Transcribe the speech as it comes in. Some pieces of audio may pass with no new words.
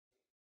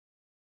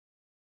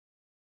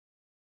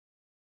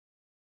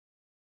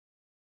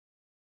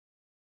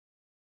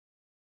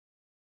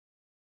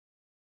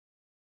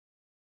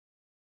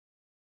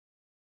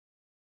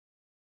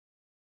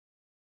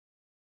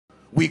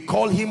We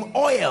call him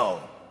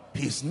oil.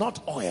 He's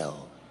not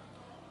oil.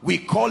 We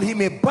call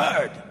him a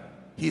bird.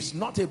 He's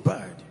not a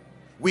bird.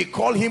 We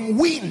call him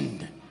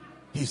wind.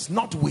 He's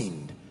not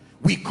wind.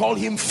 We call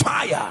him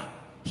fire.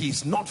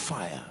 He's not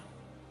fire.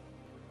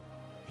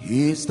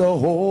 He's the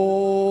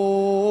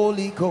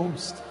Holy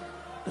Ghost,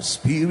 the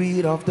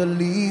Spirit of the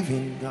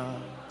living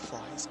God.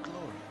 For his glory.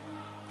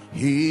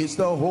 He is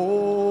the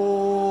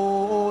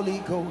Holy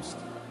Ghost,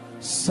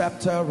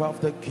 scepter of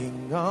the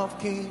King of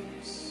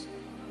Kings.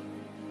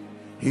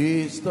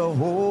 He is the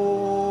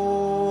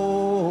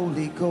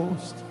Holy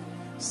Ghost,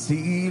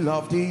 seal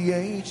of the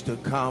age to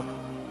come.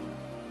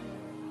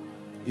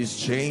 Is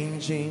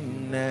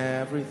changing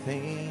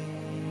everything.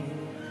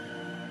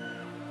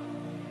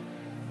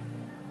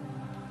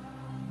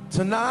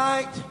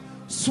 Tonight,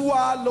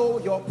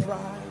 swallow your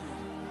pride.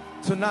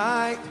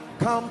 Tonight,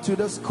 come to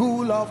the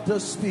school of the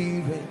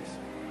Spirit.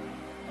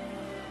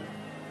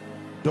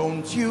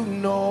 Don't you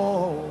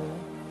know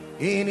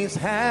in his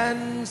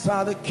hands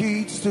are the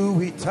keys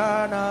to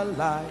eternal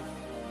life?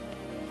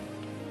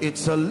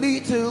 It's a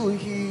little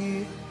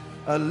here,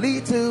 a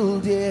little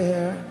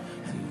there,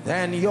 and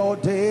then your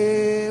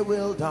day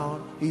will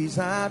dawn. He's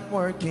at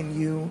work in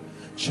you,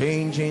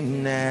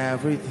 changing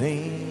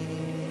everything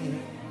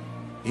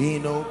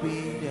in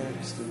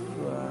obedience to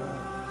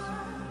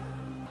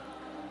Christ.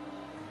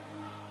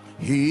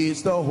 He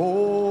is the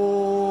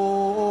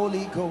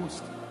Holy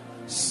Ghost,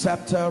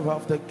 scepter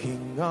of the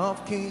King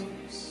of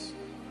Kings.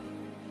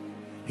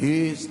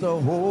 He is the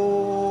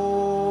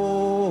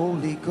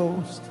Holy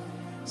Ghost,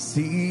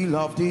 seal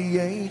of the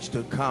age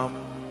to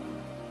come.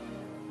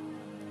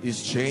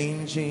 Is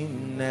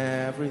changing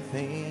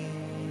everything.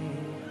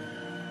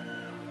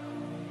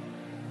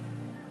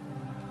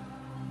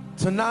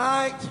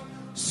 Tonight,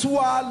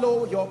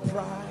 swallow your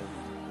pride.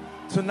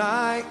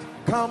 Tonight,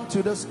 come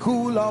to the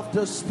school of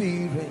the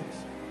Spirit.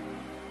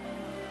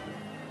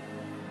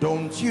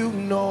 Don't you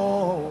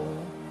know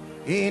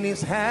in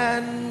his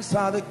hands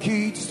are the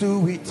keys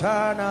to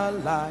eternal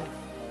life?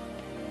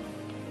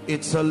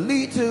 It's a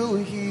little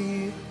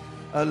here,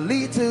 a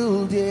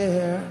little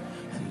there,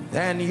 and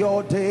then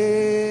your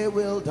day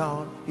will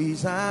dawn.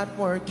 He's at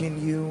work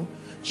in you,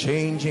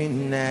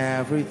 changing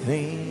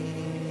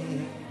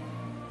everything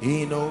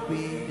in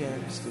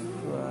obedience to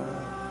Christ.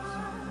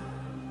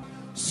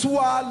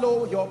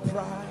 Swallow your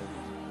pride.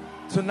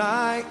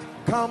 Tonight,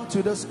 come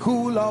to the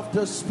school of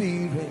the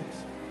Spirit.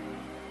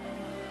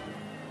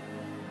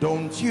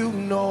 Don't you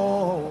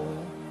know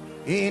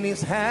in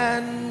his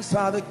hands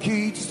are the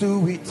keys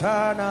to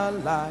eternal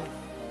life?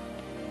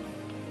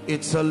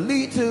 It's a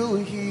little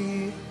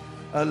here,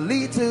 a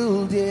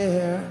little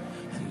there,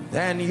 and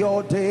then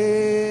your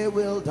day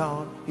will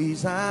dawn.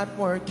 He's at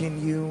work in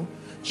you,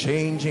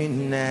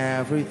 changing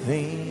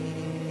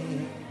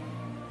everything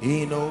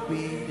in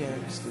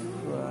obedience to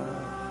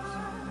Christ.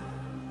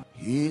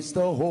 He's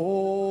the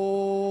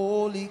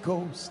Holy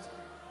Ghost,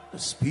 the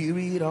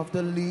Spirit of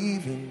the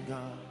living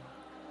God.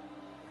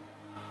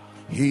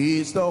 He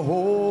is the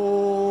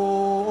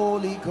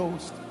Holy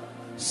Ghost,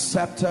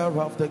 scepter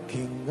of the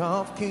King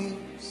of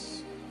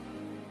Kings.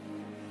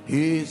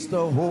 He is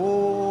the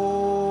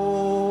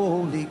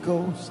Holy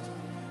Ghost,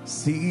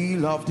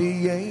 seal of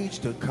the age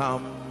to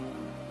come.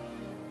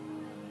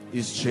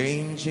 Is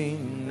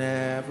changing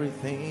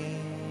everything.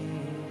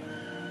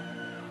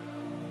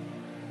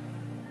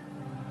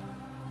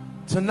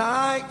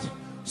 Tonight,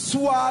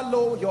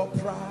 swallow your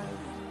pride.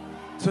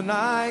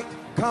 Tonight,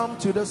 come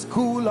to the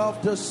school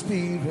of the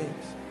Spirit.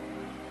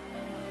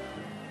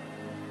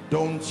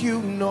 Don't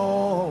you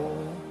know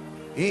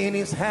in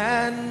his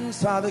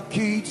hands are the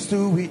keys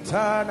to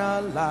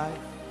eternal life?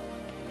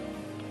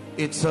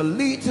 It's a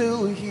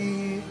little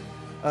here,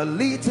 a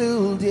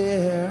little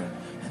there,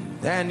 and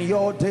then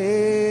your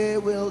day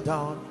will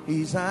dawn.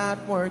 He's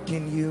at work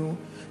in you,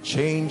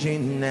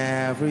 changing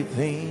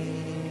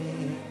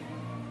everything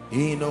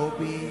in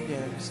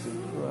obedience to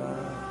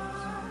Christ.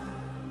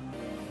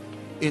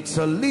 It's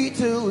a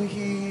little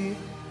here,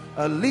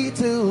 a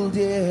little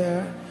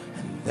there,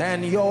 and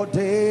then your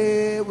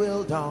day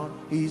will dawn.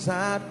 He's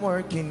at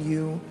work in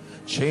you,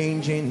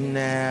 changing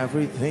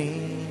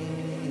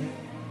everything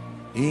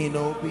in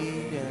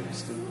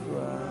obedience to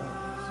Christ.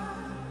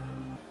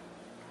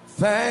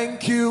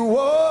 Thank you,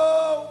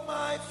 oh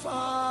my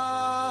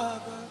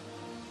Father,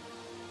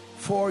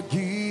 for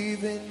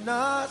giving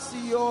us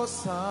your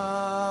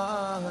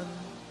Son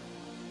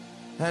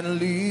and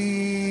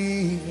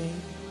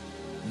leaving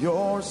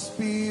your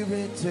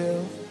Spirit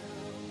till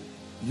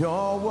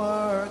your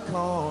work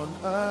on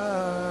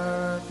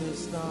earth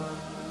is done,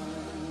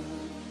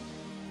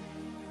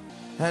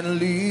 and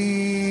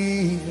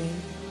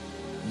leaving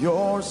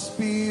your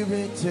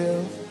Spirit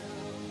till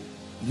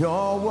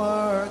your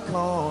work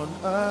on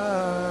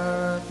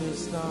earth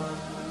is done.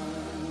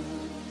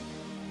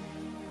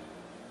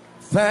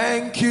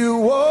 Thank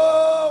you,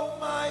 oh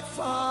my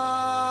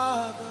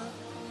Father,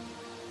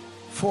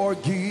 for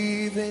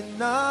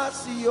giving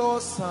us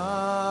your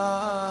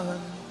Son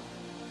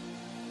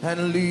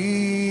and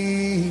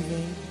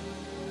leaving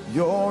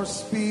your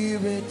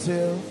Spirit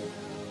till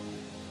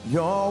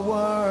Your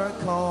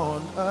work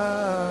on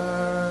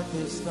earth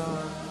is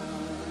done.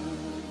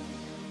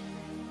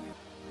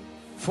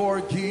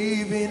 For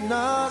giving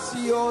us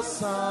your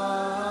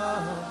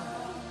Son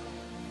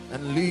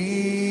and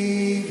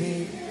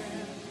leaving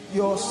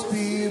your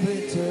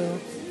Spirit till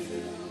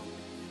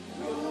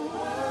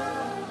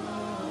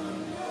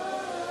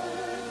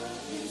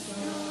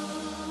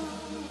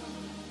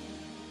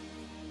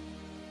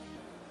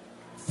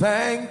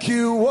thank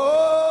you,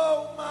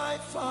 oh my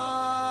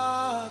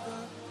Father,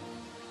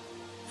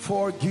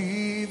 for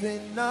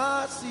giving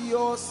us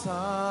your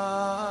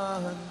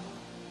Son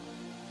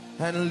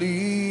and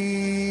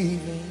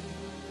leaving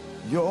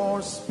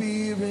your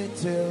Spirit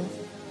till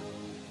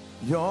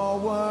your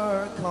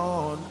work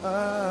on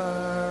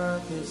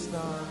earth is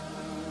done,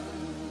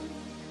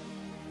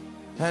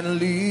 and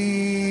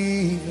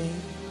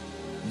leaving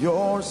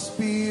your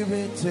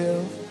Spirit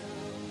till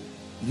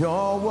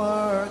your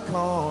work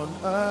on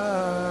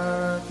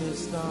earth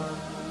is done.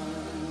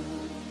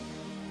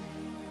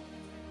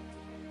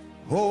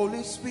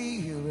 Holy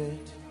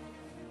Spirit,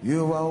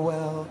 you are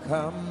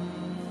welcome.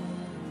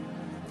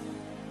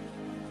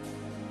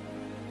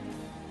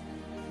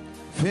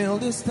 Fill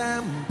this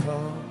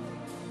temple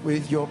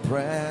with your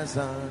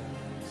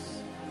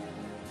presence.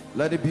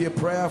 Let it be a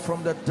prayer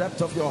from the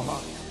depth of your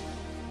heart.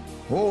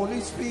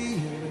 Holy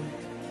Spirit,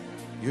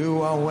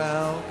 you are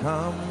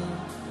welcome.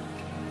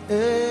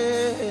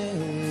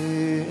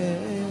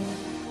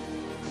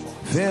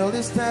 Fill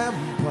this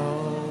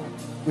temple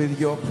with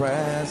your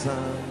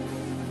presence.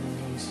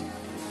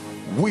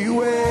 We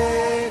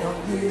wait on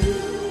you,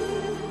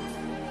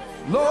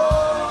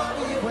 Lord,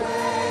 we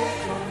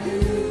wait on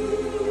you.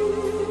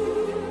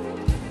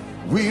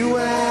 We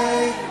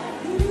wait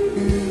on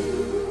you,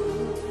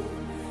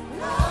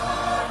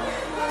 Lord, we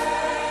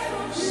wait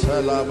on you.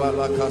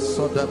 Salabalaka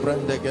soda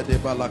brendegede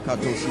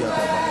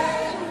balakatosiata.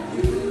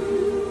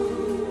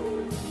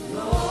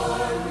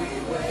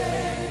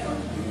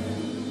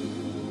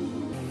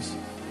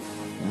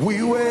 We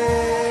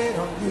wait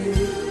on you,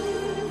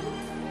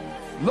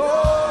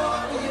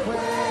 Lord, we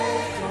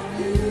wait on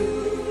you.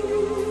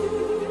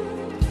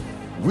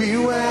 We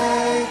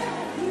wait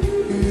on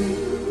you,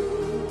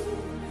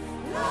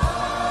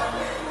 Lord,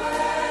 we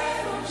wait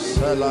on you.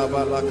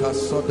 Salabalaka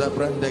soda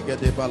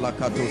brendegede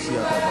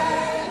balakatosiata.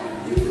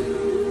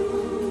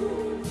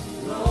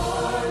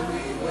 Lord,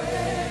 we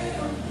wait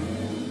on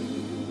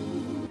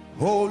you.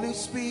 Holy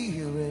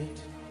Spirit,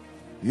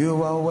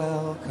 you are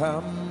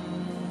welcome.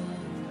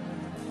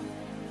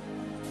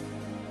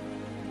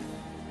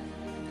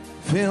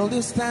 Fill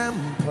this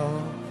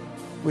temple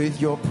with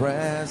your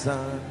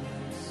presence.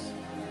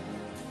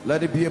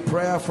 Let it be a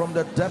prayer from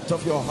the depth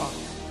of your heart.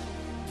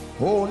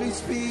 Holy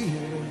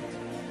Spirit,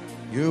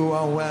 you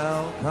are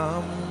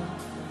welcome.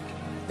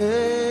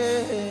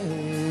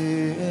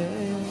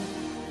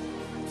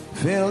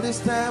 Fill this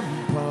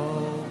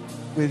temple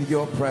with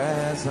your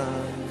presence.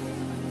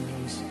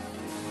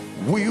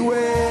 We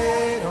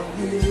wait on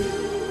you,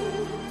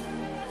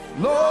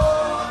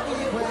 Lord,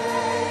 we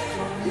wait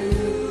on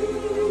you.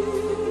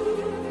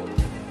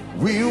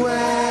 We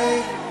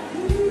wait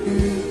on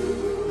you,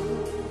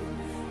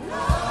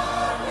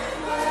 Lord, we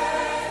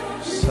wait on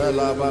you.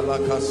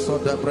 Salabalaka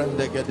soda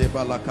brendegede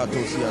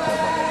balakatosiata.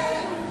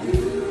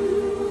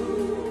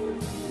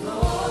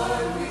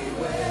 Lord, we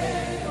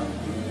wait on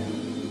you.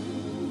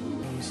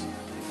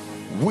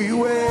 We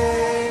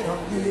wait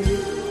on you,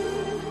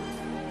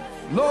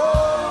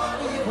 Lord,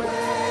 we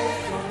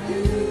wait on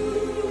you.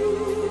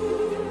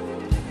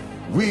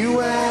 We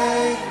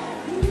wait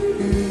on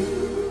you.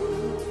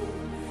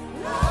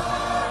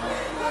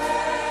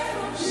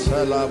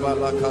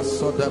 Salabalaka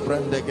soda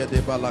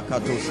brendegede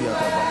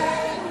balakatosiata.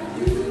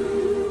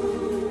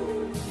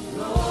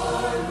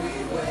 Lord, we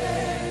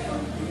wait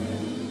on you.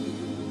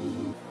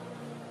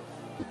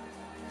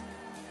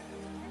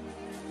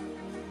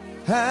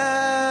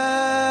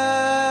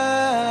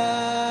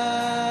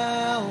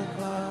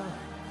 Helper,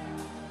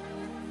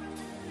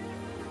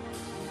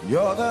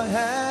 you're the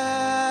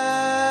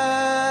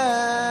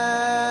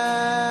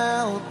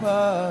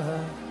helper,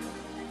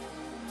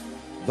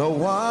 the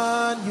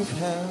one you've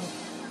helped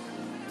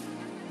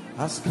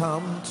has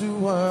come to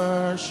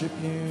worship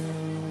you.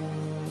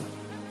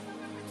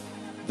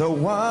 The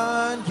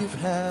one you've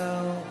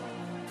held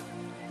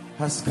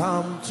has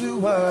come to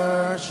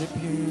worship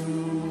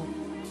you.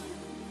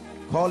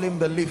 Call him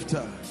the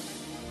lifter.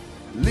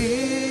 Lifter,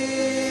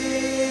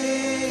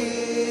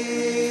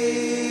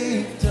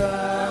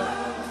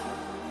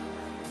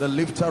 the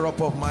lifter up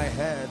of my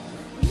head.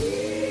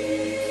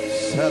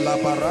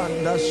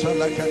 Selabaranda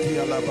shalakati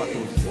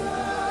alabatus.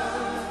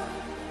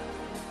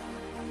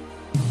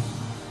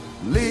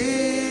 Lifter,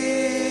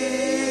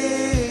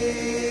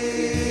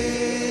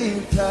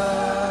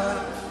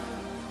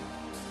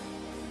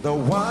 the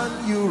one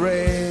you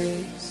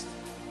raised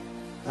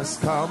has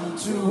come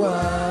to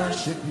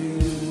worship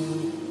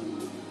you.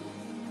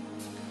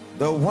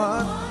 The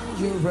one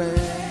you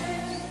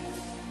raised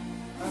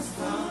has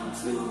come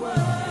to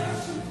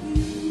worship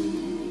you.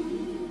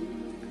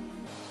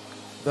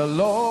 The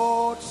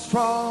Lord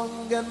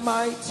strong and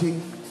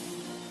mighty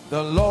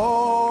The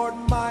Lord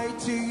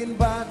mighty in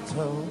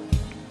battle.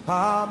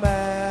 Amen.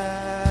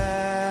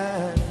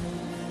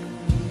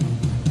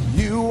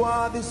 You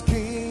are this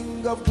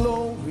King of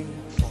glory,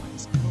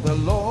 the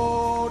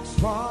Lord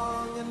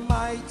strong and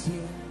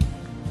mighty,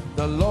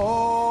 the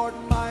Lord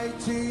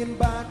mighty in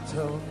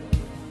battle.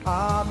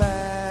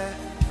 Amen.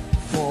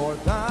 For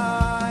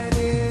thine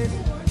is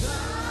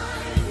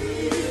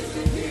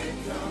the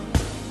kingdom,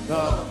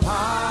 the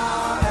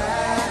power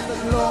and the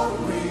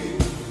glory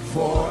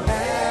forever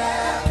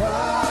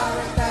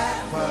and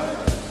ever.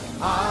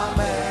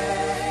 Amen.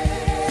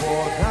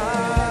 For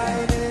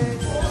thine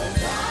is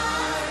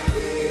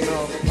the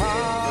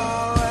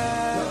power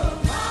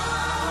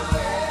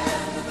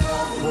and the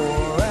glory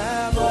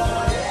forever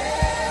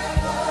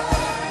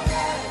and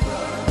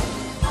ever.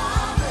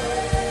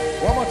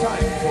 Amen. One more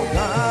time. For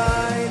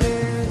thine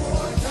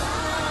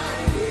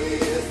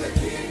is the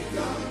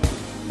kingdom,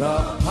 the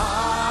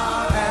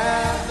power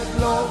and the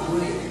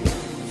glory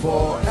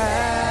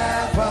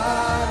forever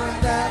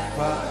and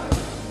ever.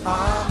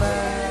 Amen.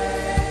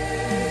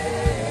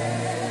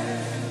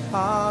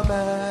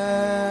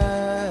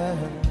 Amen.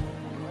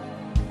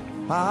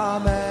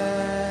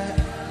 Amen.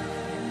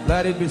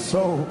 Let it be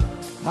so.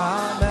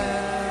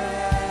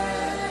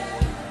 Amen.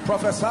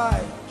 Prophesy.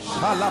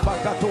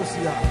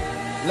 Shalabakatosia.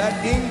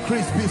 Let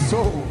increase be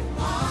so.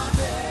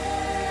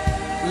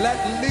 Let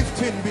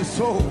lifting be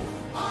so.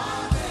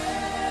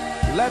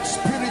 Let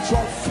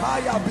spiritual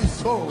fire be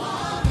so.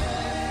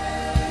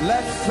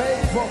 Let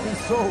favor be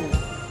so.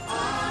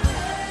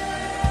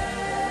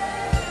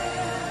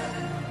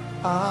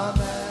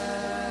 Amen.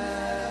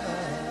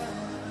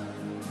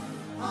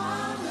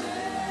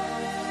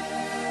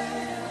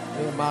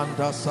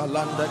 Emanda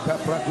salanda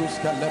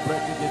kapraduska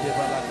lebreti de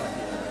balaka.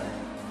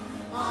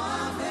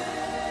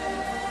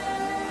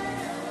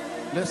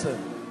 Listen.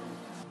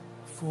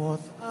 For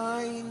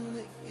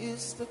thine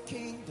is the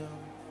kingdom,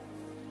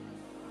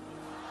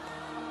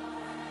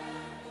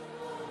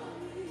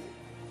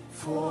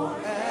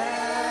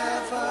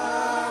 forever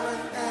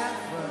and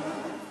ever.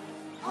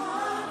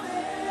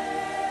 Amen.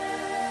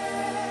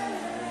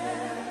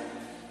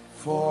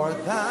 For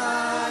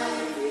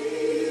thine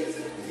is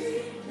the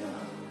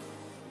kingdom,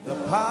 the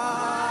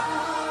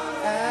power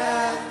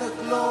and the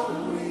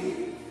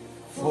glory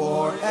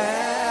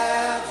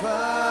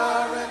forever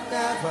and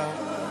ever.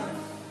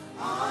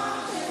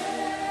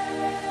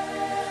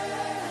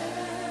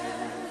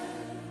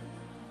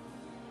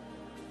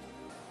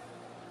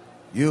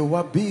 You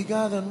are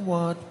bigger than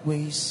what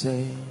we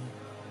say.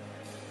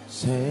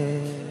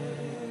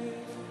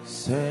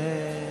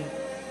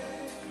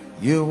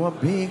 You are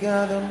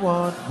bigger than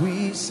what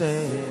we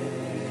say.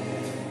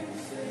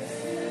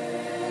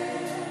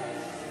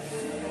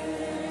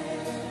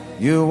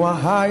 You are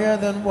higher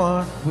than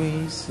what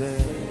we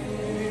say.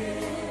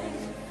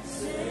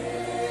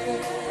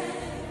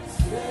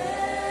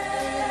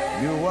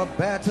 You are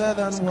better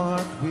than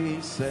what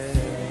we say.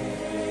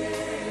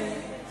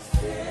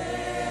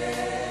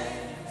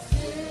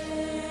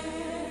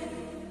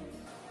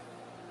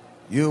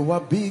 You are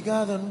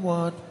bigger than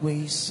what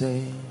we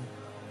say.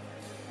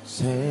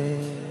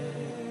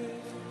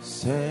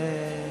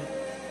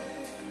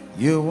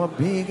 You are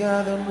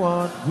bigger than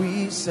what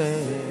we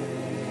say.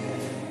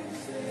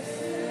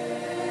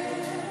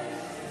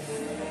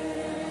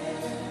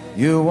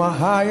 You are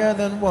higher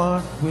than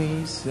what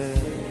we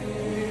say.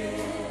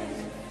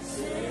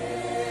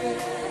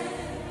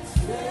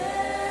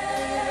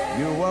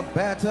 You are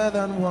better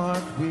than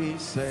what we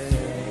say.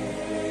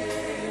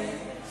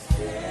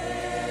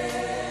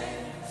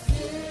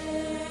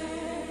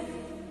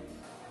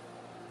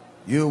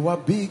 You are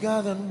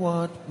bigger than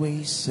what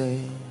we say.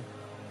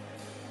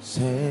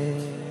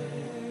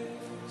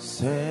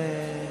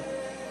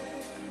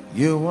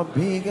 You are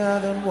bigger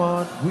than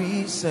what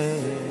we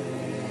say.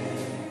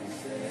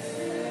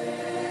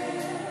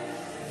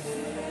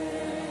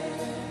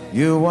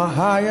 You are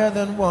higher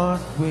than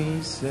what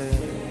we say.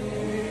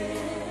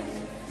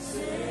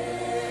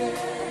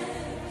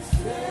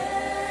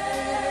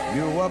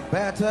 You are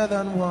better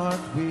than what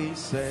we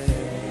say.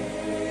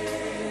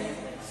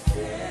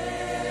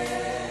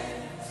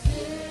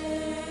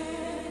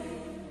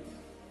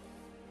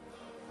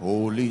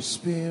 Holy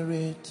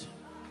Spirit,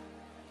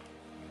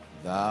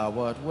 thou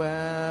art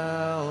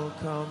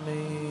welcome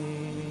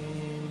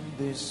in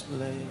this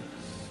place.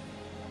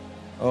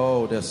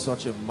 Oh, there's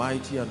such a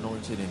mighty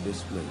anointing in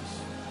this place.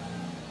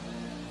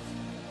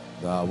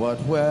 Thou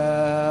art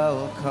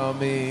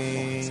welcome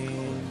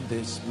in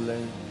this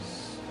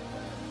place.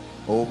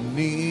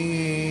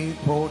 Omnipotent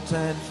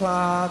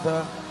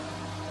Father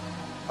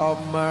of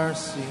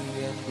mercy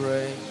and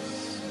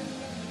grace.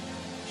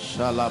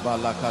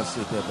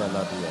 Shalabalakasite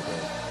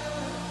baladiade.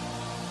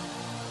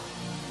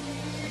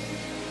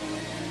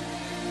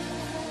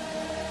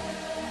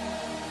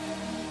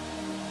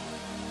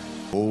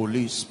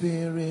 Holy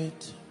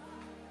Spirit,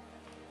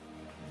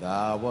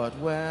 thou art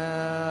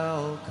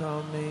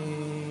welcome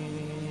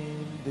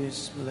in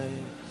this place.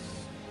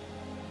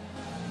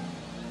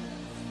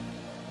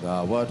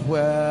 Thou art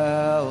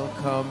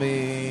welcome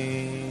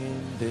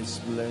in this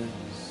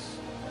place.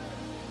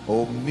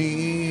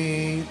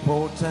 Omnipotent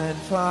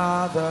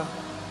Father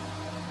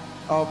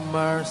of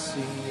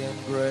mercy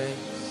and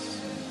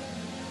grace.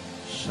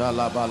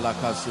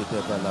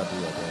 Shalabalakasite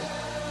baladiade.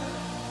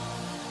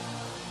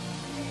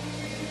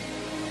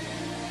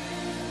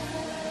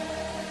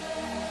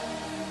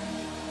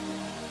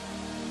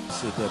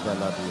 Site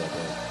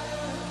baladiade.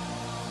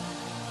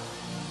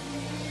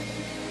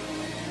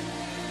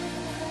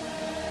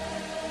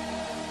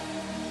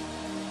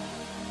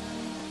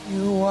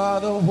 You are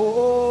the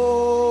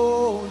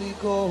Holy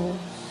Ghost.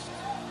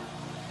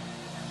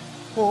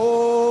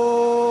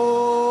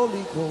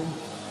 Holy Ghost.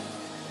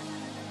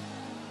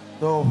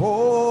 The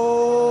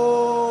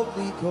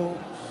Holy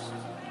Ghost.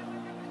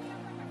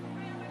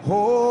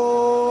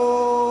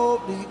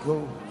 Holy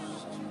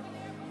Ghost.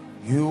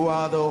 You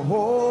are the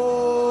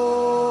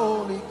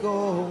Holy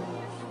Ghost.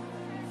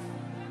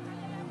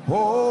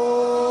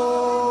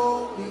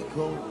 Holy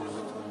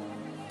Ghost.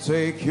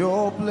 Take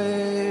your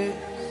place.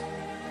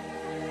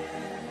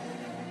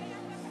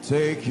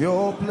 Take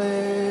your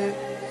place.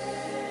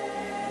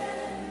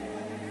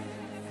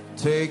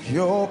 Take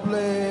your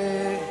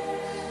place.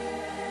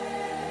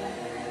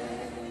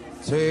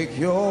 Take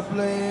your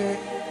place.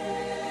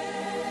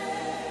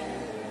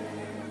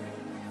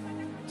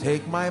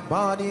 Take my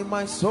body,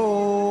 my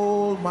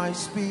soul, my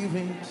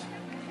spirit.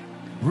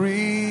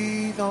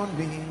 Breathe on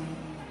me.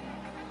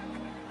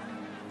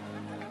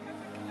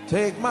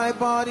 Take my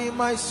body,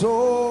 my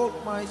soul,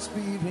 my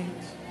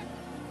spirit.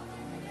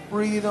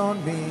 Breathe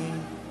on me.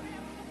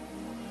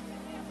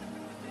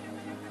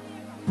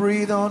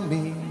 Breathe on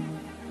me.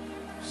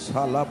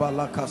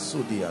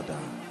 Salabalakasudiada.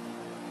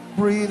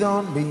 Breathe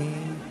on me.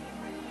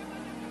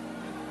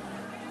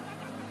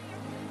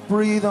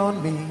 Breathe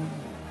on me.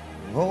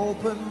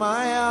 Open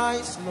my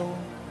eyes, Lord.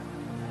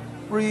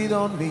 Breathe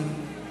on me.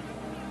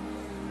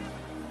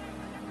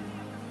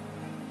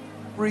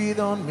 Breathe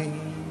on me.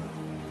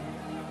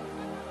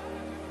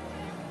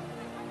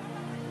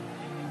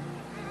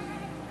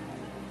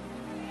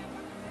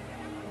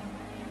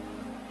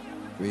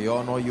 We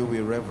honor you, we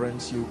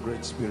reverence you,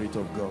 great Spirit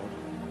of God,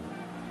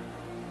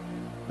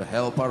 the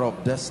helper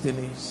of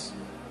destinies,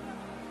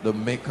 the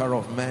maker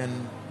of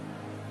men.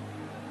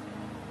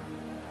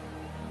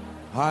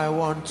 I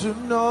want to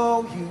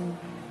know you.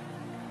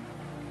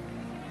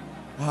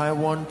 I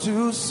want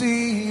to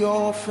see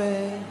your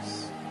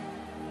face.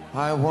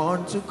 I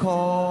want to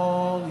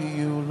call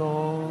you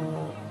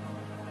Lord.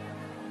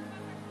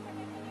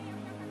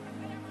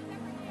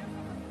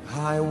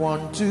 I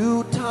want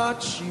to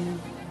touch you.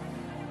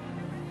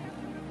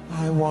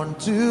 I want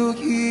to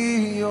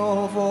hear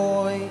your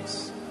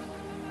voice.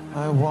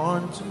 I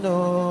want to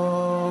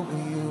know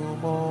you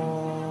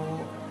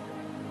more.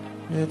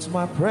 It's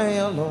my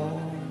prayer,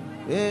 Lord.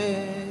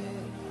 Yeah.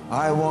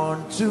 I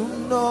want to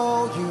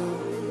know you.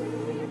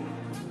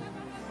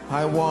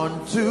 I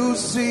want to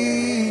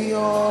see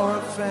your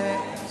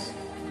face.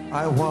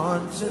 I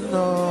want to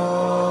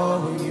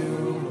know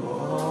you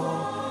more.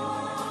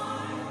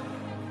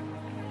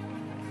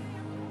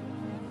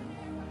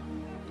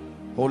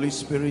 Holy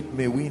Spirit,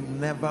 may we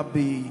never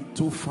be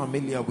too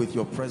familiar with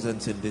your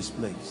presence in this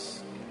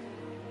place.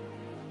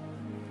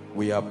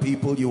 We are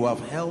people you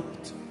have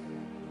helped.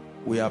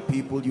 We are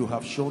people you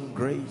have shown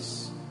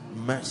grace,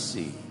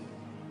 mercy.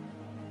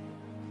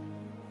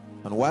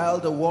 And while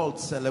the world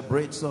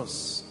celebrates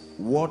us,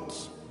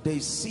 what they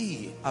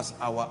see as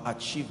our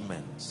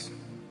achievements,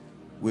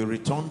 we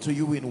return to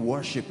you in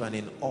worship and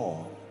in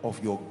awe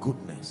of your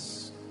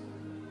goodness.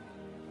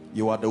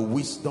 You are the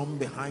wisdom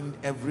behind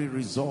every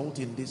result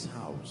in this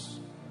house.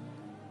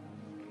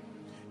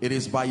 It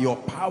is by your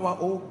power,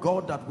 oh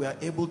God, that we are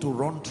able to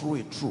run through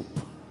a troop.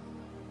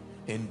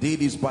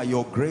 Indeed, it's by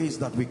your grace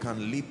that we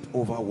can leap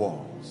over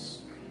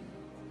walls.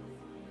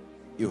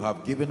 You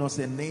have given us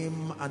a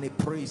name and a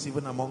praise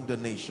even among the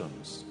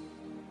nations.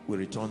 We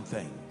return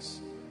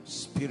thanks.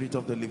 Spirit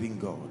of the living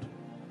God,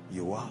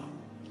 you are.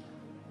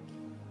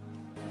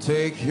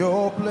 Take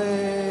your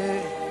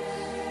place.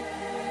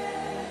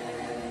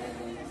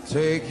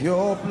 Take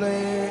your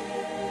place.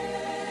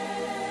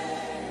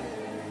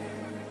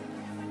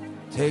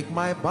 Take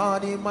my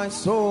body, my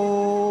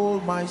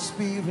soul, my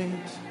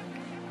spirit.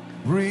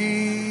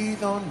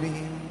 Breathe on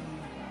me.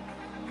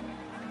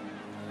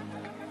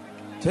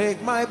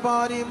 Take my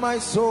body, my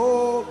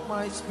soul,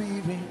 my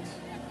spirit.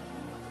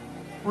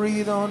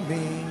 Breathe on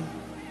me.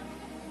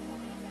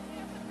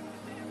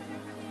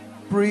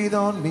 Breathe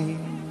on me.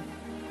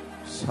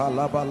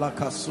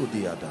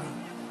 Salabalakasudiada.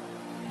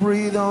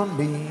 Breathe on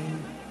me.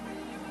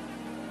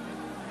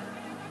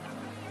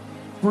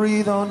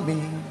 Breathe on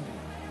me.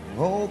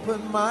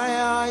 Open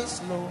my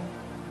eyes, Lord.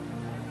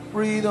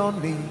 Breathe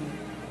on me.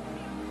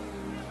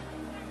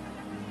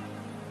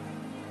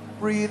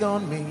 Breathe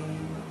on me.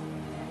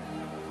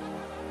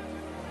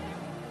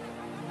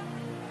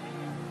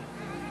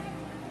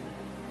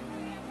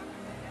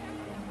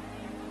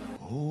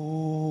 Oh,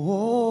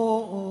 oh,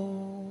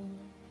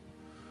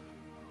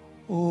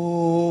 oh,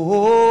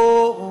 oh,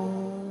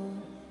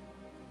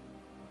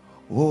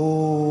 oh,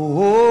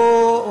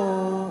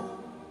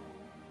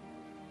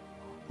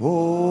 oh,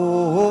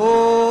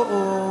 oh.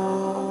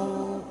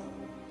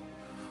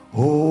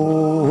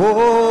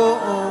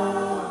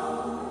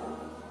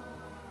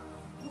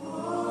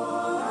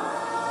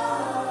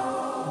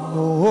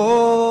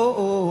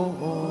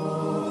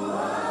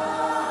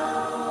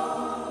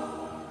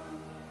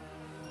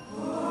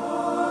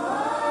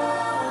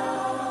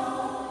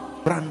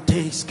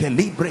 Librantes ke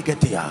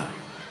libregetia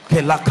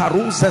ke la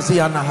karuza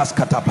ziana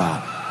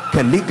haskataba ke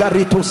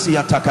ligarito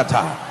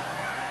siatakata.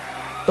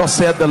 Thus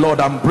said the Lord,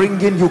 I'm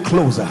bringing you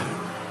closer.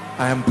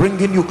 I am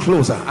bringing you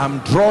closer. I'm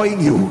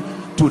drawing you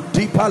to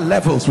deeper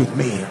levels with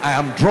me. I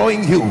am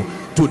drawing you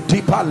to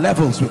deeper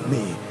levels with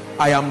me.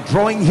 I am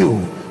drawing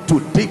you to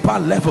deeper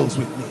levels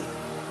with me.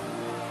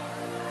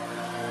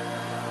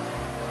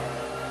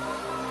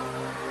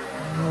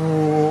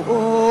 Oh,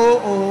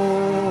 oh,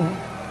 oh.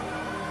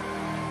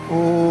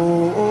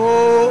 Oh,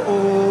 oh,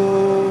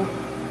 oh.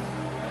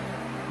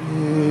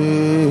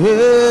 Yeah,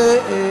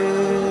 yeah,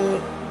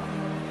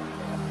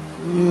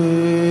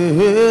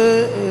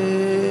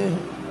 yeah.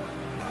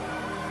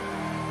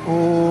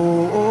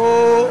 Oh,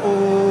 oh,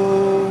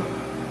 oh.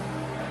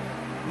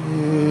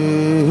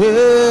 Yeah,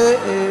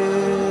 yeah.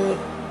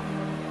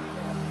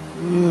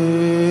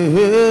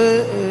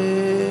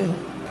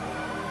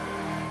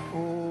 Oh,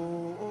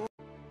 oh.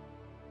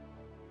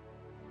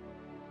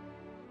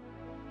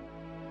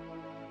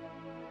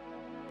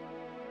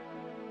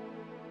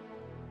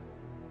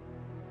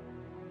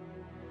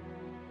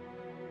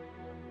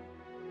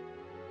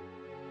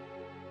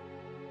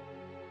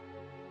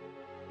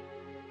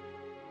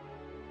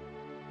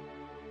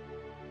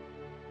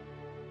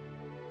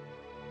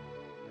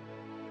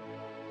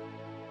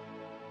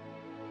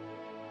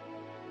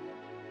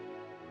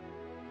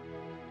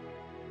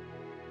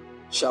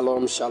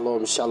 Shalom,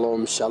 shalom,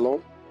 shalom,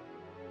 shalom.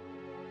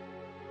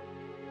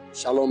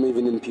 Shalom,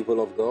 evening people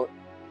of God.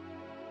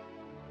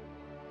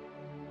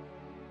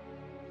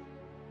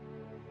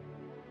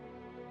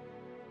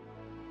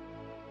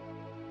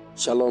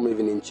 Shalom,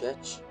 evening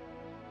church.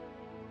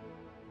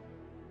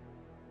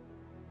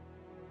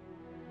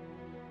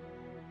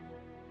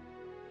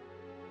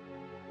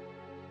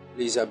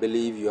 Please, I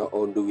believe you are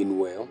all doing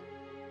well.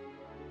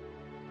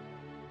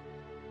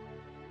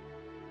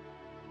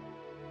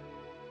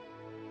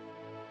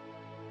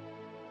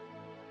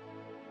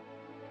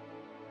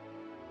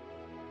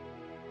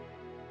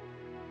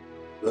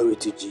 Glory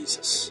to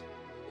Jesus.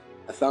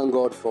 I thank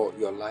God for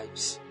your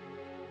lives.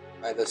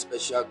 By the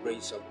special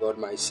grace of God,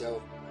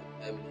 myself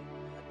and my family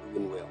are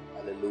doing well.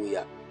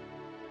 Hallelujah.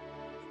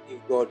 We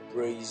give God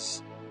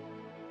praise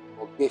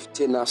for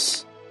gifting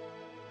us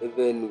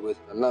even with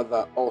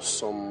another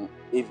awesome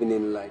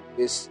evening like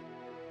this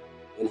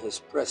in His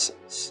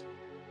presence.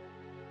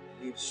 I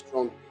believe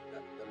strongly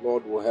that the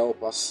Lord will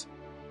help us.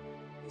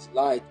 His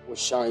light will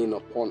shine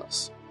upon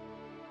us,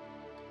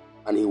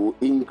 and He will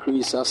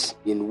increase us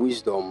in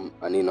wisdom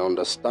and in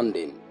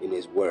understanding in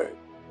His word.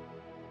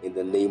 In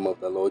the name of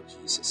the Lord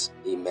Jesus.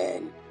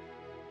 Amen.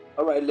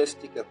 All right, let's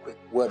take a quick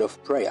word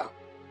of prayer.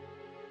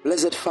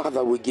 Blessed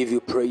Father, we give you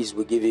praise.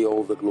 We give you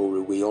all the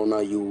glory. We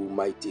honor you,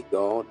 mighty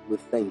God. We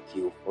thank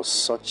you for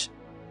such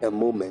a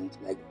moment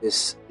like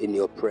this in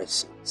your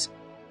presence.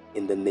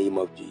 In the name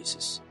of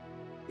Jesus.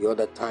 The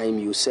other time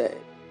you said,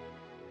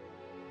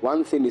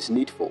 one thing is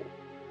needful,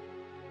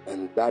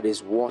 and that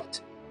is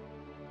what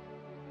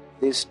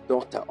this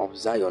daughter of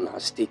Zion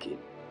has taken,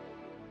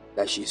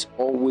 that she's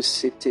always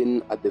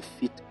sitting at the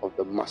feet of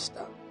the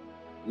Master,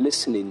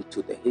 listening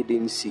to the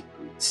hidden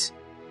secrets.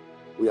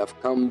 We have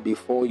come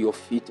before your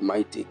feet,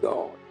 mighty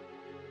God.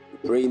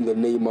 We pray in the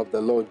name of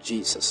the Lord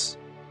Jesus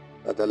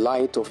that the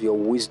light of your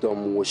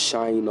wisdom will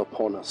shine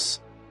upon us.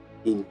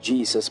 In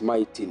Jesus'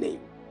 mighty name,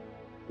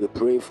 we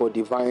pray for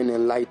divine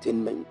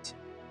enlightenment,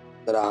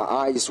 that our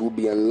eyes will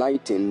be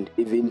enlightened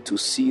even to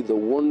see the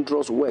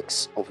wondrous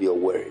works of your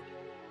word.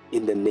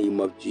 In the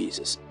name of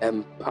Jesus,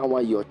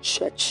 empower your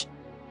church,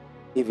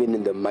 even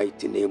in the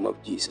mighty name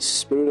of Jesus.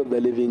 Spirit of the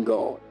living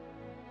God,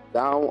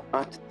 thou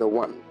art the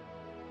one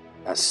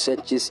that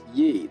searches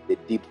ye the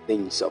deep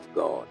things of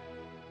God.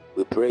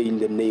 We pray in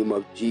the name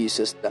of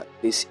Jesus that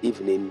this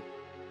evening,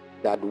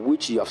 that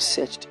which you have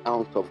searched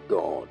out of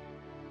God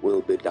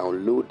will be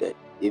downloaded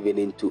even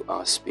into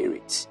our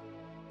spirits.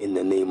 In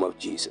the name of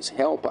Jesus,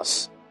 help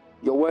us.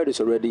 Your word is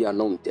already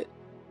anointed.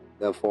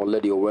 Therefore,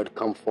 let your word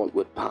come forth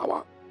with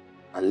power,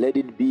 and let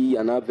it be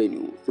an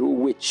avenue through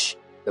which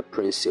the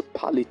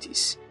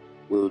principalities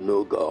will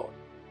know God.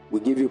 We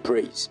give you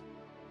praise.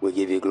 We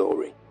give you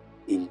glory.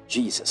 In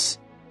Jesus'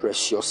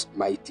 precious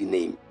mighty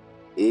name.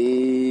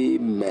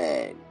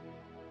 Amen.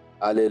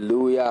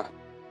 Hallelujah.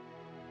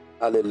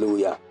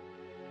 Hallelujah.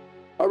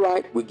 All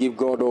right, we give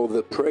God all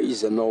the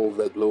praise and all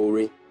the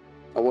glory.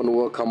 I want to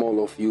welcome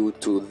all of you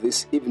to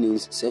this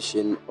evening's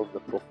session of the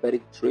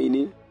prophetic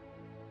training.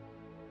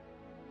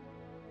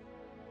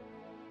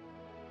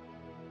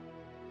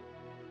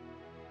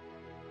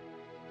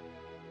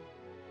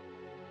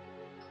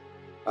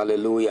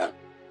 Hallelujah.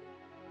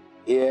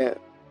 Here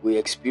we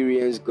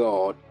experience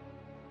God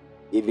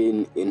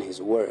even in His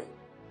word.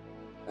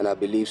 And I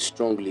believe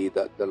strongly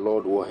that the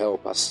Lord will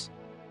help us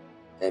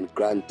and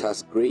grant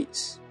us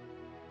grace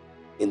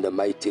in the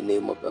mighty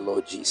name of the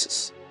Lord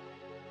Jesus.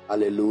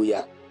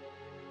 Hallelujah.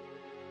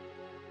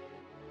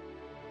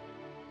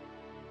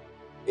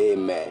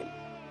 Amen.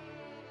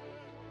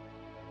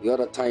 The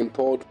other time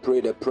Paul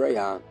prayed a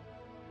prayer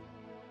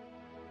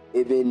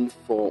even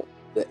for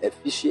the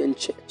Ephesian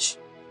church.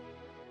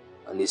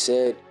 And he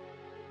said,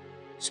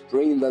 he's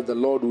praying that the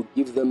Lord will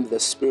give them the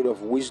spirit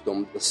of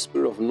wisdom, the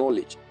spirit of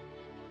knowledge,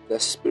 the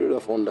spirit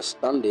of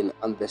understanding,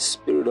 and the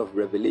spirit of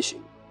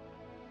revelation,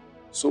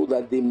 so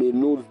that they may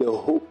know the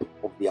hope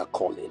of their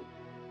calling.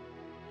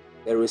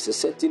 There is a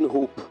certain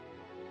hope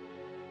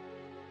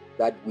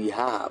that we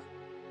have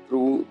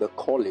through the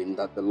calling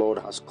that the Lord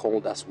has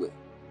called us with.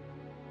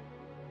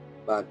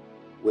 But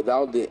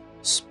without the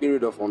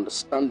spirit of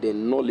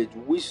understanding, knowledge,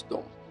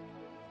 wisdom,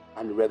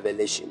 and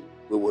revelation,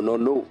 we will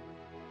not know.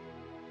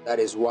 That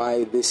is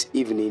why this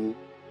evening,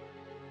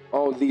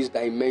 all these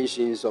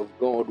dimensions of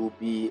God will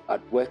be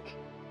at work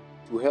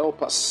to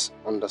help us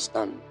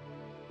understand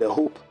the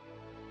hope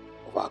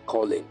of our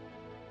calling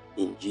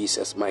in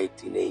Jesus'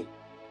 mighty name.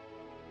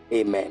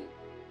 Amen.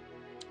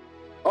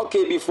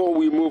 Okay, before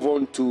we move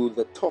on to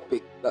the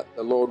topic that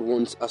the Lord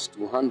wants us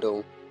to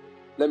handle,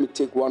 let me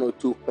take one or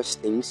two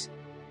questions.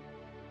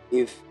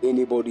 If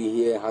anybody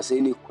here has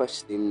any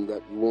question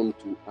that you want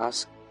to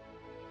ask,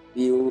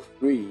 feel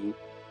free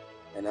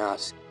and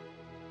ask.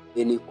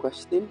 Any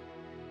question?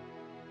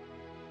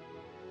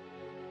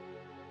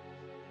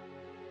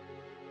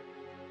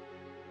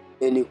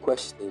 Any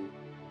question?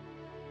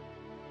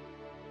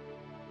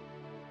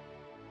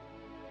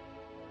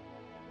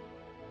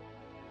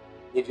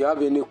 If you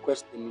have any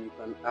question, you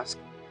can ask.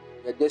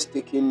 You're just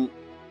taking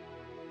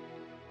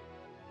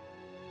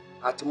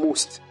at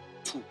most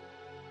 2.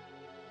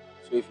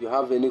 So if you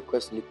have any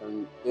question, you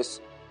can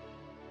just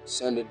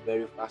send it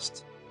very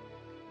fast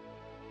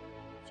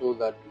so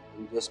that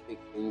we can just pick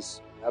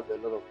things. We have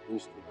a lot of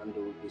things to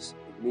handle this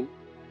evening.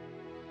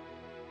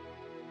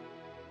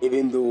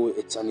 Even though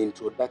it's an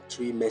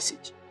introductory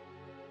message,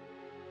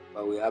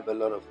 but we have a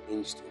lot of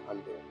things to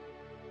handle.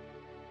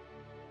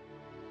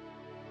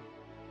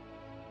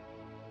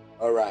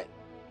 All right.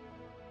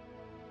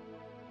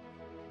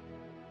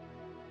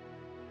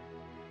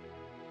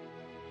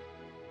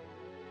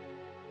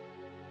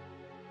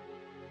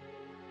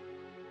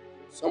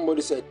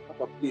 Somebody said,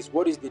 Papa, please,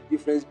 what is the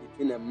difference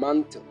between a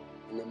mantle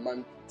and a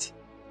mandate?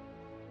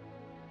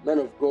 Men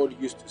of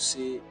God used to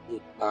say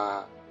it.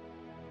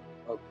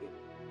 Okay.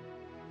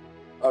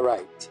 All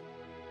right.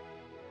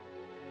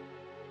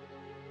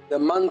 The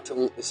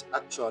mantle is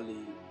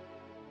actually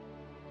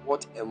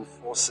what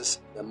enforces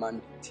the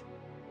mandate.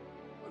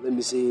 Let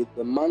me say,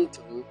 the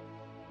mantle,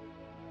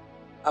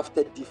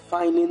 after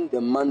defining the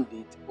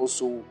mandate,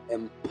 also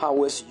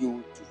empowers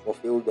you to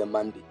fulfill the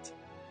mandate.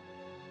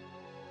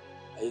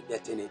 Are you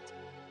getting it?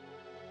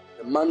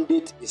 The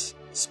mandate is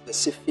a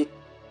specific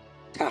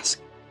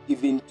task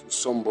given to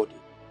somebody.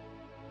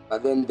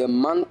 But then the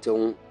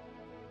mantle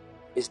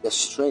is the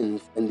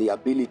strength and the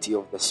ability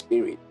of the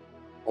Spirit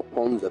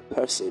upon the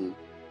person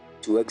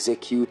to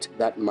execute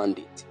that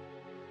mandate.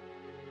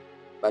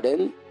 But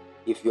then,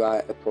 if you are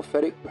a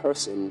prophetic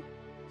person,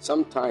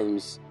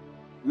 sometimes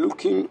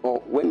looking, or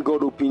when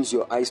God opens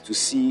your eyes to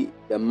see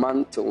the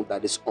mantle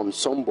that is on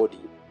somebody,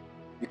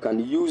 you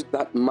can use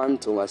that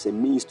mantle as a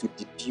means to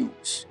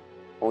deduce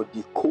or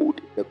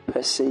decode the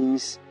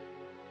person's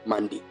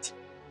mandate.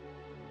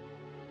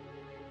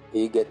 Are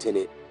you getting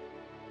it?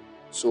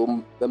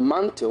 So the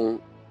mantle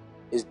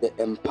is the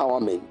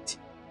empowerment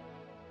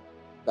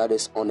that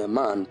is on a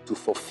man to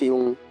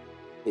fulfill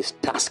his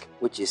task,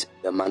 which is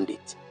the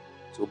mandate.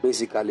 So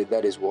basically,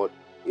 that is what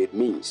it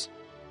means.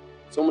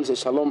 Someone says,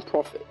 Shalom,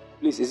 prophet.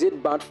 Please, is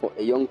it bad for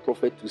a young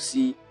prophet to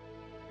see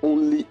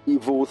only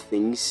evil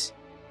things?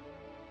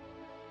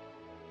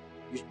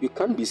 You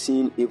can't be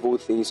seeing evil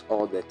things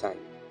all the time.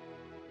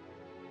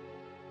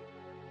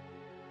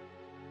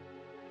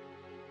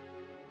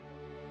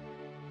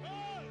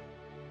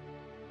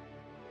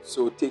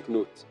 So take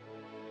note.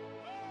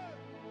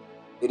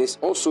 It is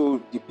also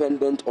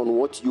dependent on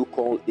what you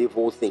call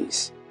evil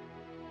things.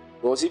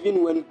 Because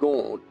even when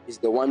God is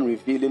the one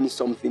revealing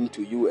something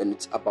to you and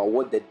it's about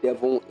what the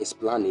devil is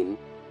planning,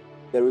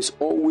 there is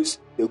always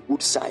the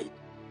good side,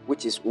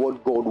 which is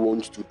what God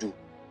wants to do.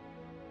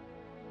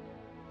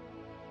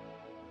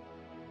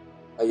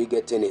 Are you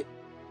getting it?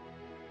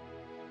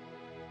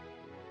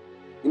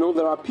 You know,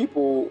 there are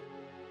people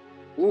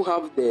who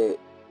have the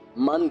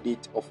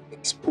mandate of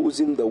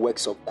exposing the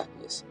works of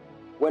darkness.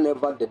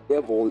 Whenever the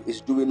devil is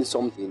doing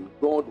something,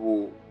 God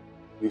will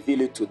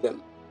reveal it to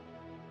them.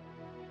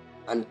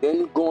 And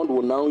then God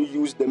will now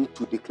use them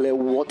to declare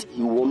what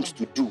he wants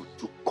to do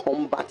to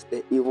combat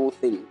the evil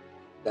thing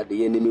that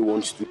the enemy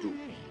wants to do.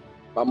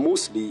 But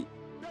mostly,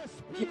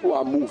 people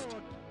are moved.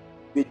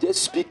 They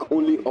just speak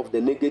only of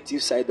the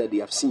negative side that they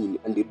have seen,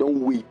 and they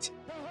don't wait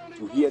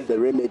to hear the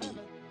remedy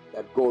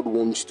that God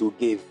wants to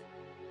give.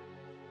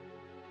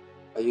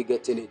 Are you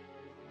getting it?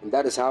 And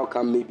that is how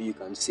come maybe you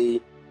can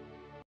say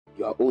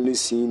you are only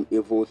seeing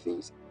evil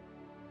things.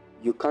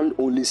 You can't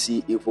only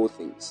see evil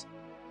things.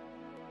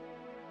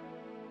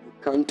 You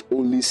can't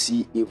only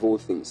see evil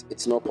things.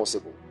 It's not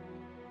possible.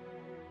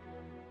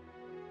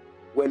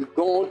 When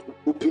God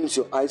opens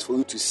your eyes for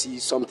you to see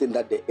something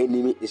that the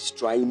enemy is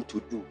trying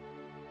to do,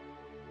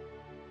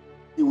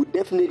 he will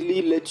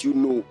definitely let you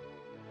know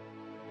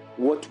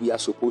what we are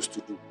supposed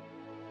to do.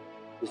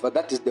 In fact,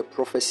 that is the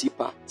prophecy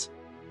part.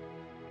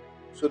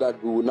 so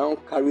that we will now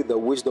carry the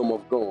wisdom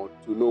of God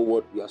to know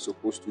what we are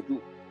supposed to do.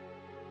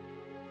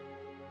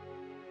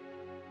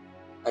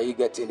 Are you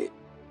getting it?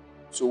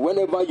 So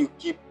whenever you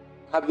keep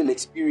having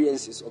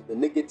experiences of the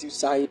negative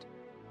side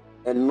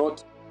and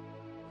not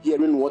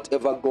hearing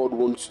whatever God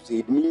wants to say,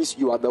 it means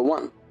you are the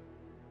one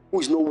who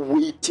is not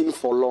waiting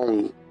for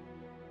long to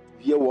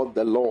hear what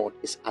the Lord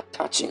is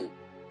attaching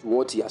to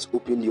what He has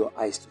opened your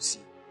eyes to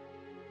see.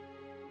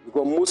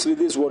 Because mostly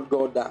this is what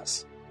God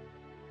does.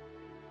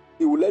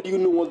 He will let you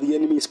know what the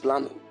enemy is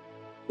planning.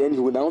 Then He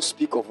will now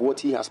speak of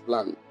what He has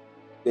planned.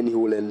 Then He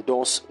will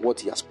endorse what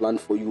He has planned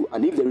for you.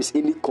 And if there is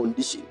any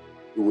condition,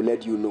 He will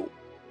let you know,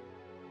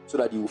 so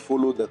that you will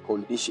follow the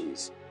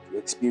conditions to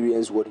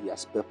experience what He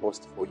has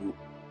purposed for you.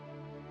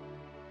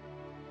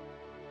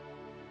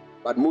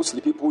 But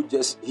mostly people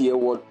just hear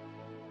what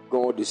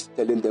God is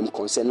telling them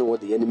concerning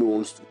what the enemy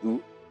wants to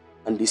do,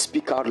 and they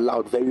speak out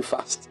loud very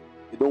fast.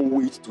 They don't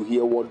wait to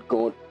hear what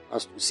God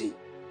has to say.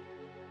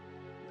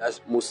 That's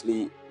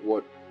mostly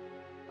what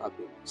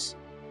happens.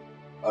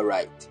 All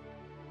right.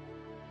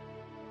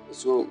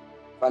 So,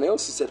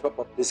 Vanelsi said,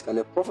 Papa, please, can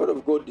a prophet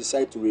of God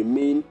decide to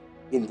remain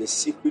in the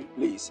secret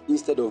place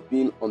instead of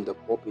being on the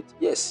pulpit?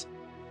 Yes,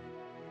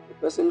 the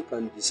person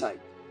can decide.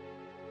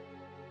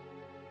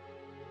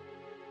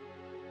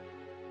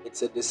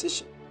 It's a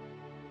decision.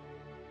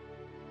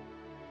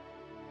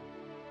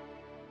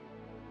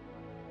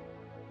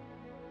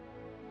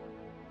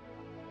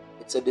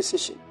 It's a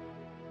decision.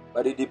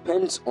 But it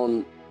depends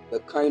on the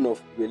kind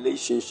of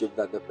relationship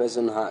that the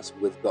person has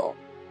with God.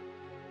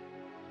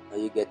 Are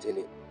you getting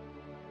it?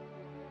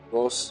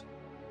 Because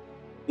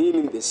being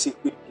in the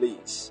secret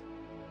place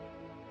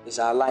is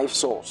our life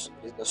source.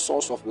 It's the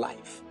source of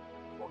life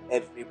for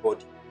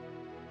everybody.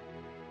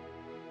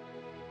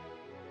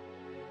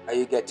 Are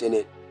you getting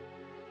it?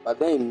 But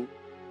then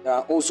there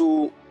are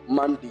also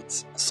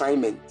mandates,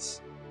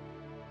 assignments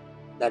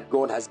that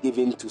God has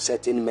given to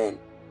certain men.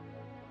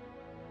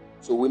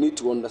 So we need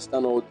to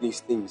understand all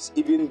these things,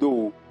 even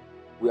though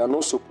we are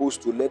not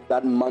supposed to let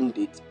that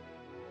mandate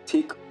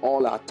take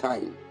all our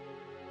time.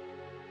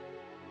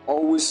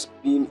 Always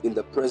being in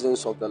the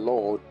presence of the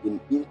Lord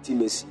in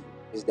intimacy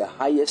is the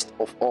highest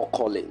of all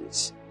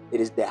callings.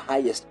 It is the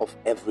highest of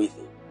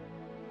everything.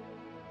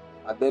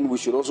 And then we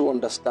should also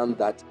understand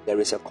that there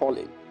is a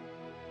calling.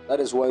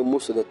 That is why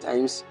most of the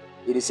times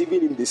it is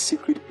even in the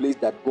secret place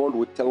that God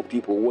will tell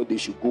people what they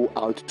should go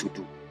out to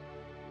do.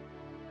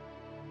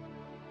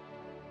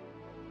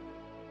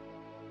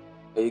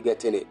 Are you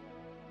getting it?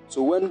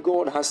 So when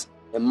God has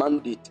a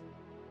mandate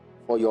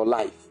for your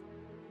life,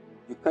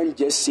 you can't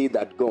just say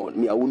that, God,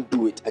 I won't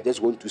do it. I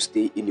just want to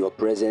stay in your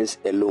presence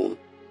alone.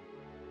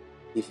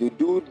 If you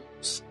do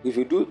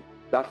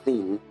that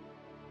thing,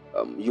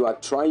 you are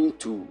trying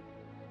to,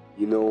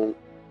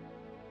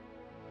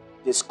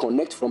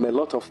 disconnect from a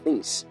lot of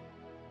things.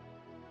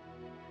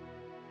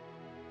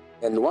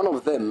 And one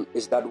of them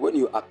is that when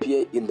you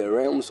appear in the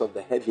realms of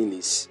the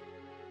heavenlies,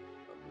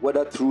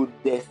 whether through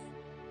death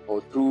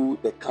or through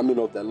the coming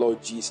of the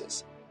Lord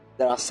Jesus,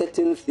 there are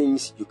certain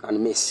things you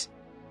can miss.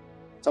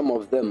 Some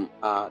of them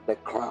are the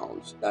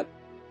crowns that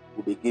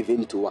will be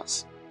given to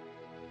us.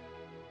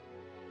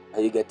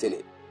 Are you getting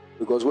it?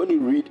 Because when you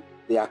read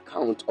the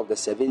account of the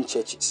 7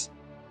 churches,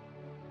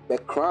 the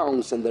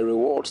crowns and the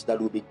rewards that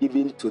will be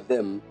given to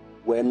them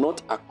were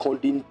not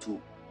according to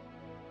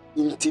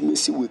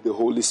intimacy with the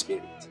Holy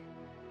Spirit.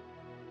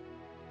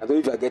 I don't know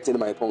if you are getting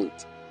my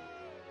point.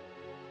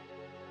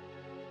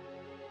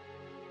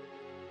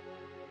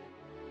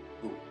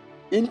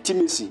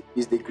 Intimacy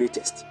is the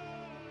greatest,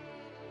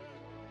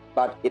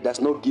 but it does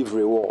not give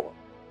reward.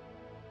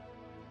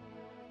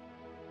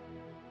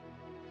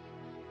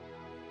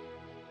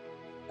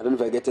 I don't know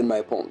if you're getting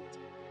my point.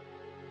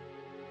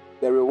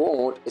 The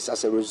reward is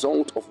as a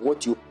result of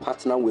what you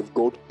partner with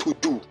God to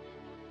do.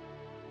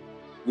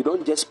 You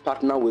don't just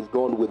partner with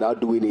God without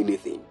doing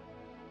anything.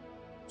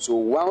 So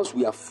whilst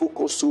we are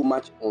focused so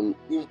much on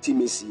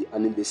intimacy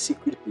and in the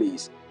secret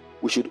place,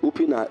 we should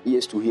open our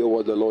ears to hear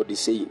what the Lord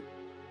is saying.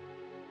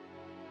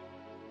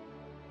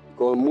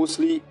 Because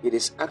mostly it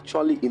is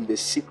actually in the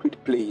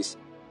secret place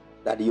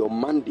that your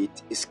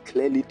mandate is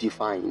clearly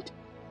defined.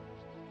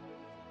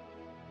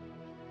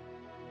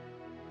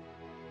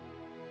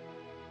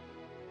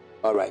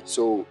 Alright,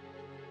 so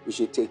we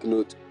should take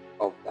note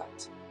of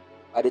that.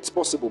 But it's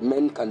possible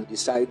men can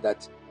decide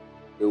that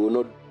they will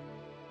not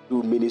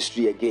do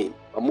ministry again.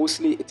 But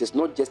mostly it is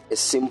not just a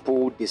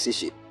simple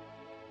decision.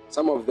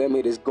 Some of them,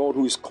 it is God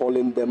who is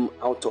calling them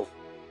out of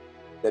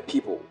the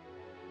people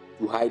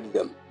to hide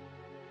them.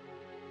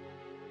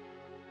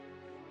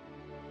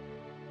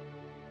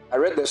 I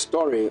read the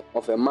story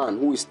of a man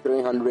who is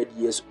 300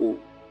 years old.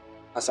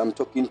 As I'm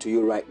talking to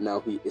you right now,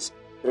 he is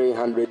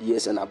 300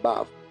 years and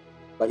above,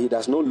 but he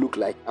does not look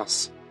like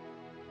us.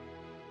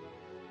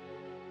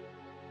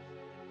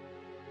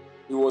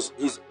 He was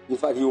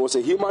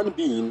a human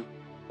being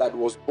that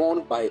was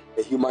born by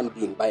a human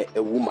being, by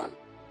a woman,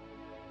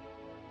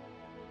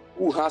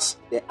 who has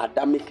the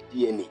Adamic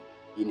DNA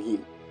in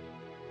him.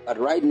 But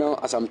right now,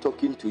 as I'm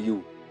talking to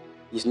you,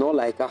 he's not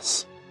like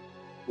us.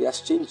 He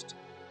has changed.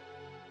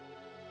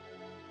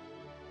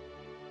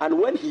 And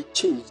when he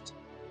changed,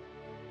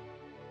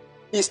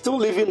 he's still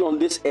living on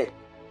this earth,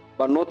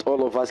 but not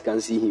all of us can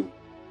see him.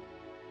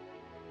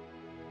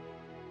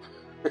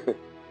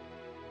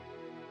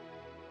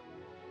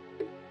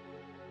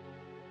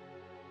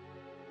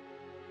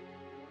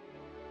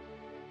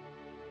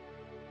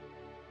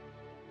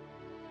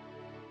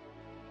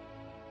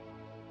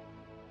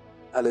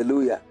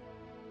 Hallelujah.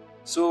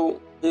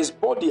 So his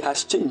body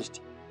has changed.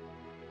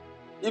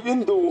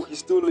 Even though he's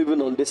still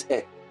living on this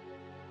earth,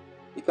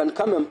 he can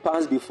come and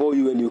pass before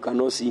you and you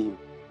cannot see him.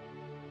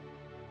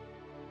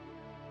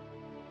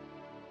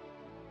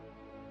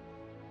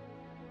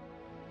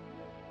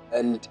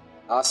 And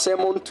our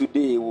sermon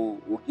today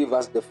will give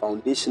us the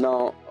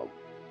foundational,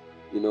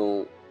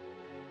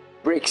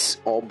 bricks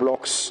or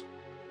blocks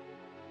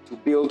to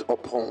build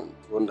upon,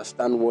 to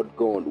understand what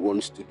God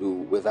wants to do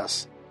with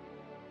us.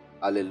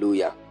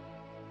 Hallelujah.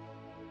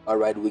 All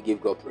right, we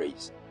give God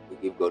praise. We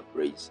give God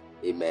praise.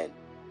 Amen.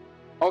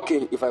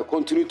 Okay, if I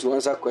continue to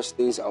answer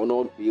questions, I will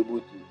not be able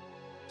to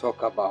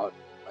talk about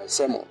my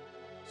sermon.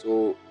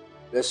 So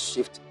let's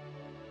shift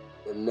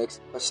the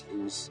next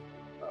questions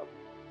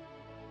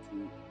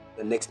to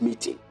the next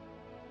meeting.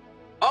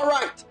 All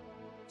right.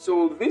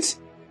 So this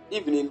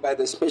evening, by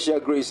the special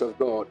grace of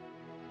God,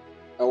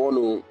 I want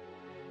to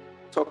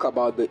talk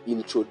about the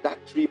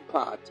introductory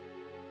part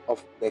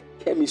of the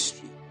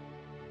chemistry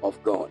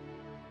of God.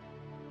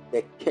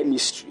 The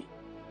chemistry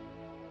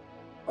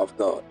of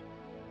God.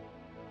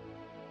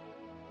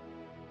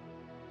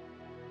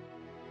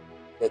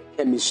 The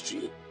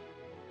chemistry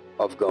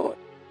of God.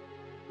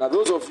 Now,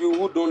 those of you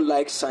who don't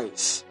like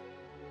science,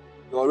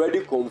 you're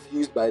already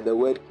confused by the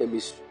word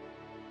chemistry.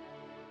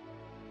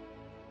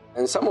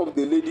 And some of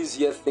the ladies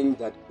here think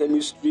that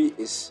chemistry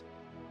is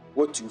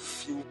what you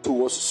feel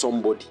towards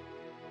somebody.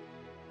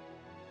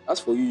 As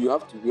for you,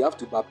 we have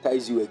to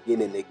baptize you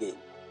again and again.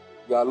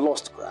 You are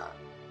lost, cry.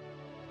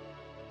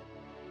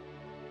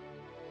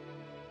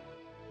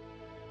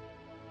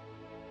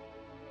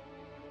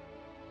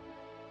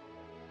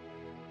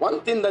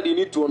 One thing that you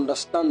need to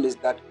understand is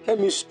that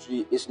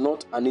chemistry is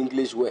not an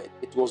English word.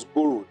 It was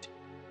borrowed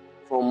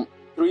from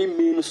three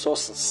main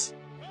sources.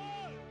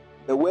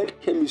 The word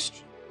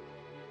chemistry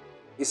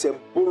is a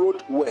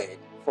borrowed word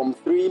from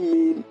three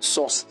main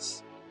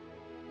sources.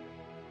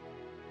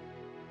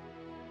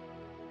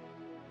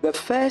 The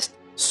first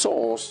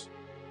source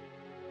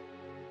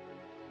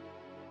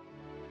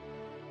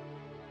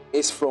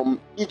is from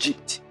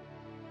Egypt.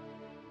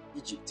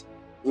 Egypt.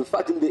 In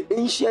fact, in the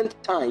ancient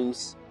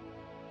times,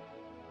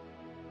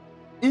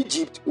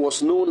 Egypt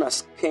was known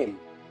as Chem.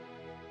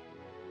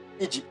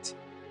 Egypt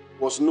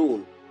was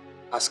known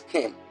as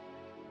Chem.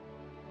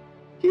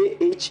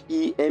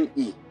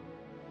 K-H-E-M-E.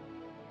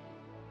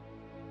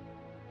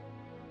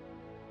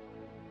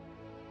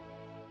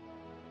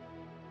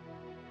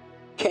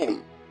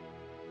 Chem.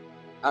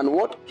 And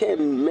what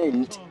Chem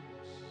meant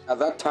at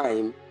that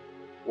time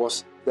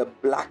was the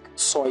black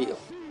soil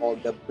or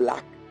the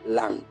black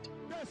land.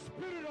 The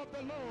Spirit of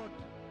the Lord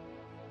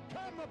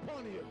come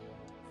upon you.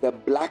 The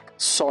black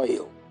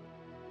soil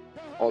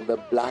or the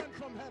black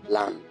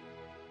land.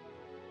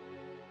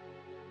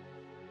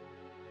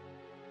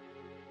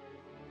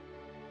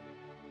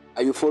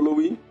 Are you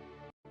following?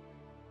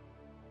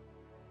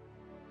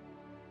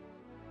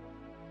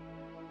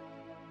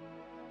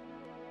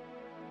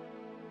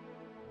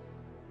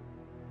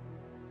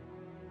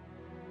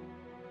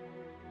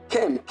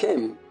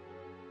 Chem,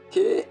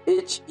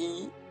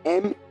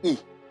 K-H-E-M-E.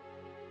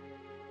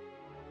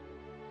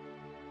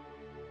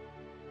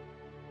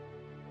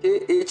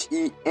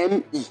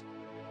 K-H-E-M-E.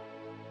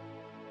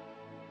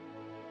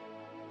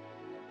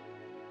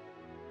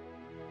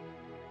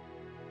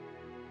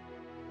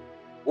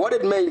 What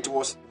it meant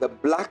was the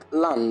black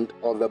land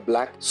or the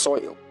black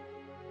soil.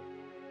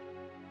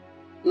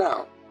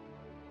 Now,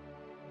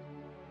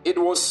 it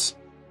was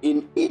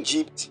in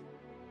Egypt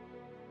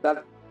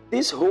that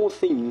this whole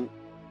thing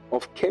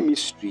of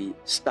chemistry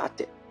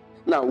started.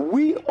 Now,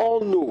 we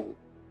all know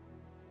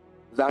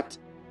that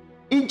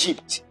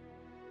Egypt,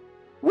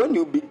 when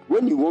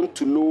you want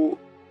to know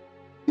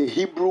the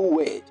Hebrew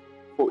word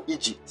for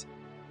Egypt,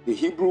 the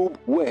Hebrew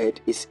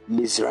word is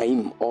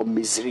Mizraim or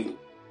Mizrim,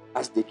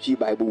 as the Key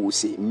Bible will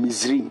say,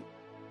 Mizrim.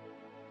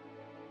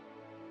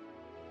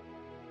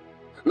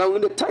 Now,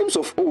 in the times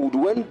of old,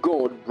 when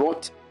God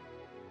brought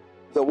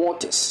the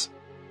waters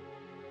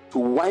to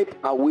wipe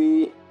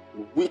away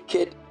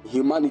wicked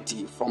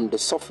humanity from the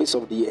surface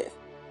of the earth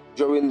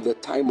during the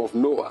time of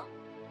Noah,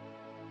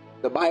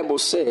 the Bible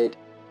said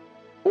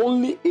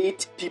only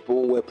 8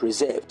 people were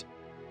preserved: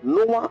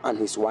 Noah and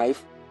his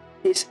wife,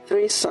 his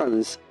 3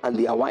 sons and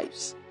their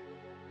wives.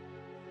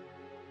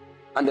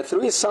 And the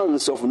 3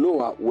 sons of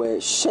Noah were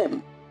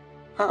Shem,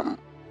 Ham,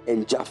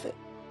 and Japheth.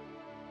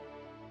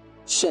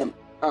 Shem,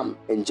 Ham,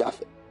 and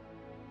Japheth.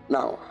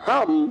 Now,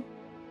 Ham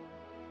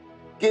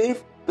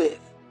gave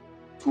birth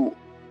to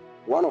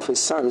one of his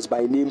sons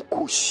by name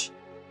Cush.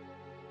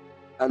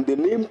 And the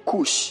name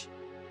Cush,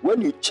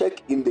 when you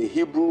check in the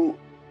Hebrew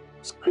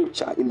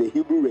scripture, in the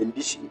Hebrew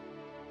rendition,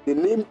 The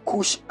name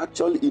Cush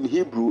actually in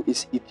Hebrew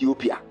is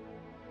Ethiopia,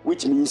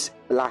 which means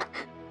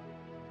black.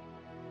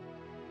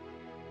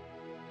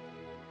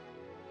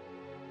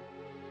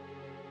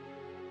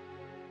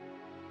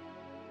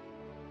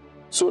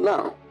 So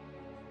now,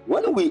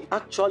 when we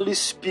actually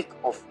speak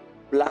of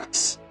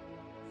blacks,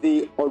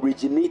 they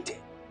originated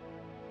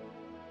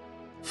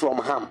from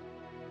Ham.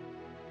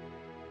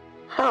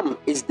 Ham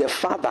is the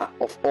father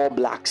of all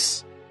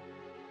blacks.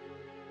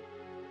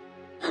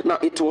 Now,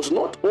 it was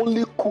not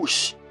only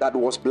Cush that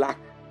was black,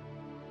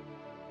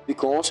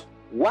 because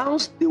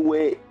whilst they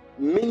were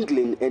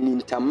mingling and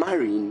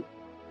intermarrying,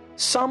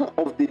 some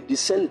of the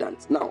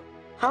descendants, now,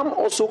 Ham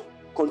also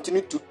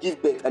continued to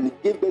give birth, and he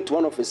gave birth to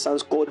one of his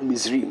sons called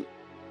Mizraim,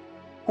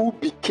 who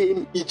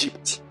became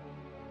Egypt.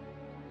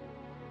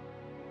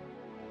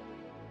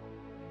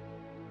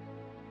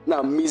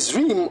 Now,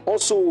 Mizraim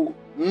also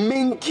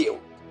mingled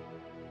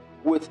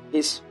with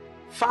his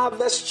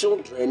father's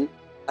children,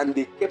 and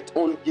they kept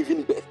on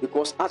giving birth,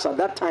 because as at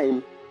that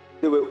time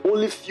there were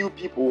only few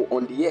people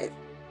on the earth,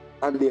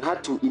 and they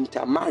had to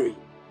intermarry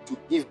to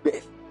give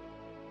birth.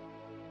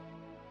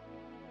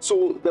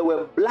 So there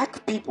were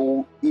black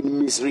people in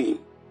Mizraim,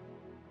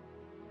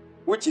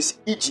 which is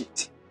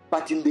Egypt,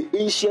 but in the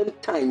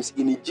ancient times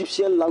in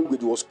Egyptian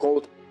language was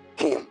called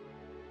Kem.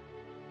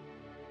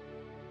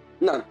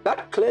 Now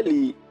that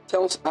clearly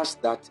tells us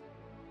that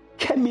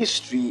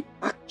chemistry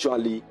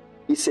actually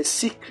is a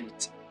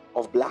secret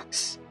of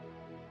blacks.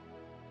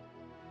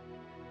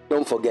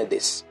 Don't forget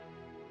this.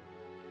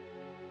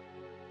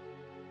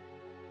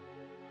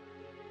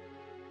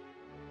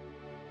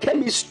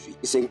 Chemistry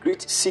is a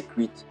great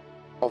secret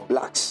of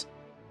blacks.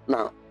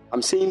 Now,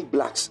 I'm saying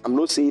blacks, I'm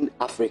not saying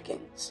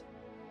Africans.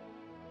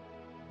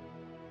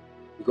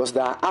 Because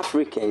there are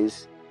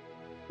Africans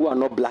who are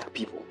not black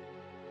people.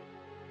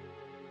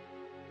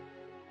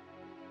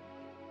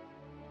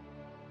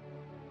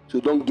 So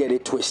don't get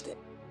it twisted.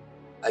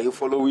 Are you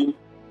following?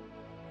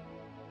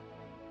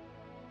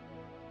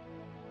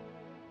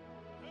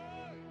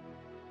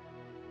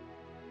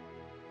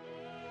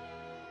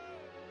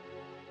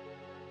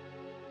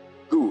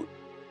 Good.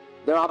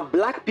 There are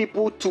black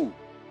people too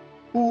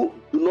who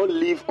do not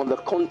live on the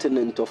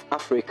continent of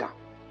Africa,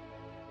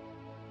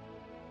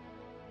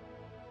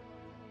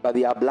 but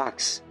they are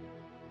blacks.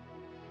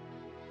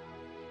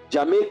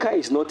 Jamaica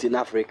is not in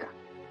Africa,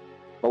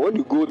 but when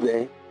you go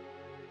there,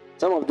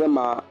 some of them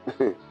are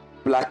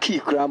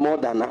blacky more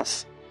than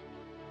us.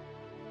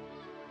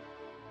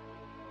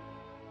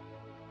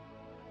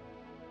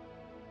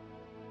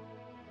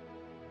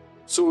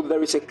 So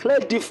there is a clear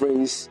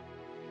difference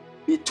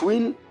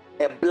between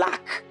a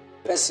black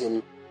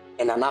person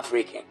and an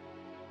African.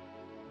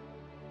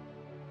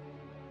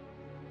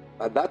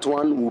 But that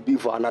one will be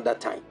for another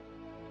time.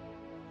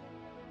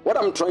 What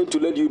I'm trying to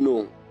let you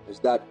know is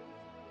that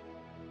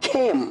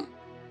Kem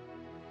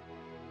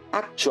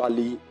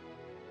actually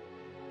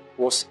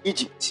was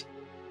Egypt.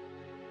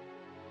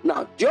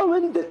 Now,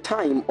 during the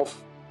time of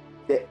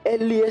the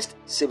earliest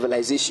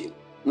civilization,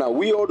 now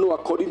we all know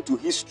according to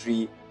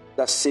history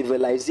that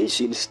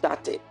civilization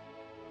started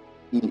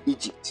in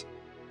Egypt.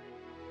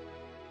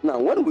 Now,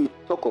 when we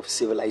talk of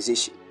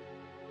civilization,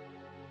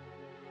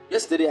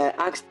 yesterday I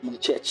asked in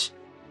church,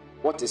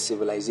 what is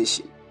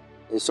civilization?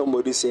 And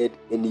somebody said,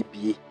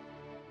 NEBA.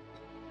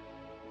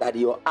 That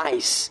your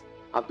eyes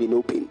have been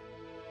opened.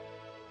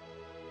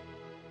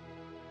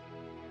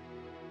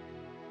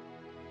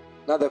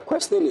 Now the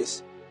question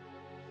is,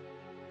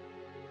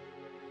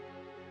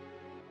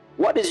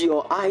 what is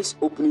your eyes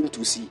opening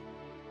to see?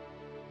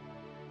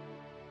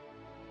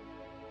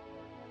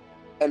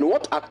 And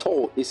what at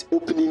all is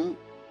opening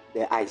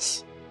their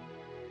eyes?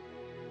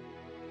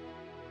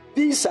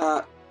 These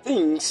are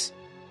things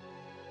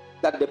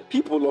that the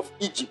people of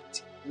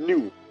Egypt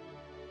knew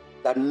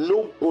that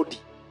nobody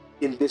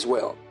in this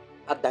world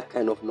had that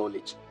kind of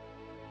knowledge.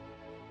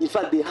 In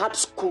fact, they had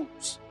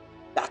schools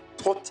that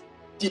taught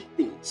deep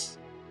things.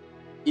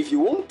 If you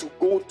want to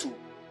go to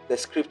the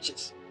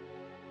scriptures,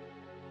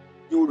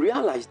 you will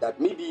realize that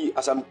maybe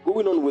as I'm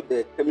going on with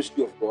the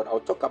chemistry of God, I'll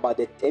talk about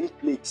the 10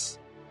 plagues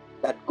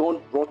that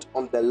God brought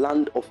on the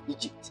land of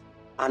Egypt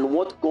and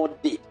what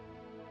God did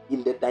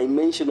in the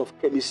dimension of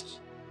chemistry.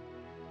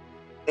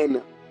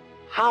 And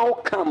how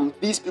come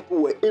these people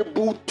were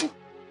able to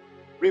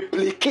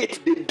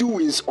replicate the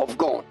doings of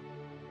God?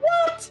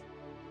 What?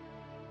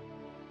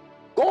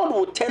 God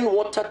will turn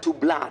water to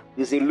blood.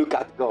 They say, look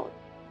at God.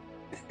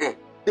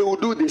 They will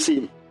do the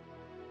same.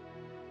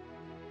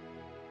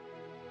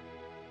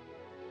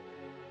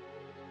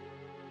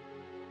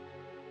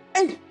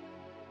 Hey!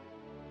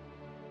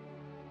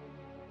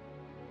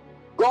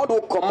 God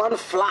will command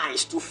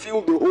flies to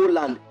fill the whole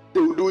land. They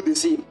will do the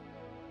same.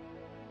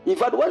 In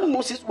fact, when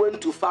Moses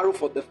went to Pharaoh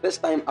for the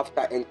first time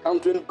after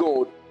encountering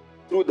God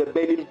through the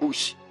burning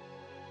bush,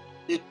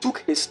 he took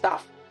his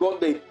staff, God,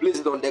 they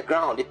placed it on the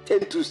ground. It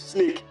turned to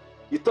snake.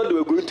 He thought they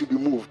were going to be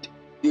moved.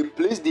 They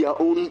placed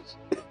their own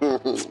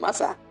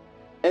massa,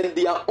 and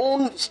their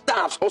own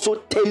staffs also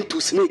turned to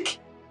snake.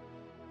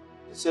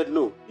 He said,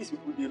 no, these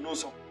people, they know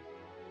something.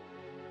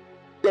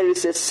 There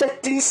is a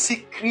certain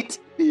secret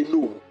they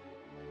know.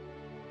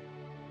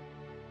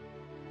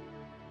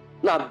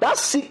 Now, that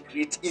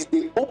secret is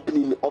the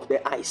opening of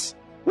their eyes.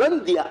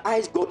 When their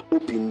eyes got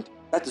opened,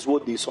 that is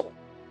what they saw.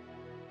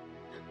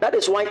 That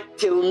is why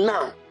till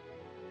now,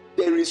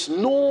 there is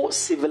no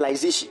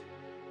civilization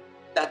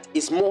that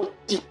is more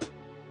deep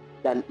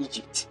than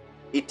Egypt.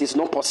 It is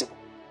not possible.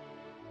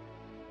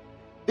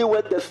 They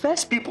were the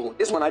first people.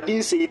 This one I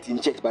didn't say it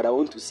in church, but I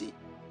want to say.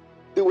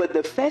 They were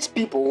the first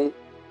people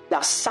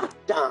that sat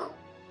down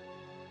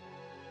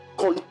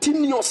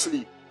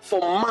continuously for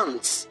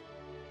months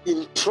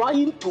in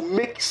trying to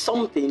make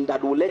something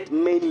that will let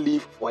men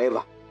live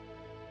forever.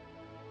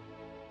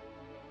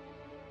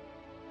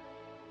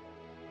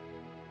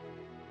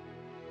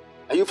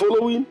 Are you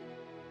following?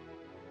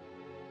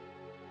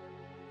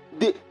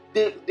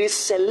 They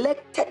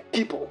selected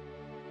people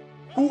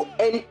who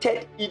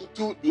entered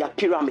into their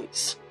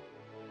pyramids.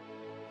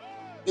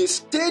 They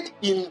stayed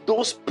in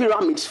those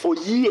pyramids for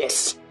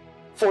years,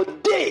 for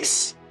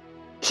days,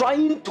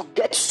 trying to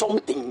get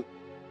something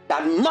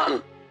that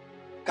man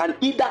can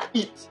either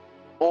eat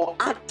or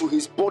add to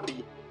his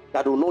body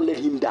that will not let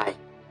him die.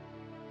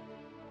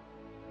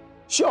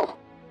 Sure.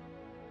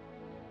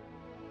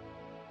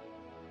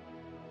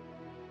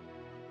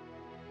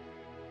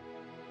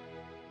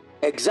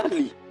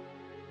 Exactly.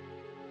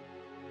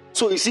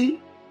 So you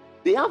see,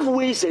 they have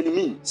ways and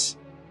means.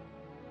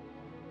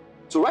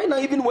 So right now,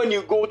 even when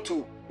you go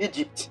to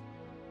Egypt,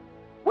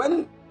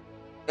 when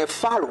a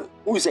pharaoh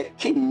who is a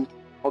king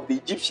of the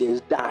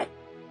Egyptians die,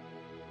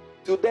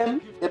 to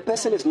them, the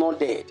person is not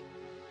dead.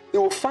 They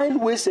will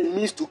find ways and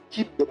means to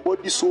keep the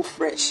body so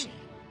fresh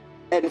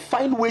and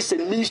find ways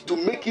and means to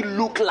make it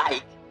look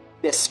like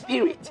the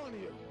spirit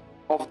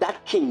of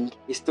that king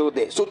is still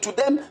there. So to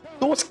them,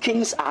 those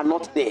kings are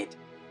not dead.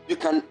 You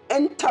can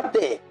enter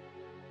there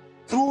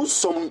through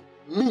some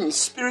means,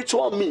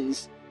 spiritual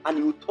means, and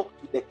you talk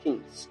to the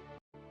kings.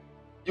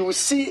 You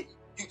see,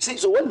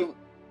 so when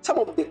some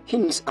of the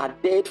kings are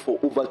dead for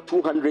over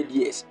 200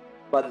 years,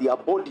 but their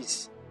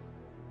bodies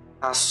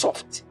are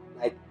soft,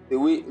 like the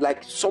way,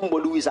 like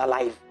somebody who is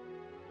alive.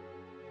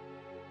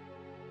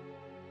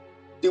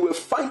 They were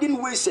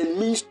finding ways and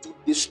means to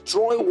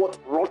destroy what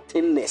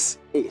rottenness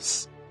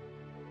is.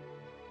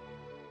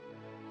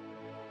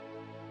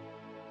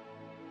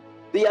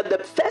 They are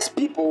the first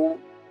people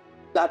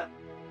that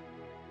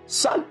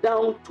sat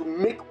down to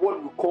make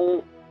what we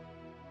call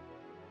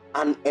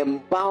an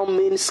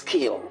embalming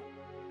scale.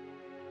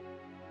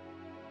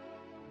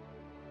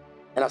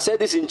 And I said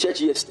this in church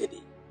yesterday.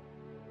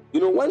 You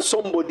know, when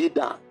somebody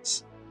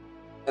dies,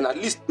 and at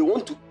least they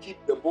want to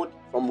keep the body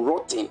from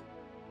rotting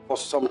for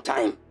some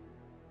time,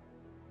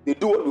 they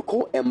do what we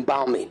call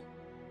embalming.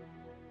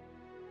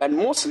 And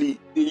mostly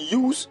they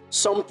use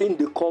something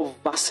they call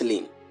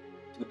Vaseline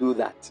to do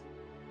that.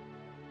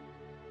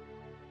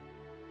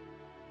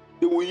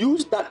 They will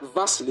use that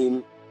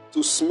Vaseline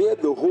to smear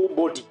the whole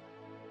body,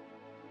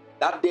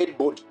 that dead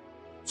body,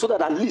 so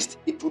that at least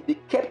it will be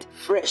kept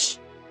fresh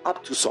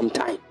up to some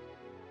time.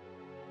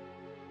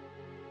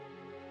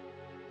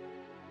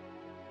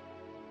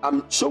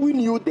 I'm showing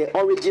you the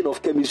origin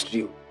of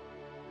chemistry,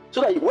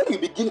 so that when you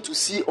begin to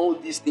see all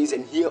these things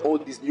and hear all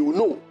this, you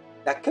know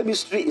that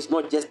chemistry is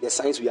not just the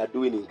science we are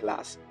doing in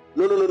class.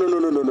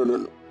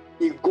 No.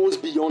 It goes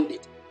beyond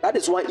it. That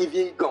is why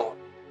even God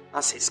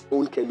has his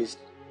own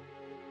chemistry.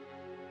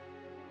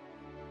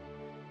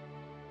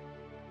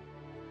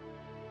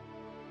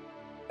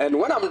 And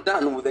when I'm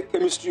done with the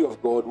chemistry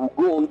of God, we'll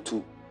go on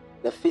to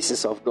the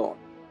physics of God.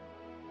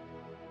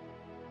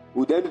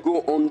 We'll then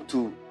go on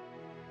to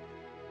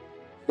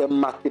the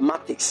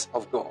mathematics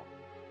of God.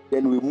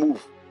 Then we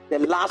move. The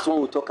last one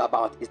we'll talk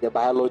about is the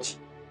biology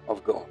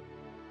of God.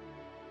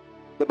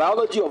 The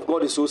biology of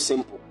God is so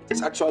simple. It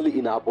is actually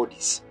in our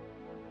bodies.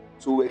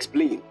 So we'll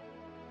explain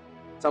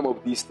some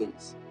of these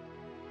things.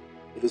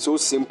 It is so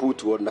simple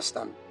to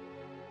understand.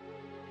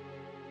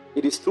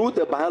 It is through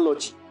the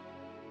biology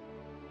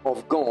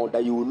of God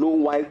that you will know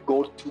why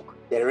God took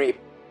the rib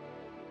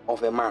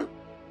of a man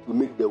to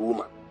make the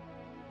woman.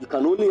 You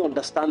can only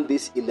understand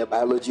this in the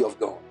biology of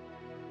God.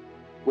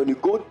 When you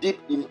go deep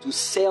into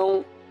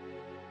cell,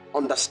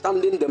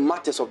 understanding the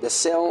matters of the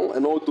cell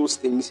and all those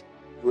things,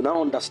 you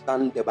now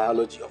understand the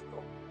biology of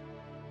God.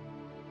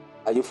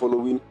 Are you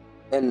following?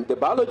 And the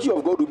biology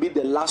of God will be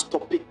the last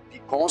topic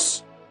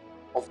because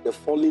of the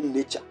fallen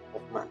nature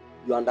of man.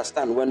 You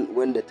understand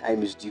when the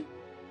time is due.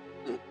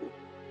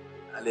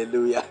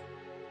 Hallelujah.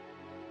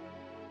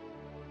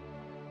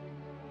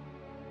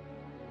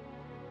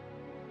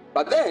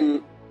 But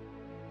then,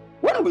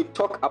 when we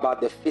talk about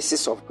the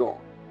physics of God,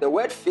 the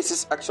word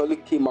physics actually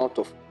came out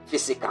of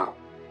physical.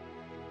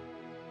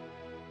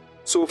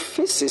 So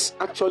physics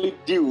actually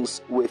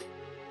deals with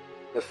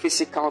the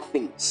physical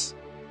things,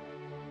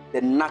 the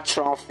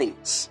natural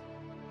things.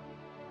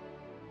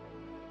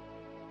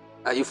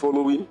 Are you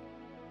following?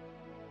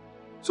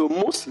 So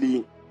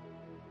mostly,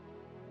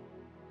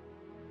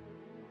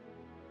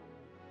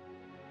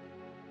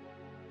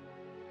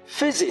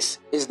 physics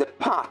is the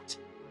part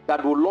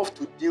that will love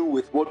to deal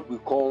with what we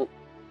call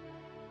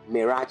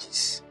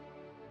mirages.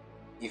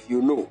 If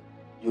you know,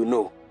 you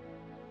know.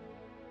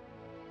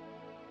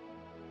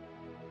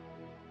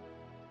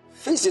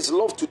 Physicists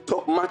love to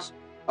talk much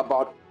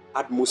about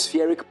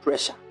atmospheric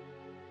pressure,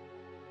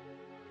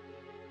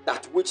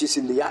 that which is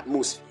in the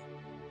atmosphere.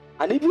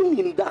 And even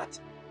in that,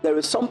 there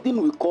is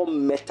something we call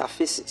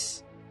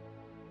metaphysics.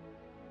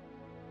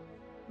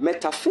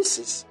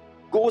 Metaphysics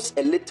goes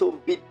a little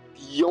bit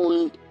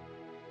beyond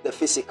the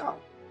physical,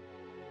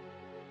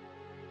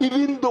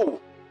 even though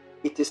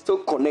it is still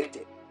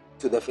connected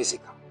to the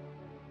physical.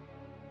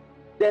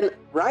 Then,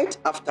 right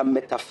after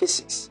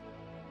metaphysics,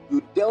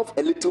 you delve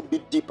a little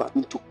bit deeper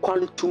into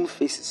quantum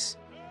physics.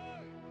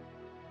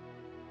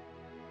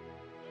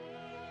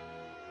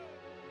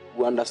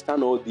 We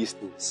understand all these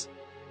things.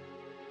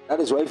 That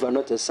is why if you are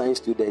not a science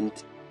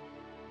student,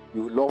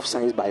 you love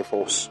science by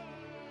force.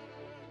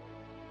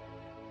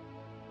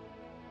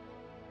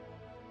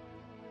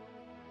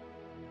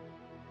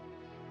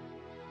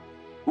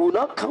 We will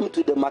now come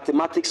to the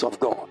mathematics of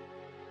God.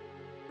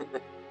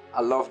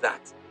 I love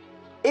that.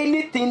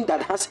 Anything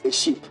that has a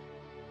shape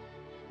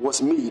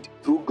was made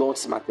through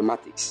God's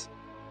mathematics.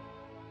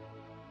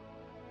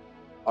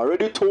 I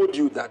already told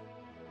you that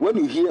when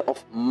you hear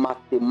of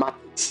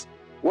mathematics,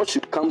 what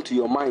should come to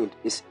your mind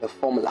is a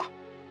formula.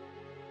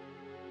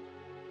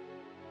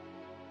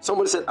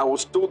 Somebody said, I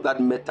was told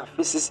that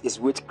metaphysics is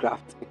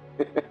witchcraft.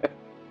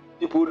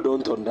 People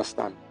don't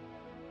understand.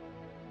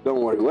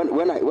 Don't worry.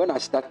 When I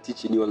start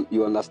teaching,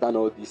 you understand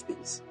all these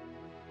things.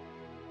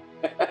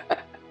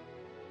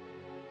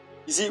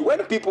 You see,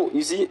 when people,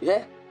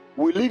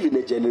 we live in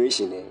a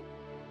generation,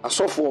 as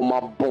of for my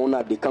born,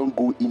 they can't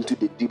go into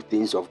the deep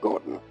things of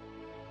God.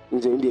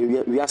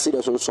 We are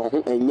saying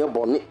so and your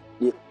bonnet,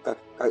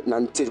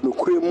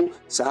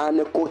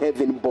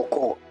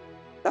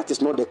 that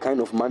is not the kind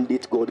of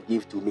mandate God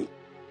gave to me.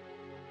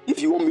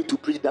 If you want me to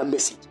preach that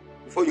message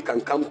before you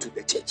can come to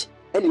the church,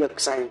 and you're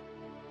sign,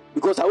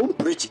 because I won't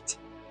preach it.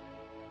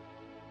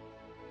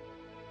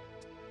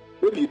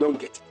 Maybe you don't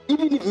get it.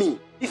 Even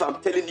if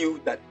I'm telling you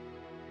that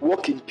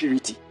walk in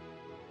purity,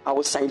 I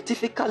will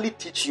scientifically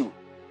teach you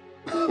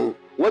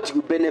what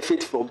you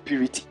benefit from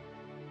purity.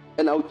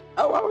 And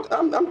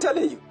I'm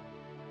telling you.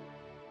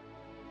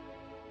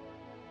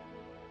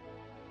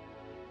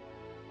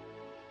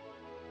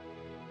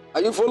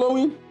 Are you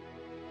following?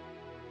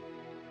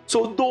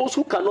 So those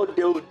who cannot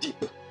delve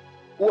deep,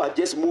 who are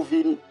just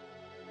moving,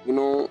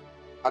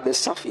 at the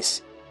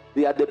surface,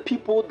 they are the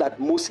people that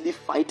mostly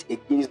fight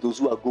against those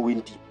who are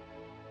going deep.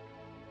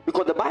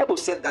 Because the Bible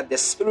said that the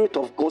Spirit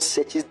of God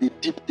searches the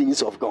deep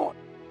things of God.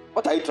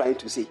 What are you trying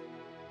to say?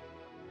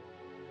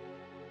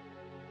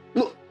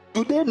 No,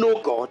 do they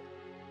know God?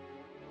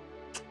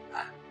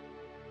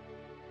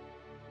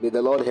 May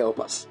the Lord help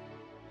us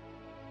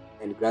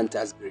and grant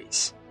us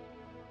grace.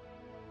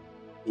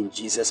 In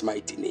Jesus'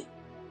 mighty name.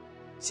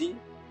 See?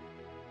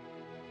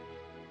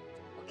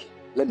 Okay,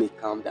 let me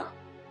calm down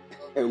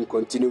and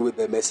continue with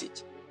the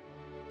message.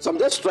 So I'm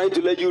just trying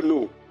to let you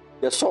know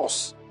the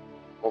source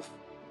of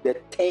the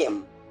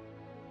term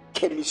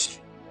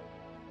chemistry.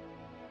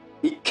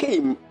 It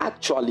came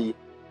actually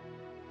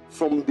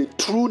from the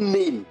true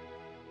name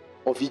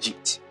of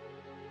Egypt.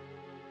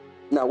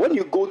 Now, when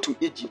you go to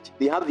Egypt,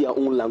 they have their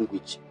own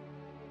language.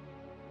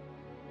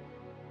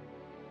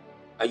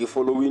 Are you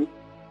following?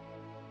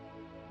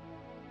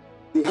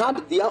 They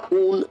had their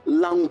own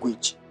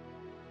language.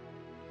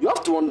 You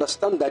have to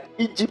understand that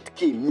Egypt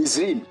came,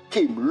 Mizraim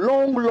came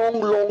long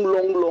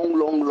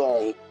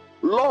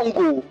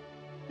ago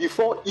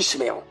before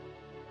Ishmael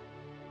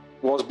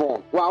was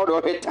born. Wow,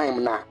 the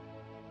time now.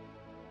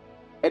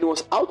 It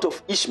was out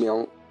of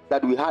Ishmael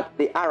that we had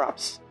the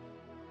Arabs.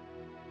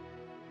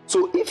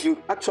 So if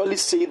you actually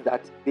say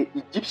that the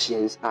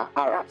Egyptians are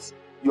Arabs,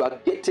 you are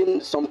getting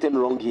something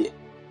wrong here.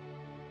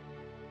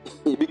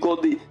 Because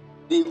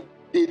they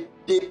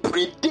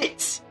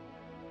predate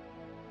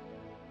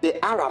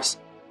the Arabs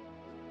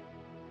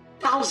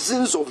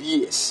thousands of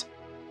years.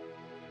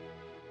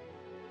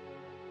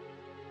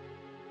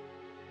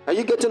 Are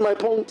you getting my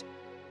point?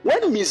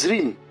 When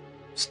Mizraim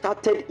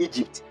started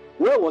Egypt,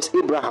 where was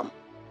Abraham?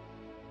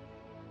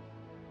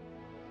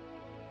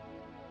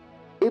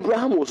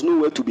 Abraham was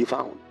nowhere to be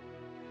found.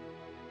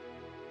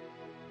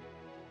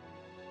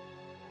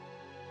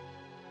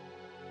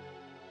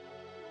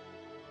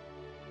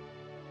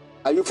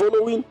 Are you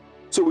following?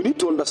 So we need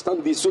to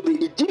understand this. So the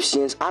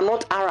Egyptians are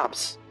not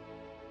Arabs.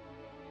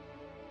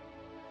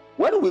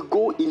 When we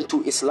go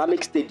into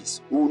Islamic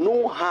studies, we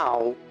know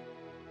how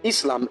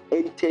Islam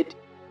entered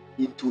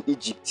into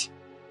Egypt.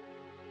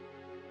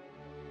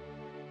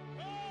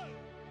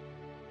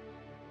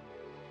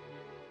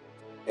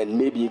 And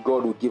maybe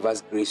God will give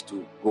us grace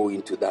to go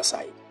into that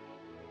side.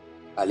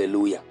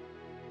 Hallelujah.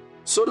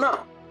 So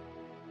now,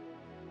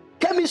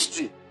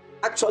 chemistry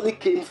actually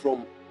came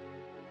from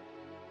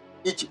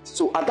Egypt.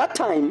 So at that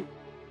time,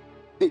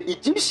 the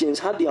Egyptians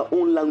had their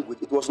own language.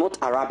 It was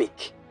not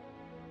Arabic.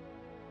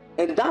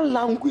 And that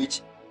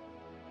language,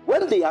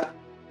 when they are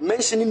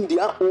mentioning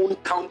their own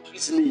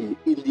country's name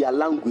in their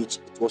language,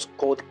 it was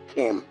called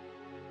Chem.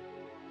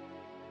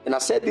 And And I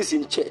said this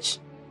in church,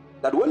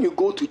 that when you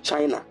go to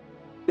China,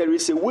 there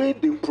is a way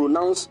they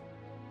pronounce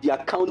their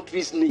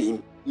country's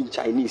name in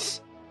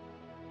Chinese.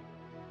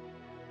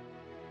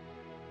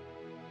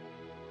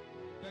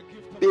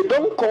 They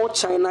don't call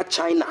China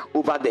China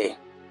over there.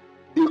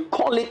 They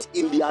call it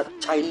in their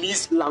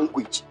Chinese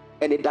language,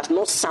 and it does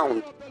not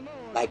sound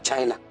like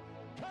China.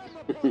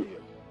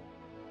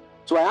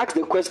 So I asked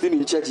the question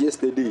in church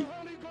yesterday,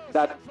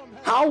 that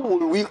how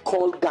will we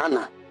call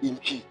Ghana in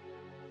G?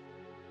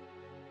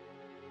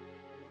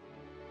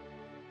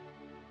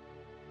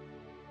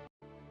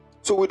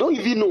 So we don't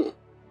even know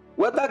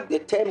whether the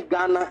term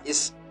Ghana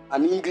is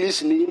an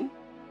English name,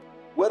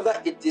 whether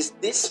it is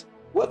this,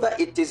 whether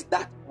it is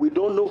that, we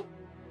don't know.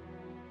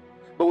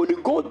 But when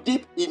you go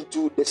deep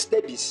into the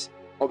studies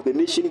of the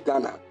nation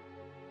Ghana,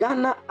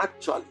 Ghana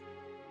actually,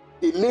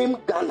 the name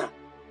Ghana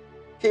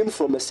came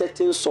from a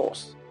certain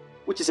source,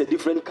 which is a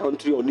different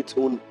country on its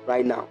own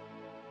right now.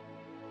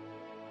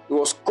 It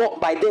was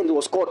called, by then it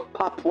was called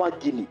Papua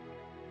Guinea.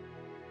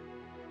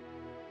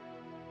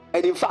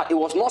 And in fact, it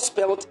was not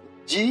spelled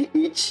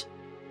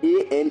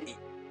G-H-A-N-E.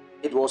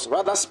 It was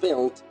rather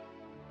spelled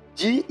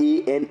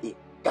G-A-N-A,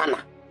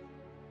 Ghana,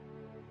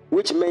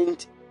 which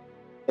meant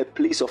a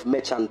place of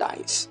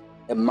merchandise,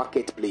 a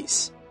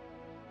marketplace.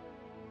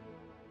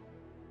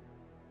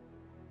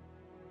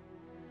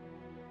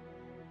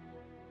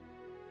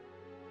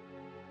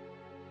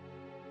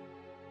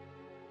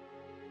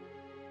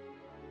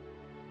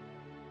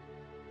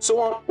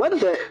 So when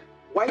the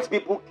white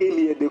people came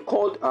here, they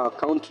called our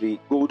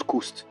country Gold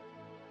Coast.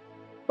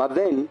 But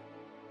then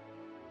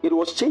it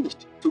was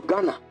changed to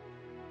Ghana.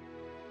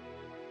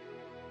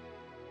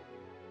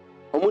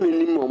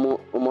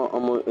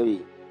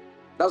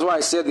 That's why I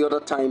said the other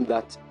time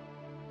that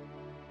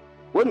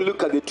when you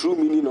look at the true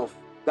meaning of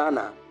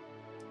Ghana,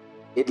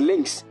 it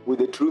links with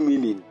the true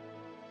meaning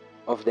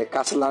of the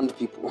Casland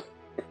people.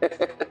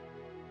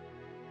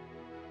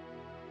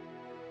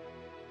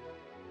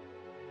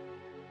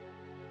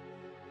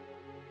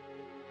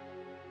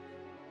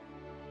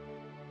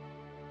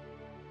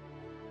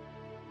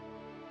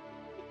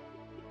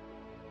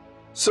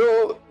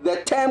 So the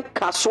term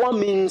Kaswa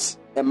means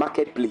a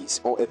marketplace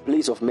or a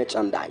place of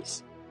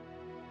merchandise.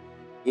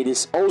 It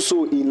is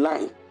also in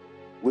line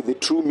with the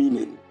true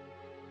meaning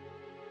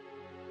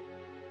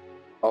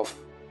of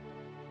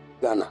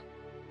Ghana.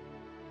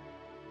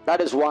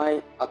 That is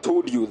why I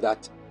told you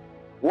that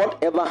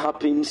whatever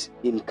happens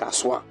in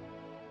Kaswa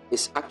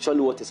is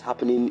actually what is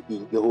happening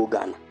in the whole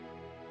Ghana.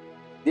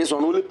 This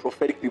one only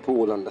prophetic people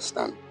will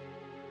understand.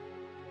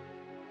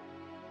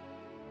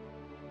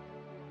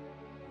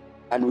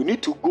 And we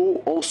need to go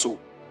also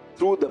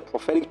through the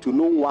prophetic to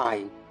know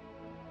why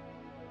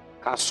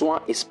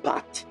Kaswa is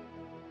part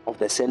of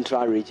the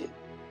central region.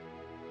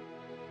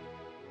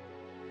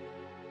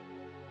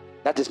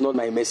 That is not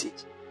my message.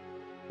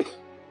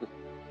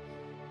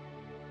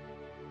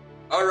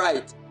 All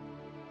right.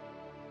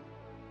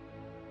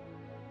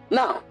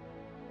 Now,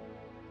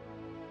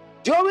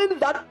 during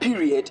that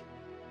period,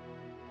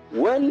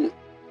 when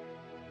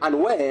and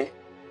where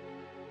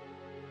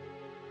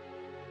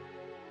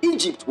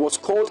Egypt was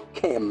called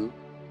Kem,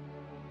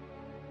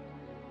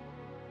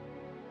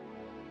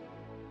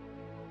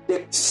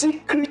 the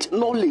secret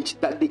knowledge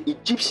that the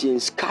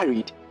Egyptians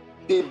carried,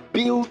 they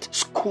built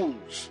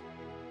schools.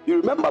 You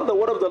remember the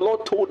word of the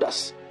Lord told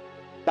us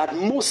that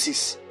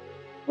Moses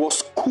was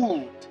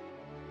schooled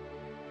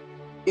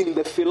in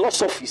the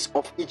philosophies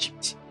of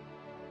Egypt.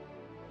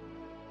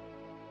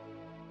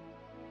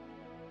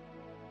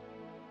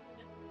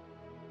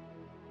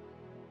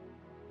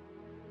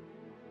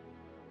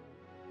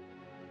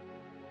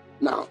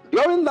 Now,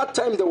 during that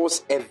time, there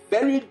was a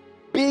very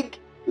big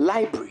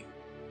library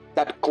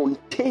that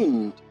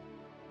contained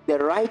the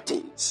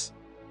writings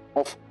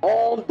of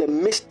all the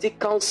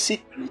mystical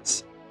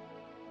secrets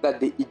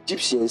that the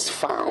Egyptians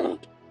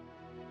found.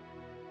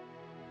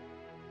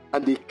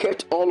 And they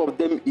kept all of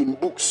them in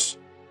books,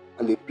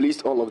 and they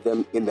placed all of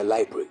them in the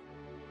library.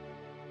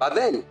 But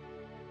then,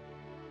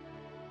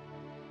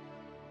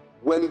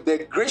 when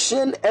the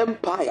Grecian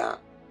Empire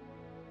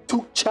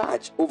took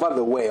charge over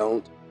the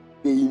world,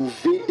 they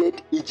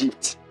invaded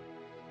Egypt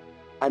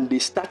and they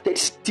started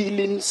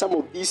stealing some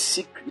of these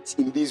secrets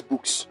in these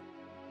books.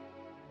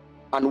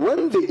 And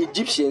when the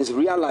Egyptians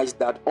realized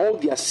that all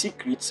their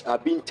secrets are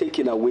being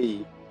taken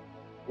away,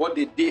 what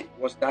they did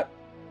was that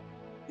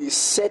they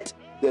set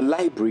the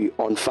library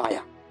on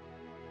fire.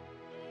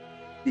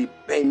 They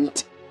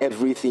burnt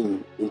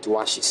everything into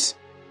ashes.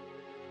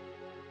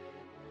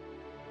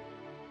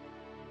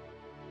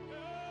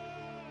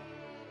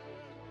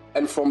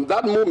 And from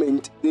that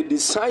moment, they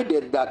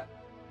decided that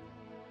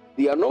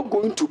they are not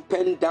going to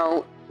pen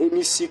down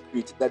any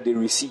secret that they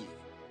receive.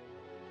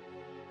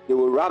 They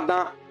will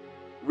rather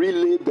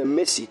relay the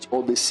message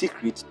or the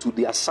secret to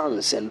their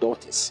sons and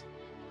daughters.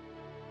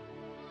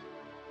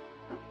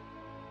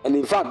 And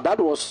in fact, that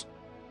was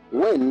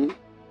when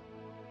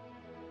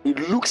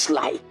it looks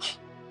like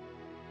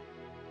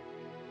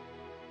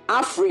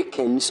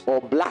Africans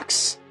or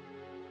blacks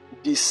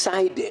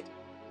decided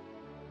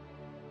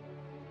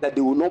that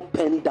they will not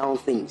pen down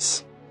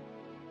things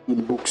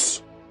in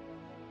books.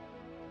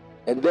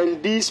 And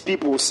then these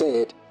people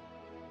said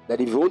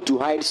that if you want to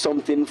hide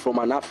something from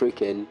an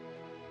African,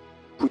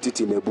 put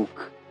it in a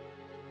book.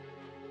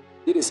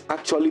 It is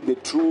actually the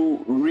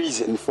true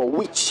reason for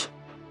which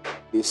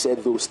they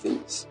said those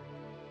things.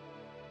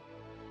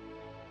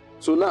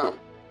 So now,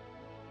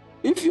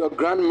 if your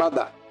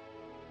grandmother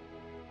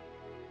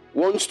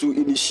wants to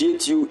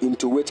initiate you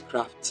into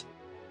witchcraft,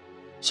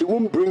 she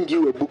won't bring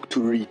you a book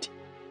to read.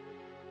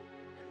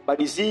 But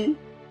you see,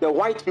 the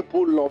white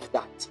people love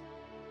that.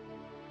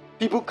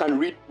 People can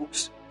read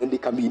books and they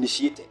can be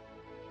initiated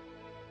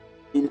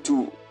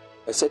into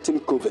a certain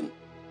coven.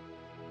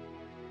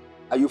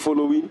 Are you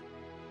following?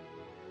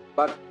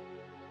 But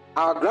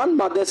our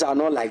grandmothers are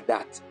not like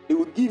that. They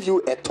will give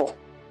you a talk.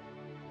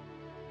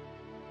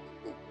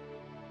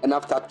 And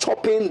after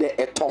chopping the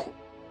eto,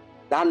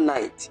 that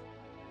night,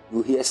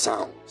 you hear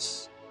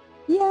sounds.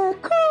 Yeah,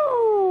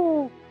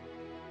 cool.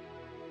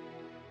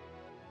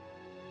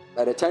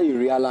 By the time you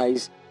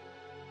realize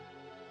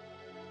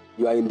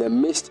you are in the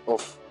midst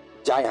of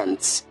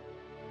giants.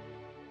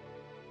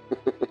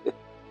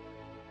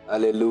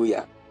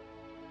 Hallelujah.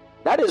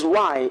 That is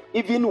why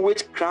even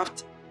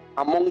witchcraft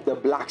among the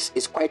blacks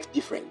is quite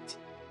different.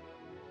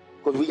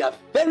 Because we are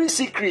very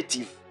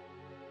secretive.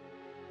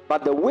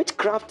 But the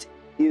witchcraft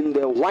in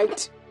the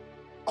white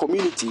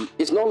community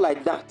is not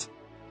like that.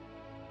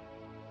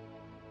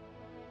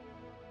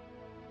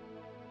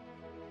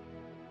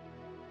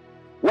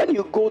 When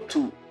you go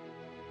to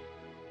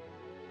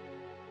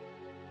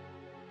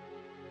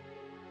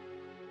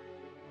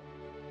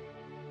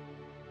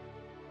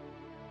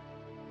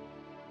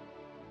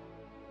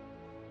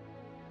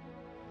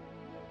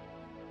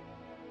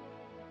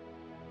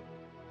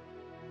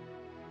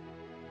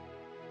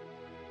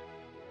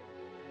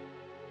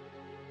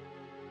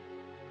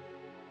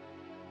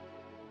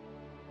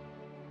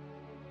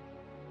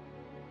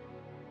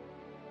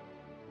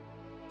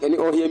Can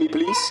you all hear me,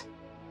 please?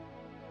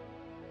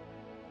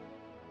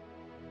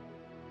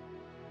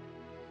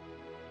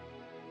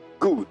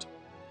 Good.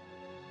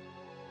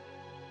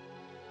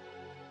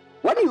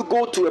 When you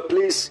go to a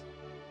place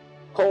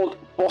called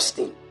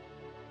Boston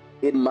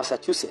in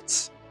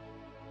Massachusetts,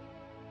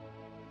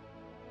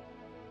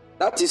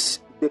 that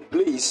is the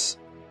place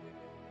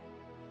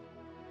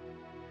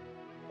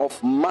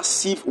of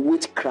massive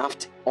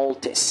witchcraft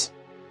altars.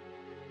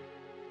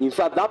 In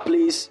fact, that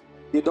place,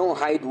 they don't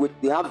hide with.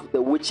 They have the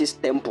witches'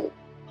 temple.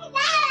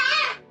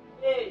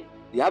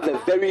 They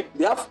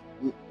have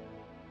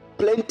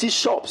plenty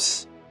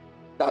shops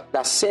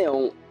that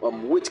sell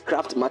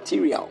witchcraft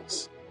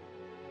materials.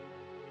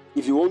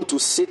 If you want to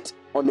sit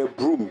on a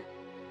broom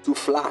to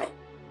fly,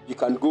 you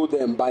can go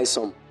there and buy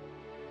some.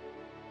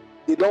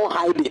 They don't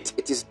hide it.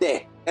 It is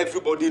there.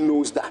 Everybody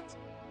knows that.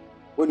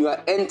 When you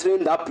are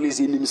entering that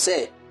place, in him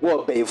say,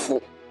 "What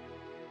painful."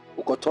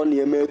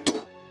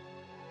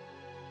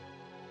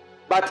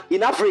 But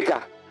in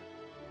Africa,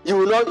 you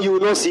will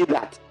not see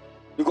that,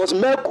 because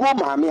meko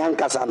mami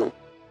hankasa no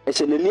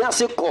esheneni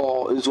ase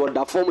ko nzo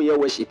da form ye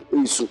worship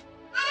isu.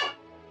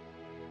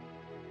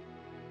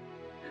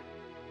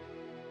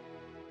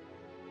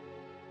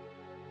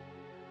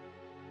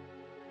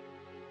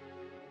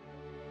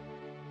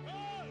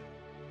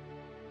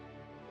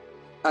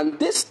 And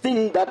this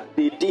thing that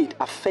they did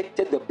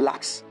affected the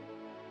blacks,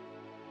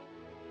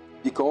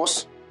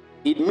 because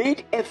it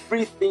made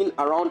everything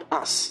around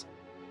us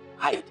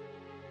hide.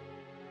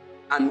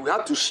 And we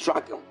have to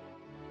struggle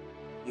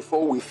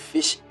before we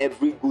fish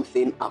every good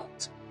thing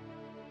out.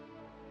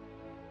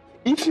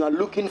 If you are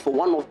looking for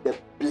one of the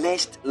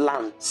blessed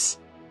lands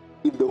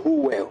in the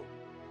whole world,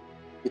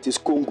 it is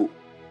Congo.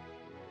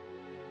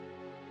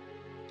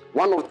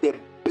 One of the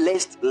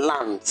blessed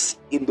lands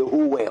in the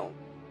whole world,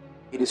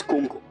 it is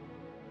Congo.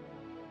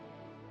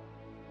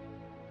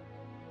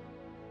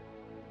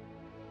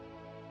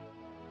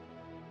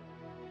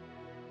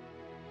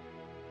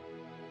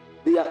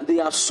 They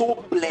are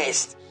so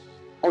blessed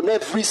on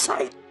every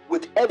side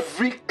with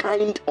every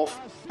kind of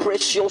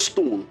precious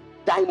stone,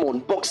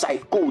 diamond,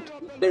 bauxite, gold.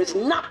 There is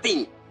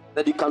nothing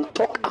that you can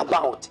talk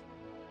about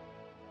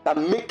that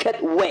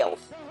maketh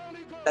wealth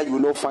that you will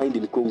not find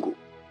in Congo.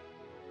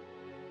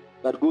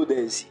 But go there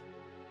and see.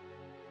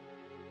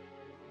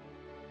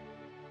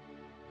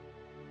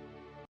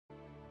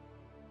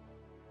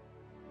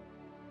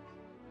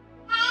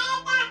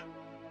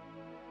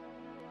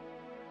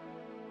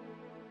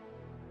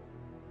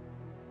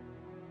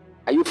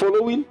 Are you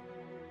following?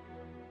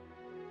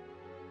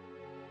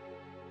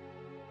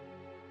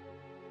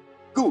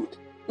 Good.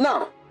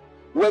 Now,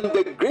 when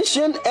the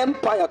Grecian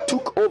Empire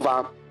took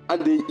over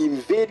and they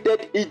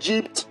invaded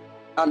Egypt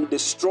and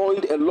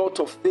destroyed a lot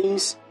of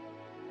things,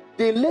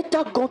 they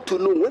later got to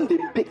know, when they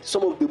picked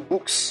some of the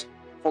books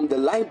from the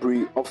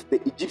library of the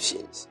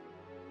Egyptians,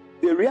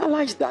 they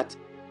realized that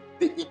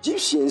the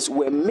Egyptians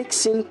were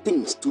mixing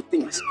things to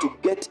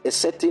get a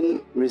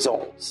certain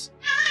results.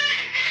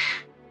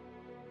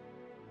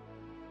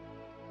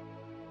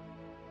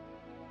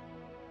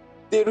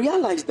 They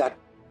realized that,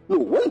 no,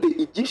 when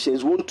the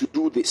Egyptians want to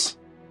do this,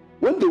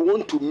 when they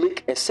want to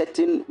make a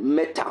certain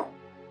metal,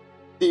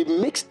 they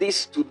mix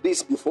this to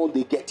this before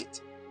they get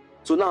it.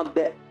 So now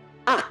the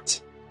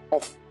art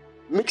of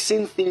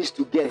mixing things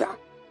together,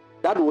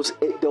 there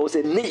was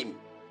a name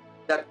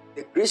that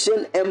the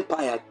Grecian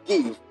Empire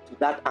gave to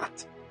that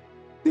art.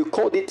 They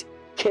called it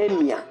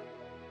chemia.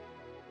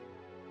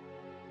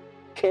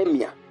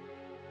 Chemia.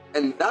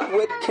 And that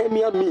word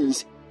chemia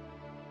means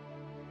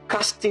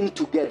casting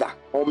together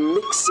or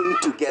mixing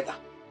together.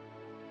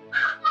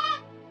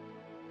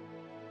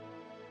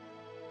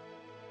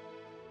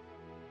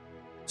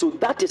 So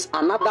that is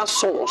another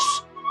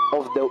source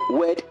of the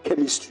word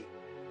chemistry.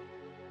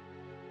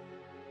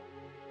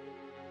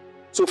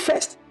 So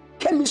first,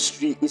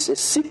 chemistry is a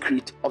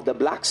secret of the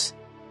blacks.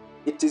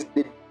 It is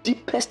the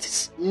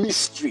deepest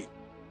mystery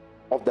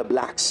of the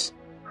blacks,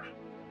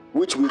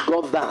 which we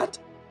got that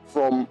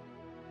from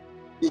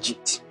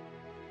Egypt.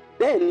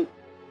 Then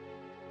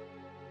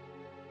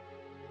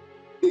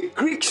the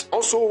Greeks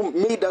also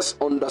made us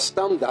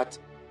understand that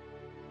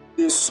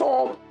they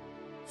saw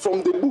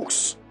from the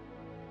books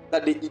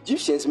that the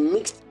Egyptians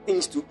mixed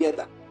things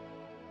together.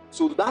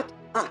 So that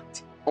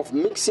act of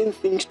mixing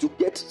things to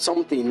get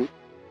something,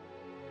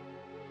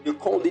 they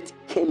called it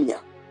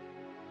chemia.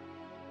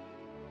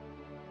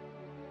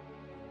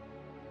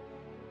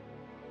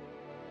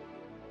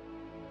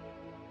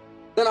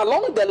 Then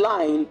along the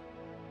line,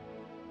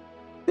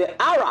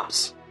 the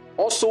Arabs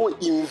also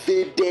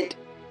invaded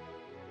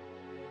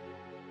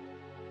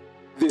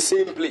the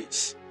same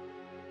place.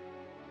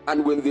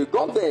 And when they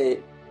got there,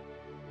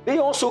 they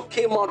also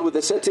came out with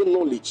a certain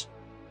knowledge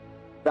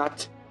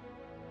that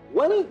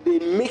when they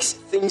mix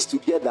things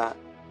together,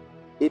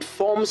 it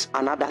forms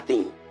another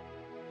thing.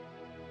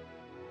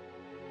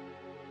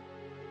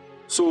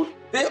 So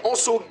they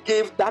also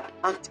gave that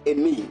act a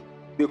name.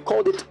 They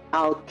called it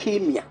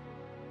alchemia,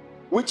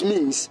 which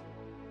means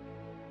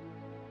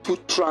to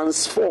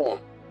transform.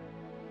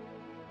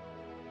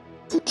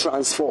 To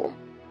transform.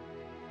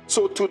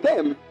 So to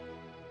them,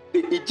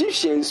 the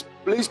Egyptians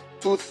placed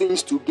two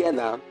things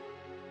together,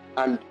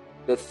 and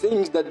the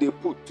things that they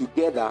put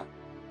together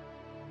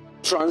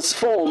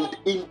transformed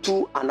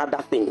into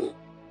another thing.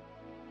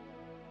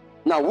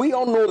 Now, we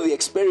all know the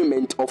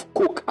experiment of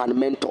Coke and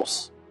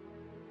Mentos.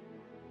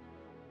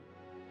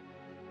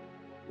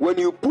 When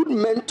you put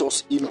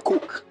Mentos in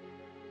Coke,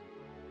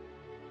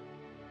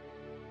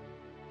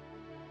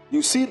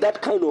 you see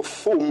that kind of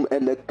foam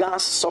and the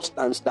gas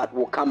substance that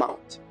will come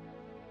out.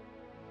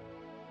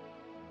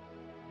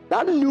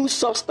 That new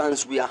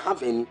substance we are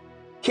having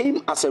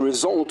came as a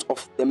result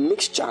of the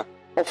mixture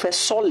of a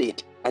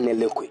solid and a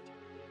liquid.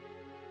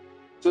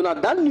 So now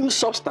that new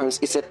substance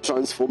is a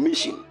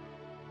transformation,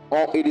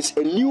 or it is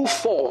a new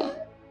form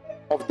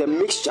of the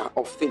mixture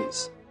of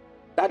things.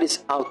 That is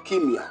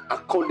alchemia,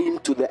 according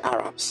to the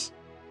Arabs.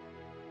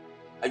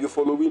 Are you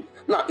following?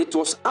 Now, it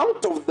was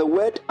out of the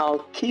word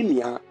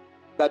alchemia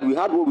that we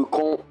had what we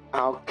call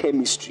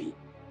alchemistry.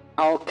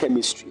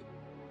 Alchemistry.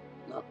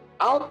 Now,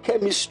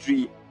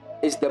 alchemistry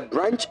is the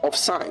branch of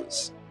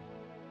science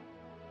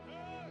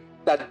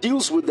that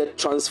deals with the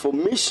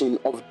transformation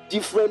of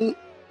different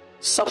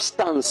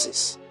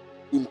substances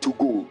into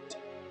gold.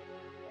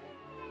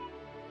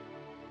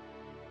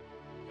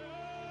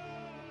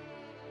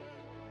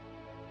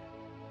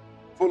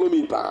 Follow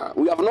me, pa.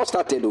 We have not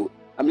started though.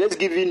 I'm just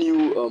giving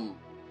you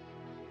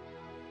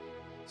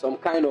some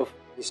kind of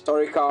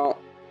historical,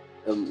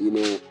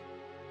 we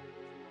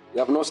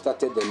have not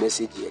started the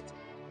message yet.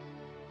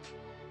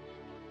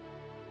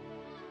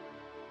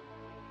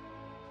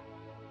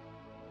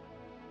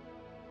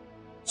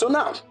 So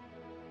now,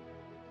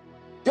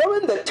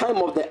 during the time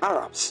of the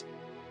Arabs,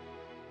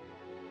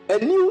 a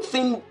new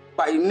thing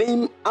by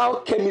name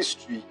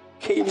alchemistry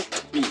came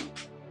to be.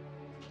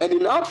 And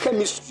in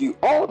alchemistry,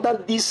 all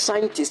that these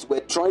scientists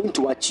were trying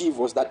to achieve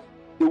was that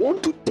they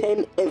want to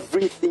turn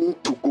everything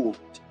to gold.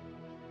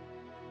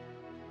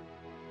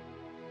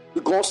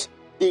 Because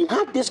they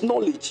had this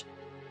knowledge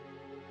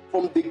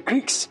from the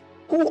Greeks,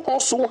 who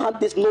also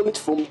had this knowledge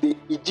from the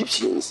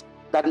Egyptians,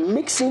 that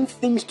mixing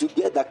things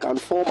together can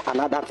form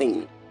another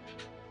thing.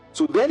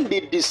 So then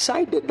they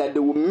decided that they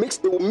will make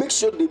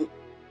sure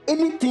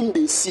anything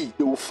they see,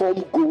 they will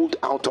form gold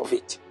out of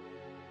it.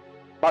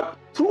 But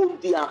through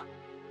their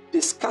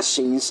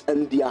discussions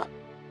and their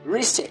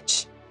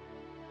research,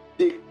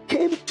 they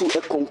came to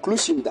a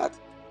conclusion that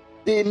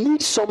they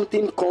need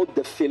something called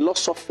the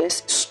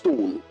philosopher's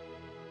stone.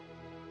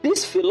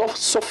 This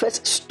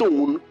philosopher's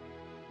stone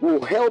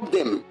will help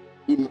them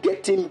in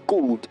getting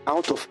gold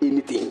out of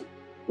anything,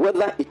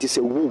 whether it is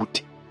a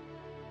wood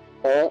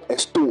or a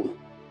stone.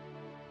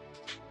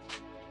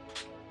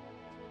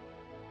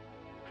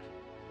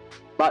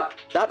 But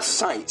that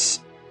science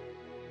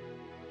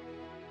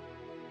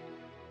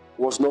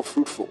was not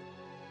fruitful.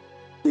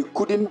 They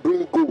couldn't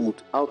bring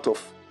gold out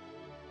of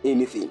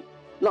anything.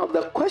 Now,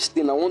 the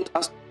question I want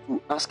us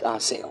to ask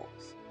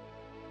ourselves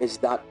is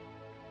that,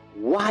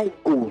 why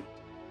gold?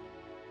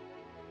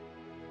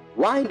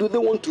 Why do they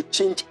want to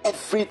change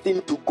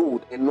everything to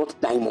gold and not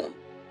diamond?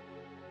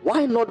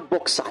 Why not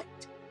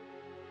bauxite?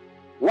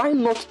 Why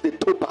not the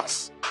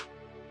topaz?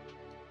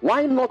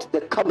 Why not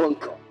the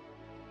carbuncle?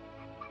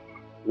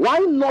 Why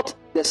not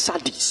the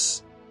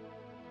sardius?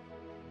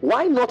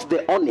 Why not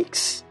the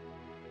onyx?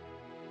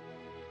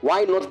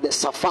 Why not the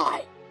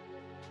sapphire?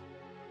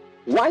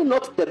 Why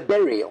not the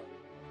beryl?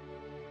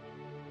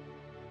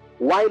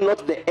 Why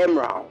not the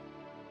emerald?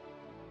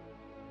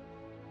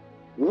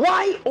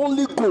 Why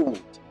only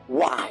gold?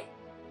 Why?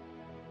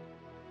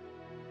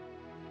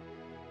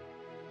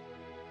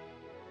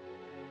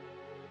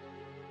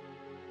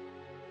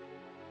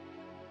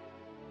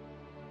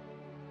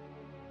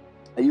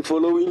 Are you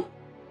following?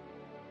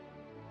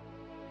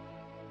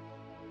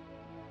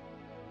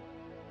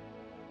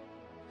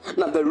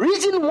 Now, the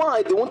reason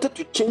why they wanted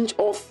to change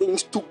all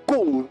things to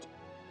gold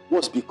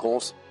was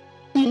because,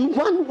 in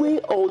one way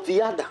or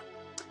the other,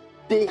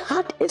 they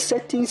had a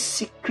certain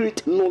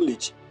secret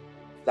knowledge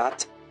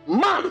that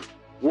man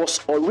was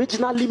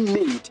originally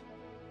made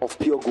of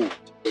pure gold.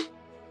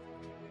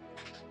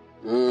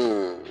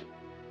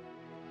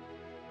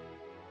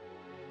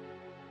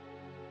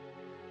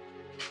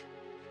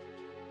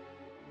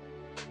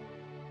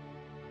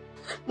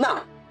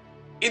 Now,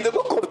 in the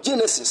book of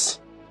Genesis,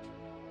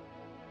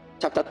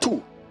 chapter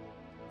 2,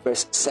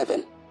 verse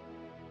 7.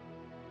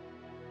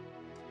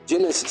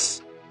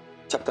 Genesis,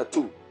 chapter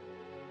 2,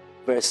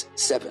 verse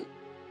 7.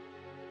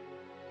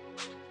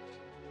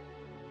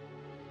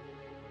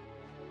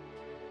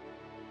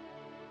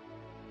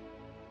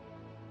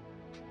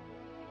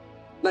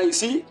 Now you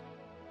see,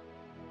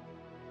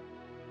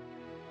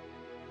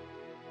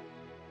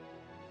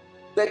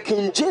 the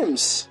King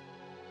James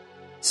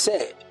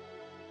said,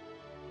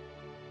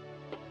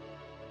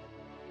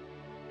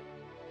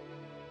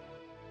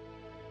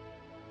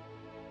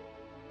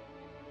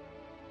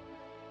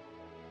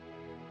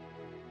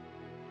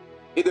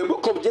 in the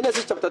book of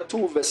Genesis chapter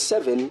 2 verse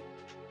 7,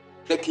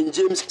 the King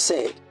James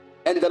said,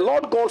 "And the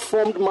Lord God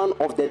formed man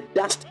of the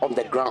dust of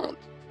the ground,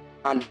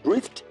 and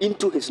breathed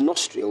into his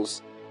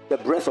nostrils the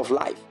breath of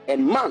life,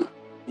 and man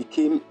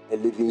became a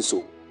living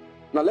soul."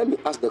 Now let me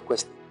ask the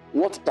question,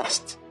 what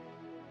dust?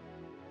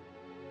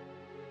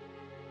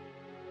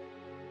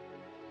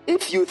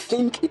 If you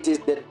think it is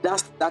the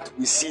dust that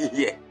we see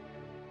here,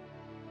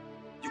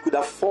 you could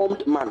have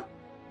formed man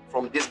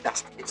from this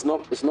dust. It's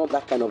not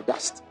that kind of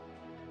dust.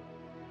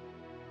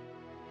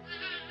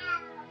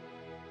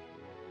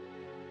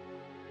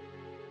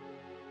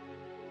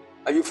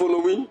 Are you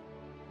following?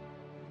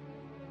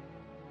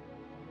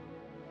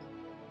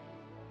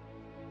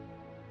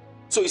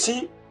 So you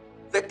see,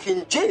 the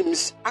King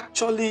James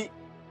actually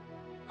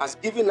has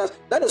given us,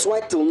 that is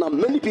why till now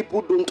many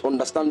people don't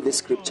understand this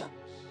scripture.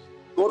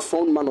 God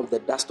formed man of the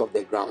dust of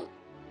the ground.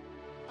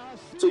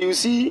 So you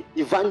see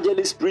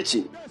evangelists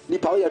preaching, you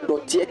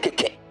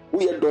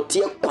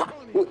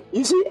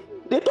see,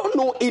 they don't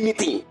know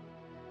anything.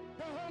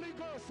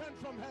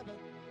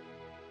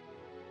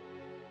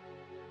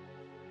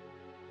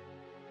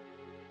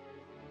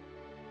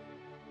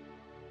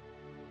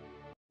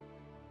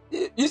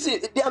 You see,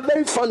 they are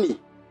very funny.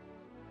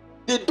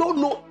 They don't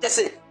know. They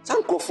say,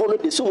 "Some conform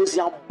they so was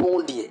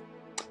born there,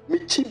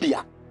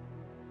 Michibia."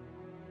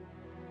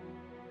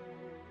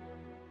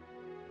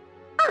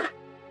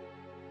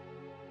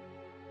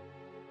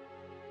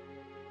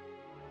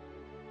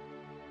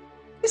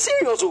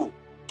 Serious,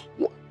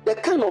 the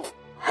kind of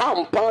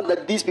harm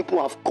that these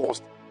people have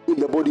caused in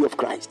the body of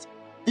Christ.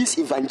 These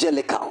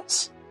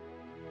evangelicals,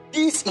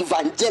 they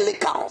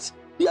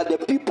are the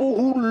people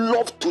who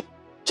love to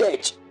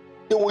judge.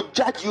 They will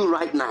judge you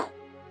right now.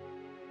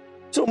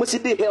 So much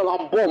they hell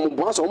and bomb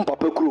once on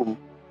Papa Krum.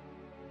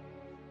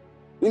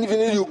 Even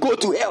if you go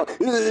to hell,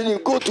 you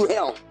go to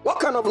hell. What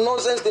kind of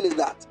nonsense thing is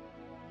that?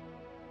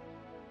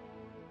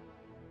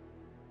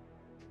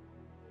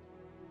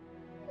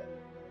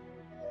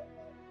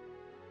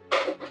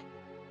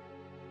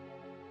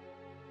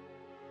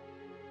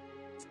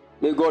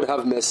 May God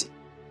have mercy.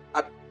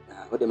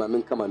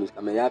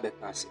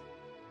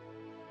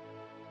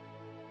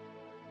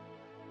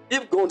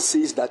 If God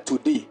says that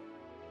today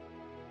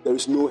there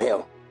is no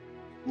hell,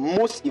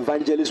 most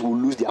evangelists will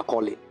lose their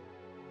calling.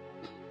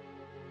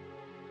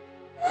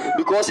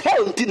 Because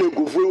hell didn't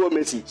go for one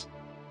message.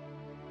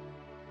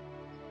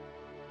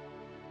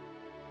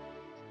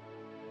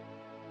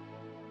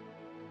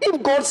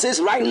 If God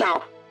says right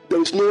now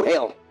there is no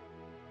hell,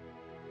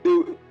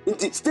 the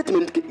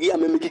statement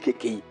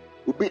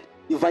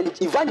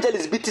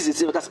evangelist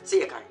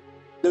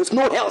there is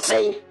no hell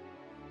saying,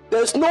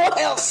 there is no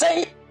hell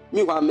saying.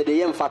 Meanwhile, me the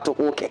yem fato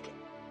hon keke.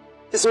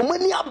 So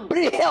many are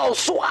bring hell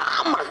so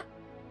ama.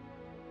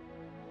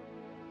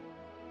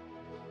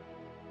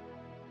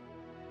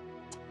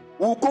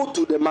 We'll go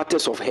to the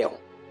matters of hell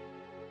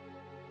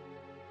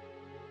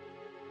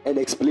and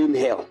explain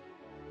hell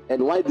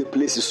and why the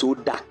place is so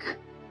dark.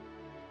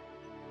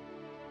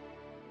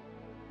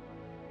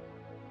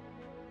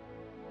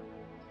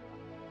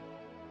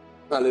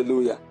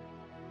 Hallelujah.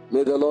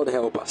 May the Lord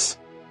help us.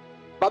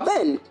 But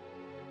then,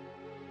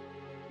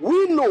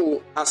 we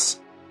know as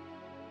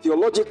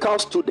theological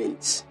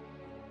students,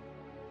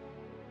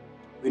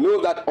 we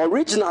know that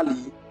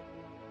originally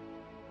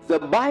the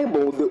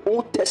Bible, the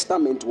Old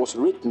Testament, was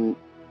written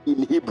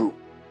in Hebrew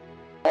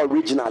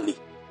originally,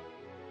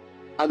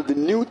 and the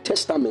New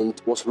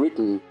Testament was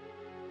written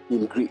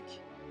in Greek.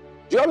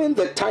 During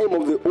the time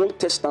of the Old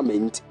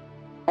Testament,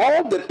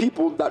 all the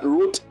people that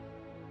wrote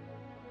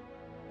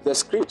the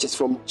scriptures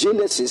from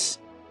Genesis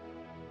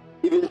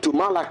even to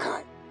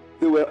Malachi,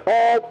 they were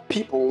all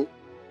people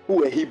who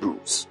were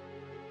Hebrews.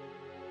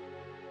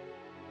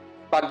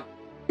 But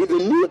in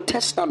the New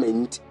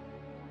Testament,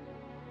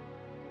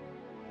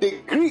 the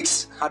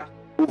Greeks had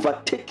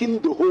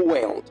overtaken the whole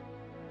world,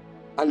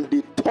 and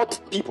they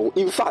taught people.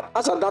 In fact,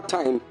 as at that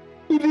time,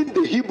 even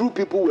the Hebrew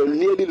people were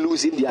nearly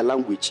losing their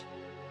language.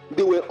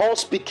 They were all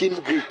speaking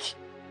Greek.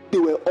 They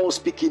were all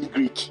speaking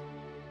Greek.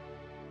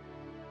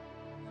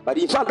 But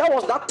in fact, that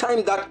was that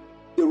time that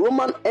the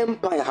Roman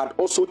Empire had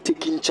also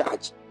taken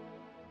charge.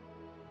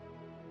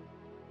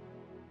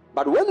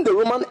 But when the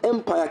Roman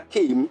Empire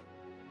came,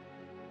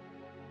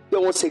 there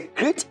was a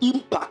great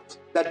impact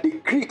that the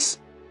Greeks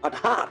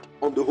had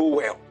on the whole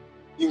world,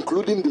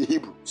 including the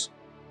Hebrews.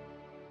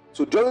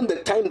 So during the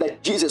time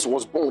that Jesus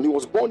was born, he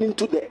was born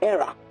into the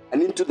era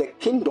and into the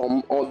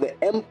kingdom or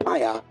the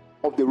empire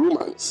of the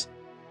Romans.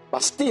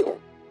 But still,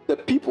 the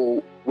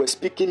people were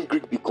speaking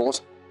Greek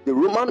because the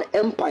Roman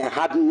Empire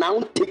had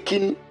now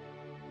taken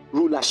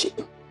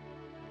rulership.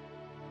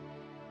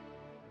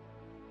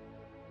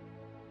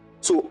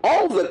 So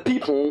all the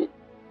people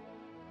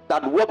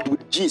that worked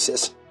with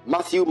Jesus,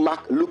 Matthew,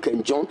 Mark, Luke,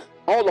 and John,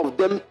 all of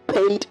them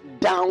penned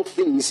down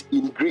things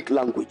in Greek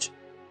language.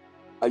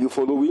 Are you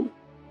following?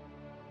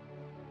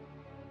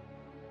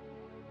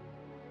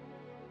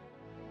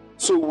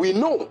 So we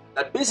know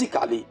that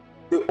basically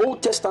the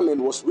Old Testament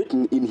was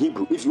written in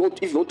Hebrew. If you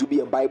want to be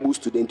a Bible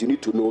student, you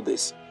need to know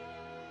this.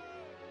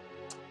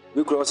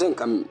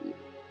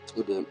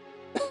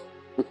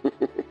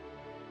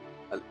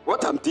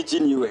 What I'm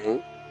teaching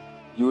you,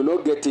 you will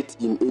not get it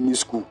in any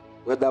school,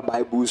 whether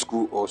Bible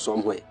school or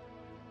somewhere.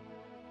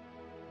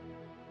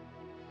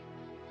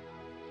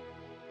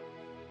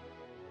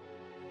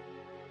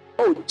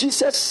 Oh,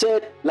 Jesus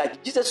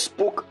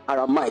spoke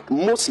Aramaic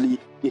mostly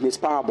in his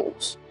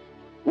parables.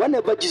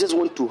 Whenever Jesus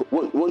want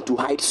to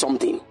hide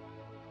something,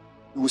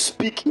 he will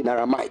speak in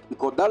Aramaic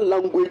because that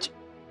language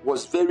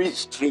was very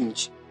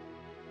strange.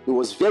 It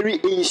was very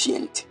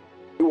ancient.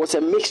 It was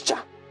a mixture.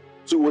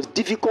 So it was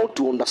difficult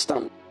to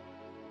understand.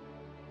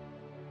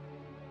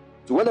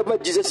 So whenever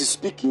Jesus is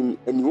speaking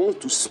and he wants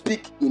to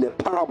speak in a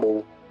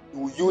parable, he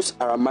will use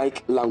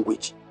Aramaic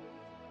language.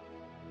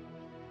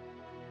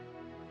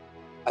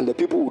 And the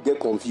people will get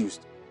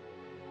confused,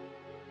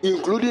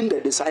 including the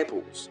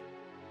disciples.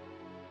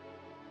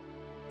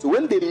 So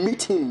when they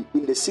meet him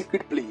in the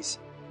secret place,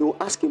 they will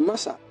ask him,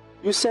 Master,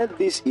 you said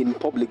this in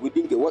public. We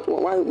didn't get what?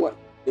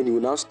 Then he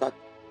will now start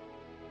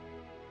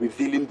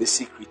revealing the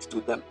secret to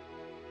them.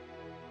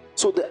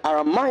 So the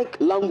Aramaic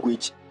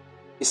language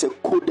is a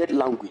coded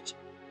language.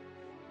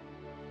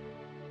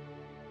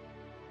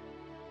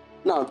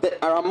 Now,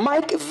 the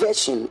Aramaic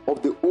version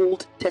of the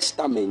Old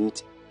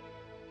Testament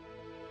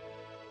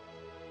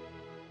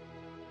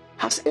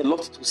has a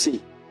lot to say.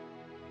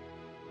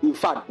 In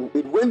fact,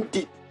 it went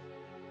deep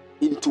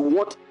into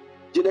what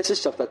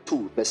Genesis chapter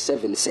 2 verse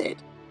 7 said.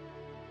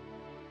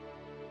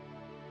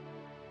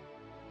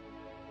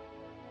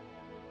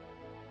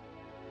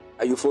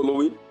 Are you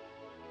following?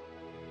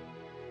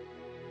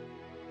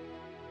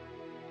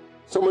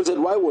 Someone said,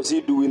 why was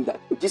he doing that?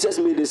 Jesus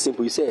made it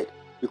simple. He said,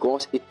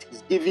 because it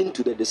is given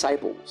to the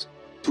disciples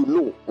to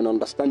know and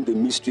understand the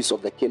mysteries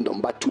of the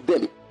kingdom, but to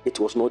them it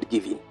was not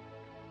given.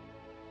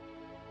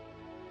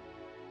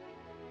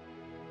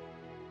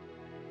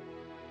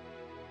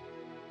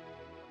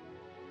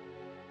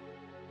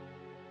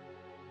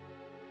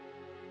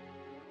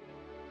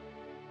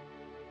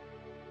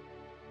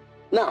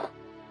 Now,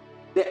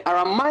 the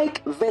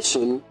Aramaic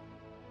version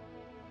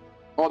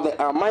or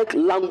the Aramaic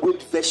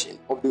language version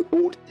of the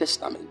Old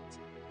Testament,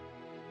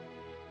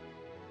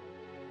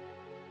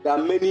 there are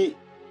many,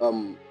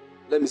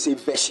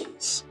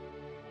 versions.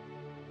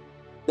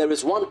 There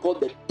is one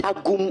called the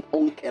Targum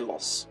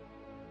Onkelos.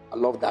 I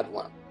love that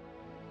one.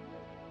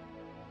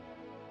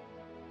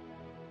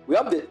 We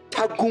have the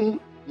Targum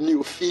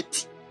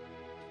Neophyte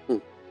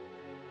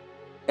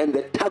and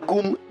the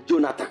Targum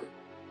Jonathan.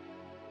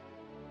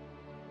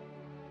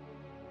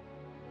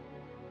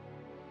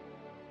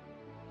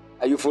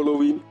 Are you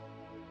following?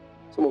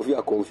 Some of you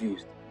are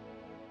confused.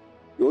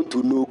 You want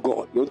to know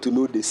God. You want to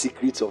know the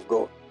secrets of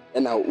God.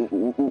 And now,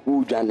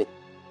 Johnny?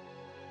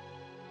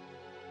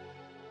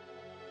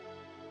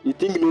 You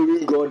think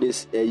knowing God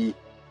is a...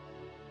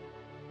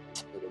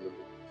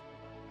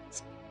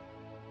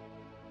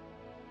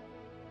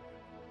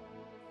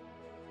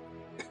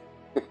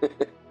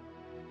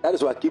 That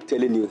is why I keep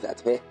telling you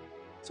that.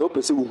 So,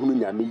 person who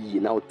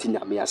now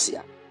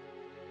Tinameasia.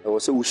 I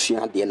was so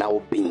sure they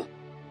now being.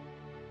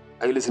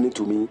 Are you listening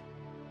to me?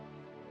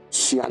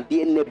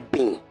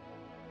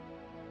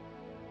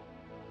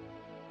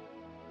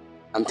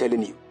 I'm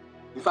telling you.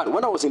 In fact,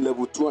 when I was in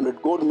level 200,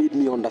 God made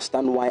me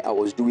understand why I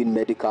was doing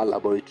medical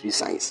laboratory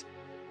science.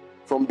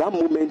 From that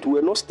moment, we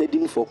were not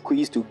studying for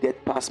quiz to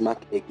get pass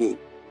mark again.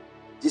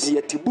 This is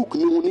a book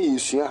no one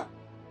is ya.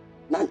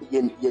 Na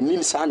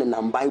yen sa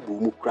na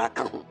Bible mu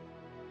kraka ho.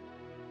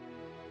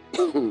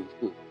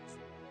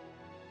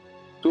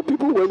 So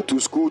people went to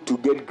school to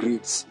get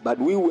grades, but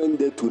we went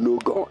there to know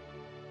God.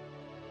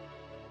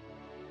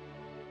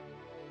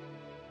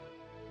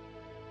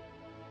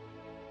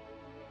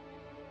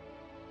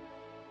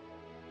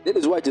 That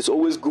is why it is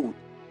always good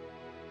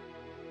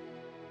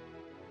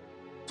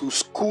to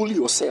school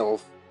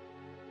yourself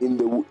in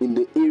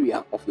the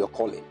area of your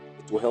calling.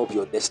 It will help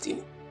your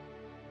destiny.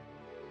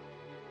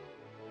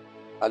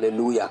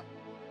 Hallelujah.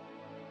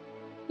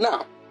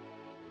 Now,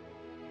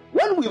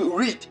 when we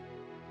read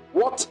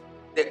what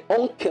the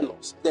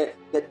Onkelos,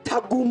 the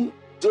Targum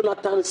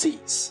Jonathan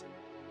says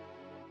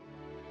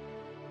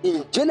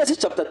in Genesis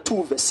chapter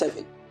 2 verse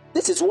 7,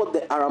 this is what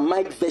the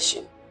Aramaic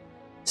version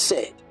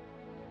said.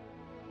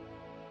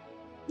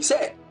 He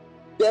said,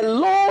 the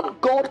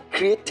Lord God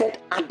created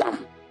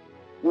Adam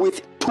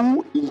with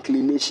two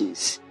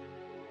inclinations.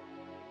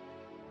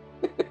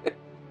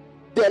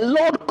 The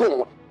Lord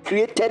God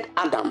created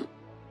Adam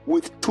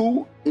with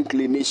two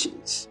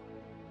inclinations.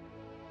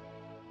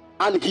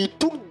 And he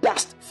took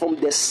dust from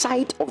the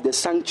site of the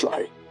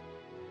sanctuary.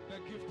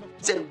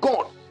 Said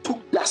God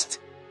took dust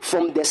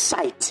from the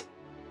site.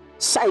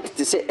 Site,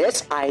 to say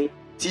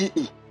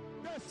S-I-T-E.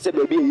 Say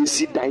maybe you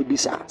see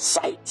that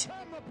site.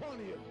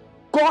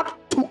 God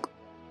took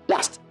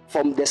dust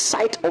from the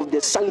site of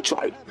the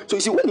sanctuary. So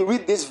you see, when you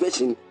read this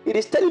version, it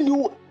is telling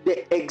you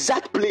the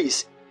exact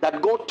place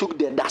that God took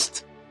the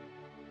dust.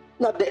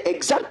 Now, the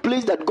exact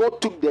place that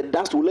God took the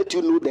dust will let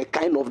you know the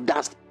kind of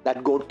dust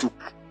that God took.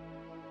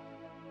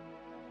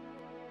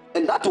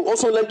 And that will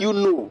also let you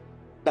know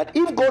that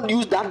if God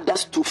used that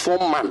dust to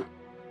form man,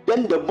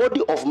 then the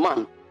body of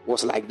man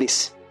was like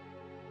this.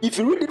 If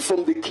you read it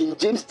from the King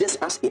James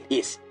just as it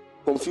is,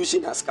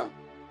 confusion has come.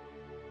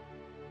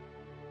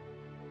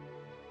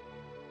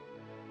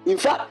 In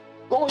fact,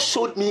 God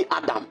showed me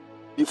Adam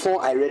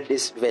before I read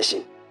this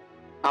version.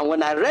 And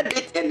when I read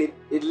it and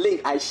it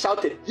linked, I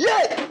shouted,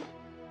 "Yeah!"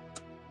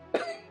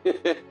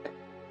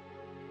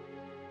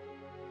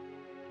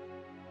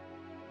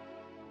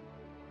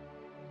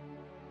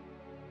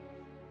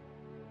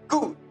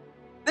 Good.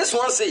 This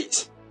one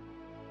says,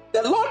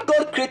 the Lord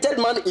God created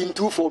man in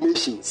two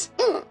formations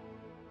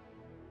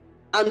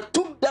and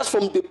took dust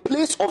from the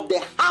place of the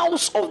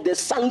house of the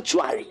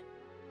sanctuary.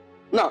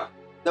 Now,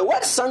 the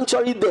word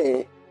sanctuary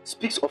there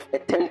speaks of a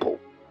temple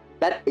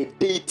that a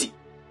deity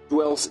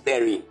dwells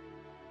therein.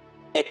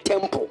 A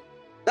temple.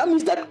 That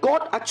means that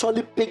God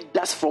actually picked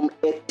dust from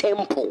a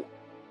temple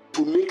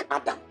to make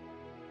Adam.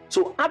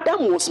 So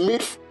Adam was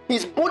made,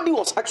 his body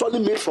was actually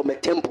made from a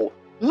temple.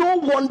 No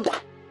wonder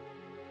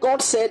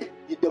God said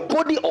the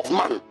body of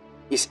man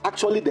is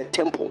actually the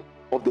temple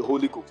of the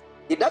Holy Ghost.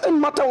 It doesn't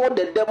matter what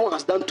the devil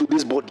has done to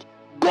this body.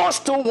 God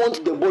still wants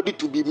the body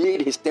to be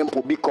made his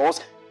temple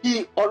because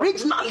he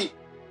originally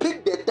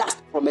picked the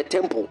dust from a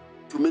temple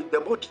to make the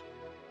body.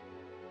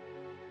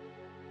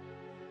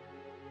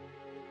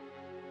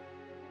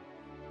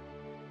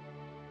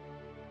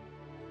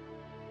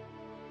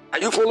 Are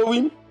you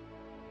following?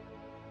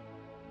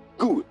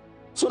 Good.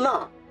 So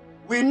now,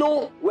 we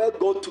know where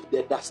God took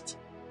the dust.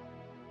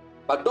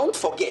 But don't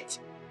forget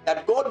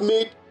that God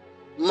made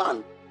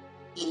man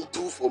in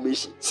two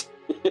formations.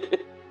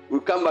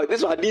 We'll come back.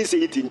 This one, I didn't say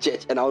it in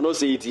church, and I will not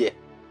say it here.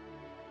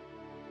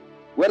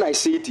 When I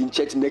say it in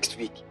church next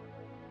week,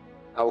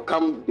 I will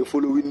come the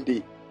following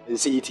day and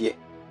say it here.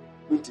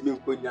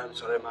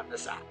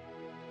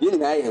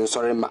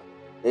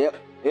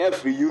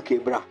 Free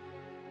UK, bra.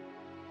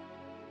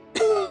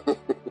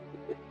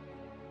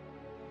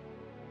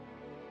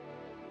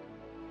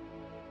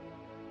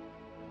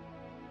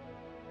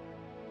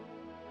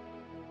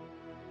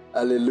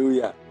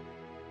 Hallelujah.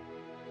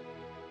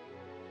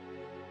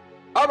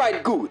 All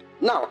right, good.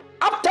 Now,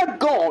 after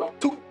God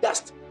took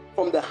dust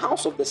from the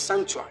house of the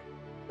sanctuary,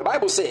 the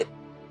Bible said,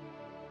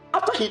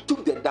 after he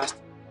took the dust,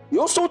 he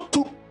also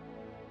took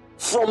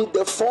from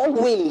the four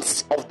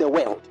winds of the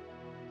world.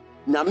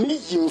 He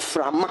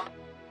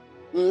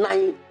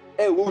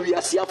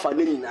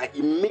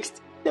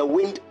mixed the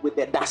wind with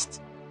the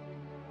dust.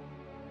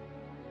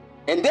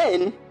 And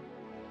then,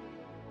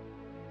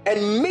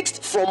 and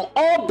mixed from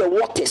all the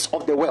waters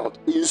of the world.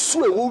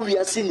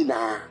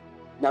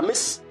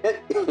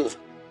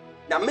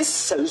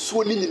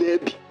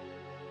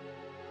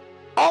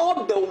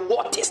 All the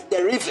waters,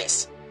 the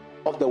rivers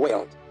of the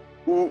world.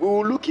 We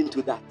will look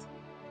into that.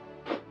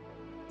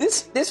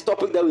 This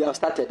topic that we have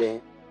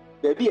started,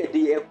 maybe a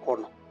day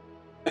corner.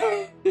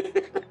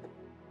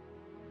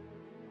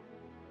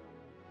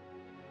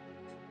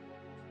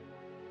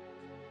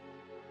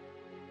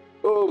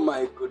 Oh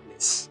my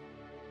goodness.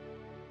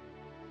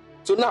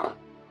 So now,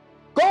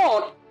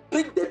 God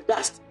picked the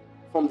dust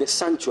from the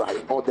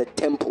sanctuary or the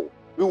temple.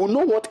 We will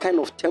know what kind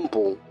of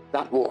temple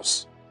that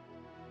was.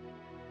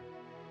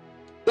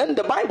 Then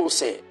the Bible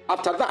said,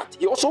 after that,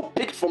 he also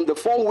picked from the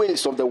four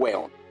winds of the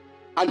world,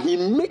 and he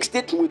mixed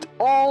it with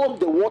all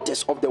the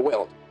waters of the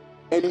world.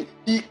 And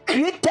he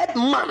created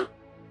man,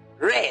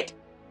 red,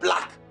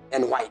 black,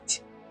 and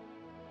white.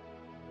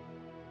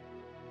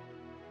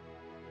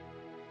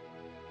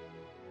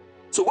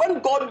 So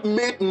when God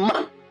made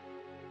man,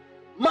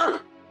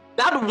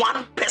 that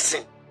one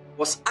person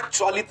was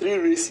actually three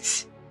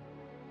races: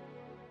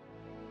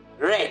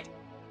 red,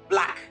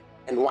 black,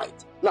 and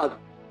white. Now,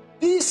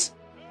 this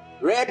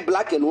red,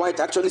 black, and white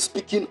actually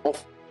speaking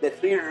of the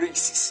three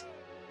races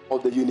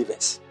of the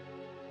universe.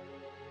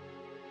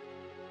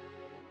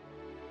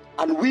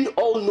 And we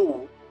all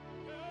know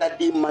that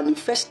they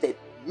manifested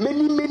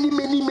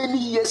many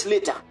years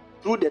later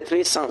through the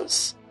three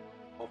sons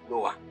of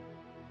Noah: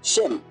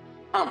 Shem,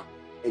 Ham,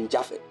 and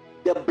Japheth.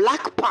 The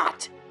black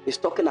part is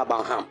talking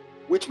about Ham,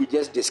 which we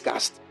just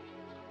discussed.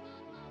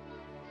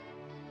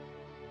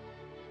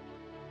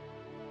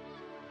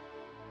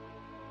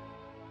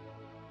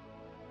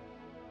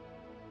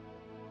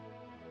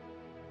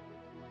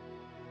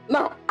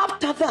 Now,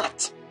 after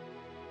that,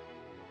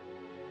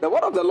 the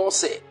word of the Lord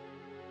said,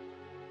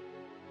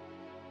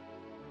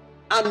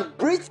 and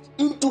breathed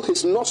into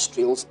his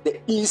nostrils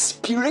the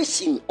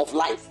inspiration of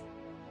life.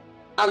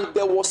 And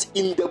there was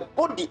in the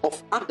body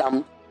of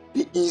Adam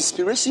the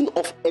inspiration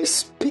of a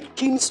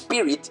speaking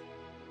spirit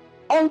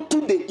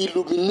unto the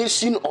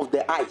illumination of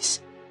the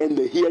eyes and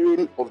the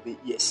hearing of the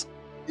ears.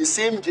 The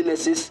same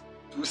Genesis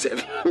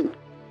 2:7.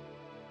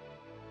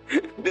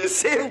 The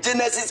same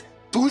Genesis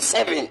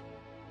 2:7.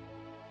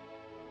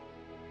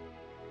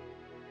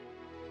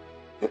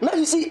 Now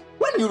you see,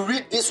 when you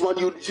read this one,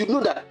 you should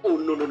know that, oh,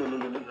 no.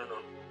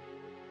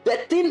 The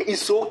thing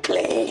is so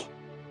clear.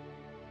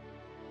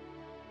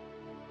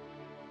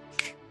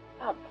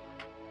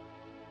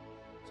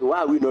 So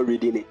why are we not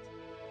reading it?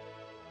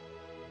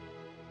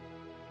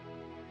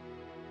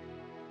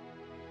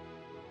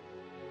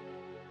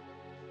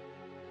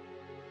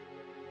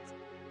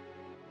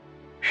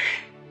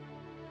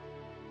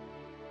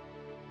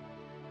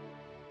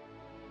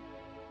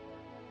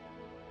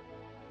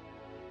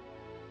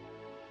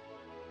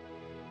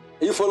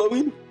 Are you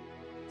following?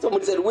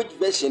 Somebody said, which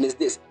version is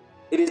this?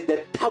 It is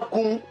the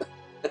Targum.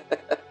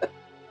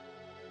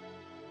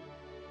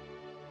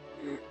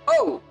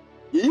 Oh,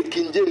 you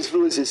King James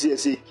Fluence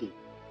is King.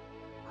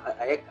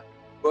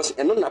 Because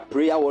another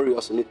prayer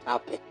warriors on it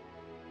happen.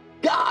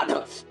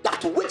 God,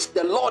 that which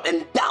the Lord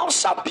and thou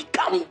shalt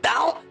become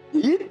thou,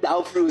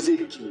 thou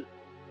frozen king.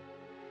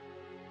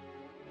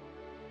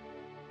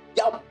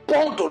 Ya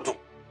bondodo.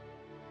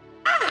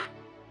 Ah!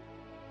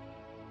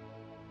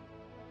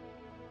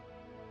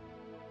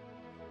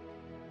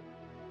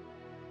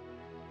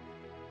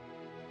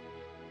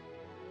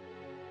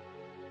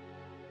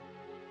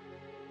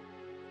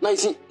 Now you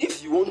see,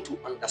 if you want to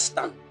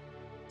understand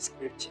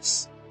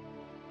scriptures,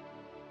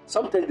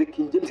 sometimes the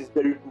King James is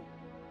very good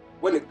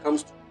when it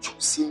comes to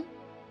choosing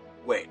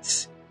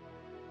words,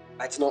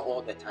 but it's not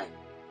all the time.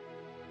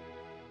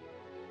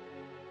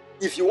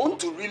 If you want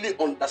to really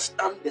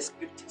understand the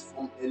scriptures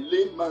from a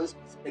layman's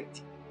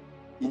perspective,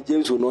 King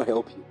James will not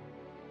help you.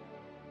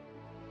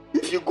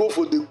 If you go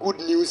for the good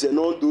news and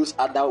all those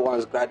other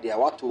ones,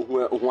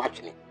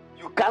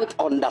 you can't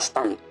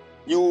understand.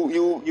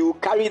 You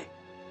carry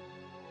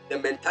the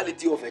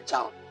mentality of a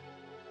child.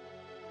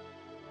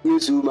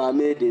 It's a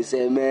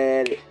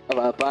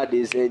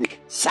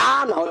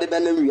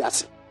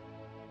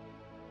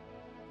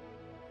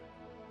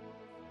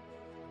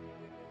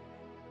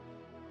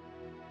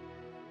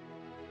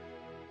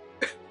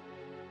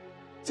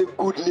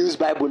good news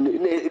Bible.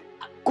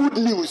 Good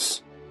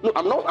news. No,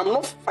 I'm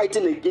not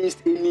fighting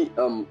against any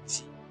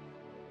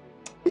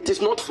it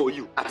is not for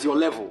you at your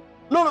level.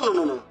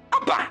 No.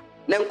 Abba,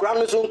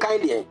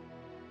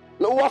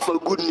 no, what for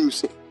good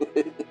news?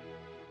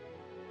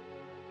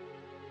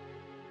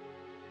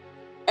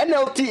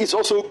 NLT is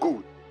also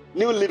good.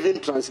 New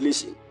Living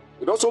Translation.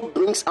 It also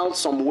brings out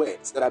some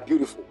words that are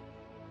beautiful.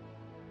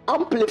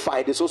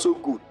 Amplified is also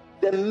good.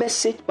 The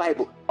Message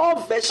Bible.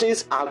 All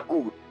versions are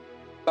good,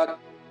 but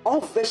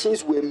all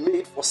versions were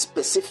made for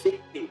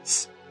specific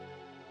things.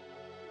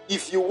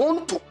 If you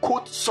want to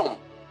quote some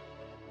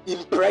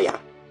in prayer,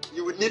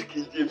 you will need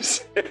King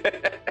James.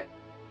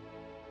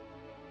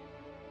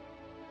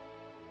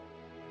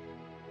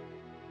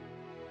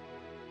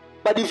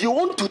 But if you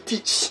want to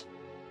teach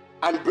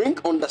and bring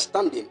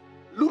understanding,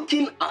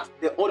 looking at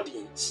the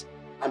audience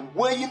and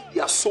weighing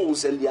their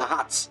souls and their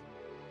hearts,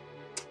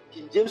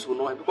 King James will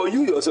not, because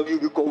you yourself will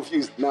be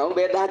confused. Now,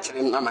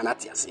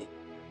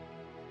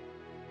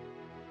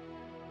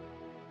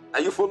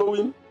 are you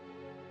following?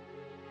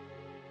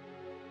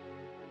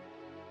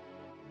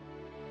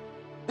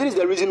 This is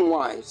the reason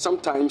why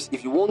sometimes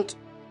if you want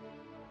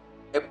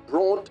a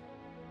broad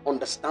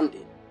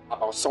understanding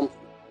about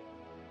something,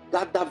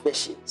 gather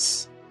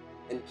versions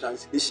and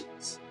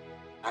translations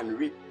and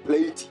read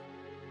plenty.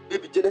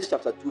 Maybe Genesis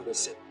chapter 2 verse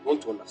 7. You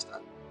want to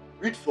understand?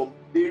 Read from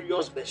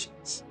various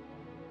versions.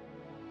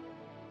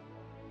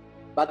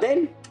 But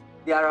then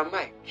there are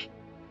Mike.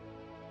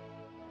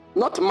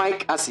 Not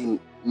Mike as in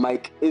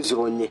Mike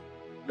Ezronye.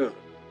 No.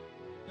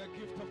 The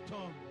gift of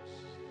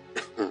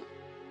tongues.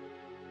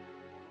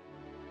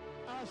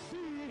 I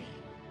see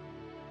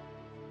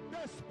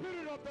the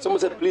spirit of the Someone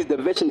said, please, the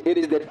version. It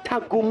is the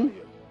Targum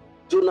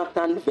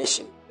Jonathan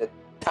version. The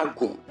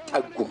Targum.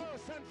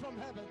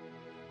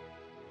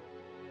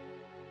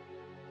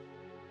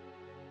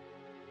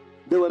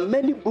 There were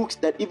many books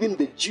that even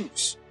the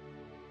Jews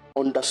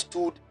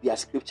understood their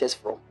scriptures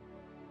from.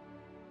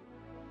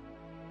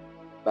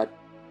 But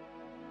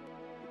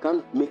you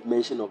can't make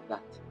mention of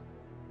that.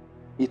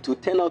 It will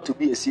turn out to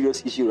be a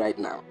serious issue right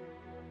now.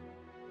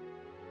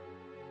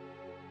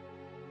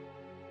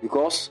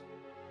 Because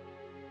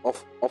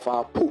of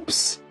our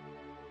popes.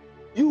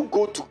 You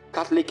go to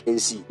Catholic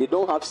and see, they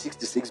don't have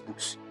 66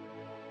 books.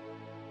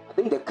 I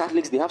think the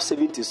Catholics, they have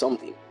 70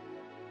 something.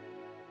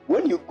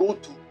 When you go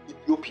to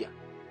Ethiopia,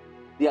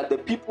 they are the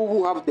people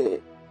who have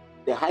the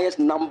highest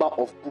number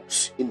of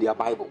books in their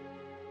Bible.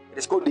 It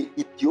is called the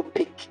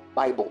Ethiopic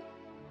Bible.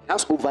 It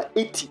has over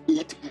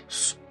 88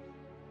 books.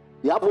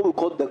 They have what we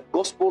call the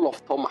Gospel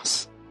of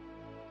Thomas,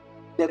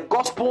 the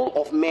Gospel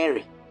of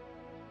Mary.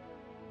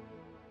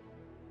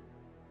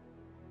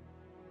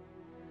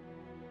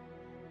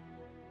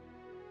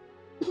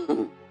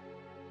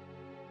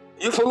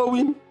 You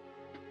following?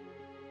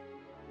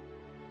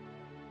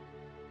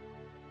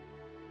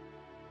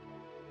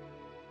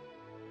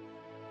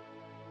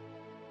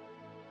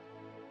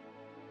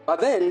 But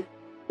then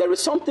there is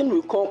something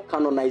we call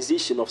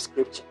canonization of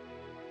scripture.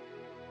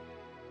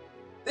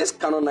 This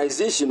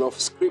canonization of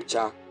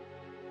scripture,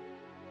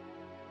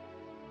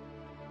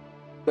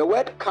 the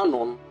word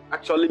canon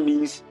actually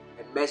means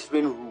a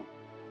measuring rule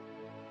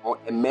or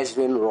a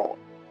measuring rod.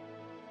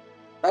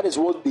 That is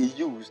what they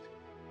used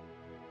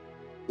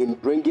in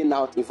bringing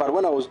out. In fact,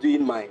 when I was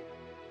doing my,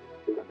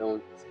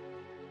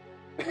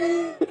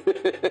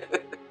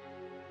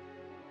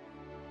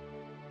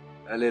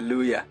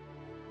 Hallelujah.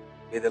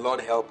 May the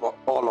Lord help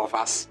all of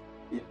us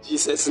in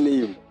Jesus'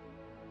 name.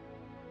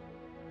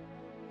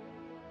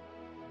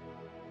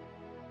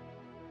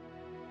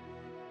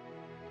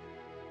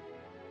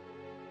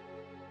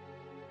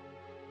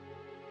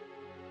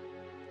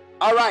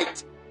 All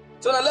right.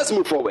 So now let's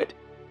move forward.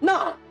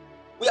 Now,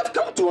 we have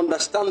come to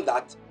understand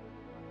that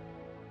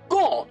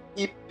God,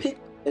 He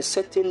picked a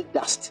certain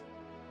dust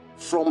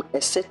from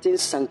a certain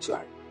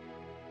sanctuary.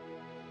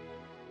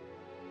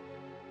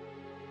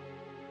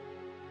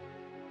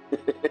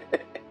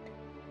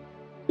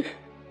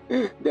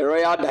 The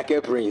Royal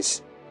Dake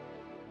Prince.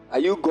 Are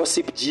you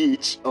Gossip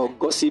GH or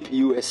Gossip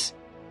US?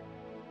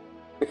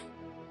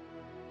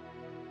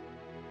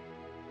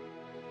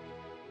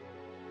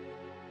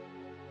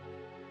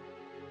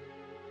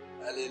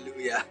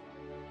 Hallelujah.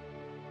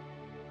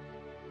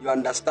 You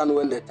understand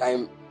when the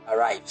time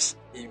arrives.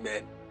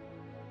 Amen.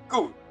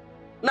 Good.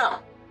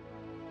 Now,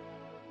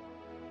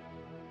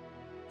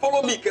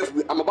 follow me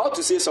carefully. I'm about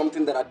to say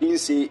something that I didn't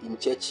say in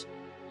church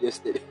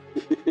yesterday.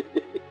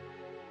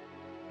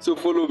 So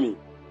follow me.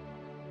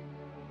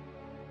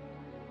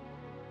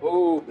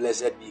 Oh,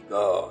 blessed be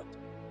God.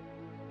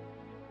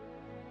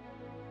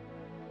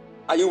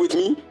 Are you with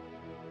me?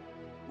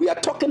 We are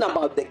talking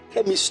about the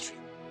chemistry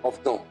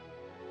of God.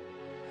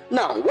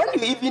 Now, when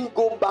you even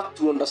go back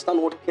to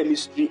understand what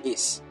chemistry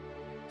is,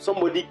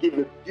 somebody gave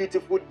a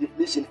beautiful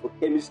definition for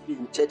chemistry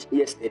in church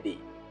yesterday.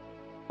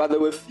 But there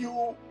were a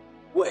few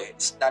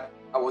words that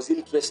I was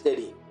interested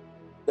in.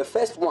 The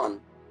first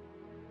one,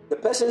 the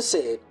person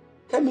said,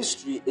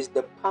 chemistry is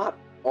the part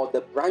or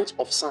the branch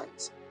of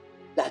science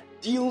that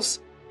deals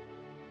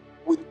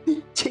with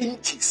the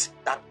changes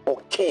that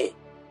occur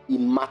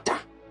in matter.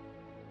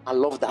 I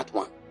love that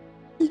one.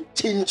 It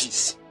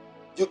changes.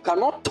 You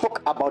cannot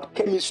talk about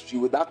chemistry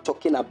without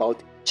talking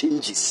about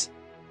changes.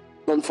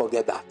 Don't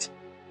forget that.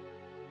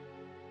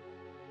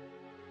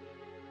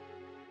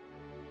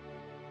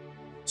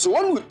 So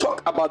when we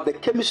talk about the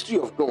chemistry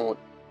of God,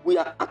 we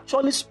are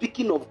actually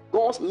speaking of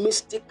God's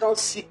mystical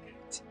secret.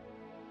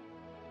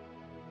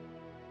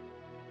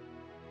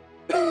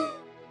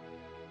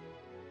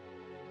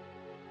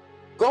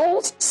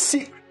 God's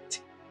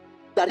secret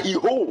that He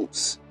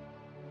holds,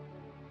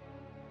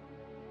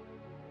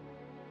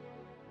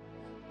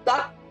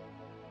 that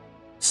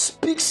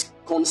speaks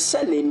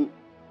concerning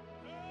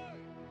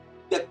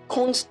the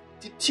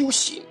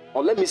constitution,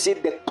 or let me say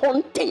the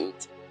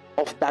content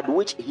of that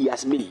which He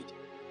has made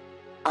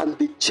and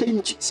the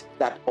changes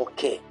that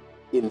occur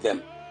in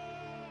them.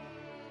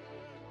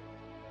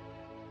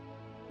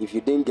 If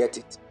you didn't get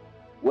it,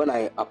 when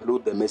I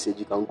upload the message,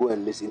 you can go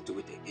and listen to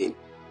it again.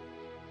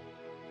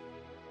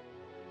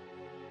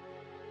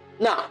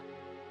 Now,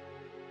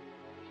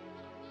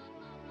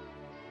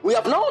 we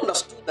have now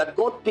understood that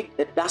God picked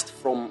the dust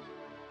from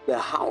the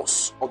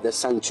house of the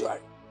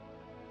sanctuary.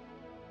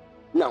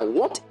 Now,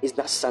 what is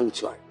that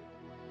sanctuary?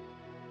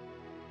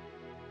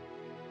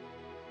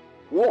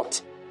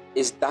 What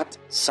is that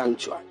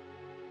sanctuary?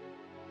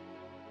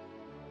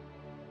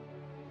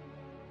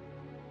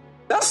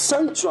 That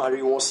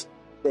sanctuary was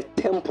the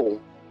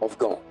temple of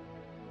God.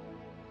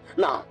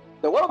 Now,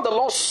 the word of the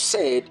Lord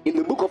said in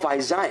the book of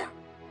Isaiah,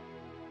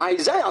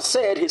 Isaiah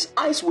said his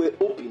eyes were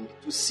opened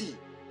to see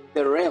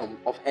the realm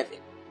of heaven,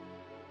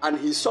 and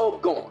he saw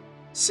God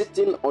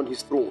sitting on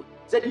his throne.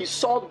 He said he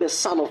saw the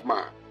Son of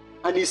Man,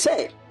 and he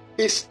said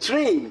his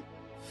train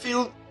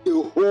filled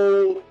the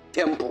whole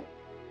temple.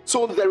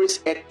 So there is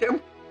a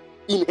temple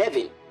in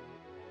heaven.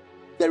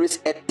 There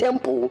is a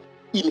temple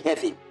in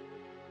heaven.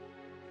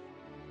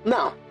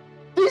 Now,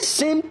 this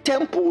same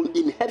temple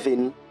in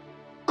heaven,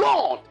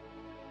 God,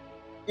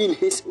 in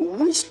his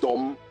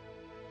wisdom,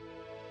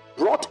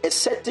 brought a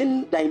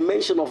certain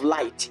dimension of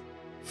light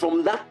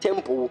from that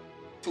temple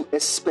to a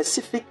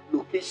specific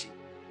location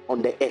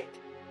on the earth,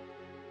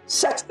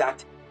 such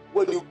that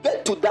when you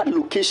get to that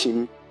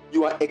location,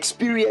 you are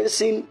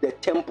experiencing the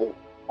temple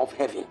of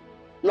heaven.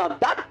 Now,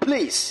 that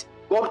place,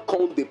 God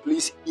called the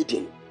place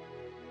Eden.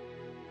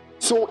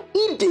 So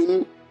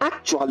Eden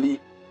actually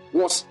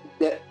was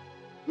the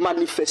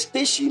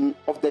manifestation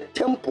of the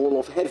temple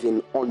of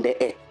heaven on the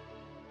earth.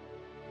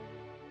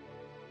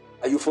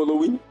 Are you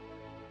following?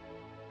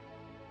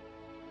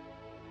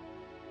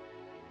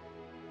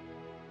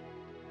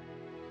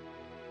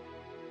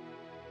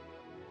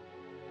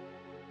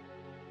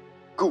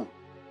 Good.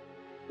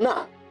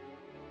 Now,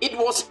 it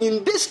was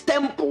in this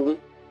temple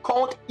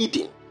called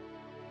Eden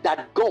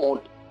that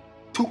God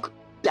took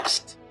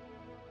dust.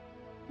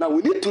 Now,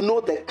 we need to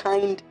know the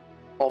kind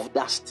of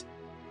dust.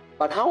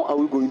 But how are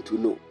we going to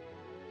know?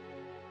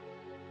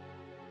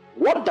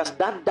 What does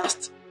that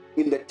dust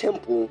in the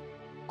temple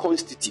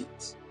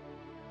constitute?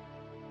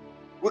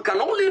 We can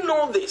only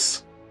know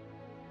this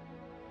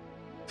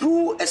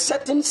through a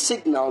certain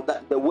signal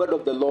that the word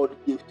of the Lord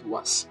gave to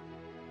us.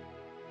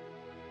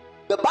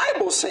 The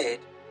Bible said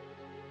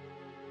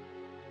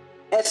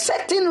a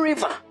certain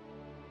river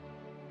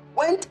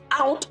went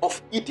out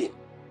of Eden.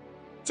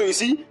 So you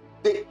see,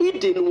 the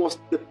Eden was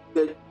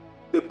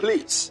the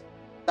place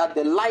that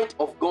the light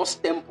of God's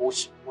temple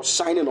was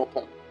shining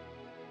upon.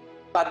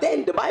 But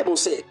then the Bible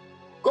said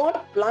God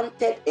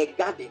planted a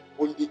garden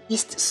on the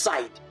east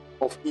side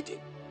of Eden.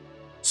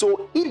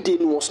 So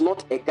Eden was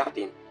not a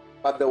garden,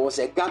 but there was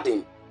a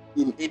garden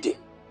in Eden.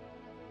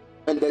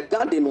 And the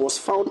garden was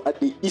found at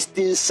the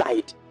eastern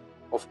side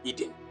of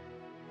Eden.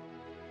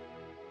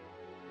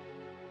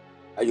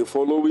 Are you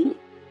following?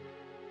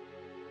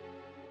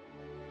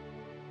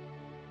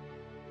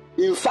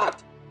 In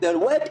fact, the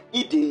word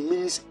Eden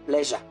means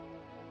pleasure.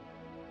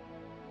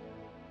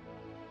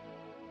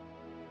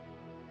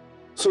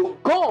 So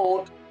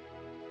God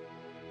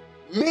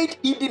made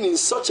Eden in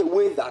such a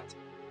way that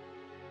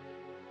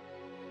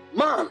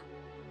man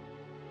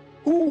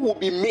who will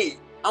be made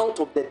out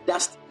of the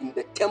dust in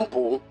the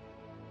temple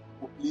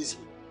will please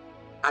him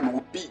and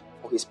will be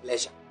for his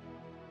pleasure.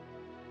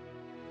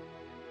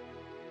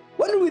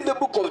 When we read the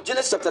book of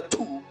Genesis chapter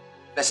 2,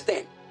 verse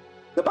 10,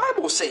 the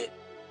Bible said,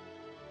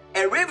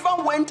 a river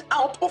went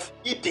out of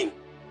Eden,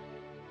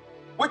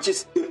 which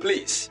is the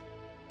place,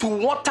 to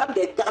water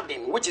the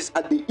garden, which is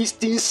at the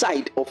eastern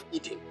side of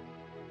Eden.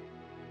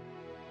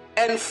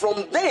 And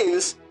from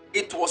thence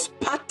it was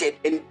parted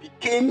and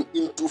became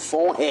into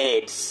 4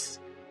 heads.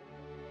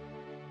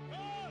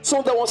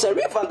 So there was a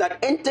river that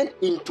entered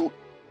into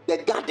the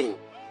garden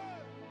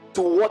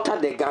to water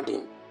the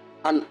garden.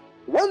 And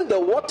when the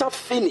water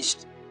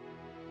finished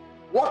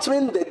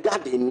watering the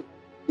garden,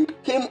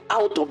 it came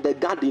out of the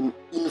garden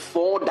in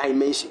 4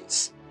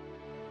 dimensions.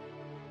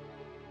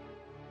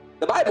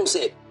 The Bible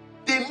said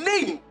the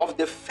name of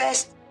the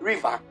first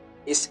river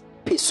is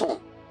Pison.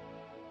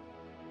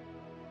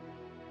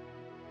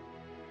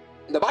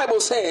 The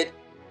Bible said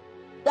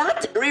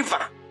that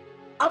river,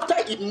 after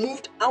it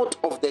moved out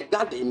of the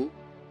garden,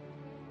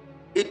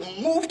 it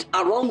moved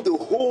around the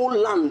whole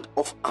land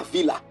of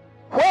Avila,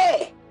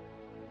 where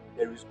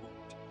there is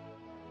good.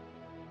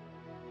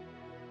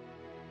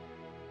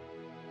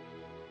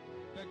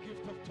 The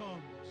gift of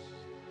tongues.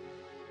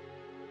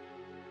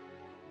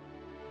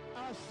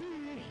 I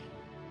see.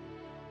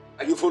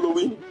 Are you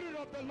following? The Spirit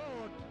of the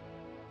Lord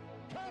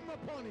come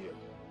upon you.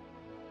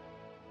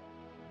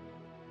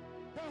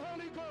 The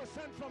Holy Ghost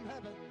sent from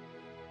heaven.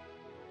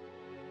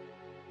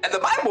 And the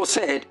Bible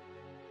said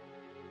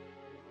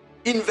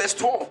in verse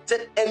 12,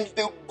 said, and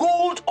the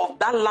gold of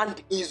that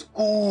land is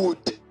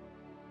good.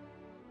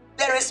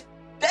 There is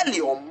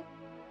bdellium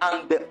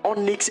and the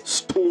onyx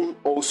stone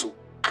also.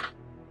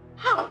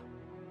 How?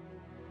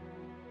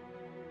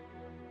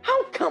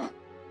 How come?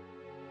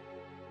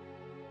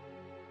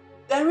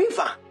 The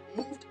river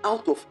moved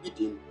out of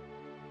Eden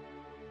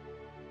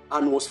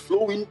and was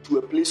flowing to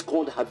a place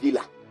called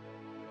Havilah.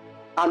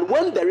 And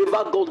when the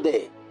river got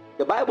there,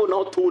 the Bible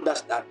now told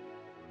us that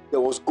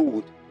there was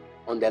gold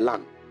on the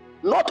land.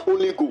 Not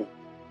only gold,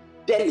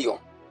 bdellium.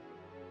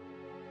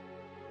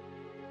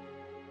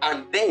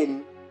 And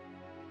then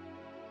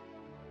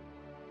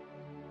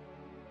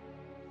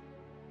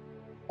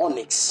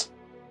onyx.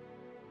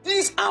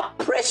 These are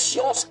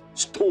precious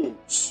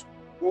stones.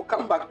 We'll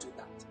come back to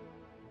that.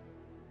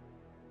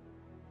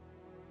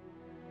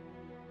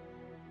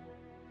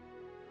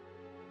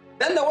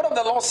 Then the word of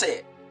the Lord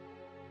said,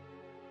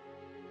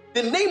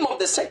 the name of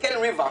the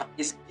second river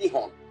is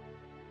Gihon.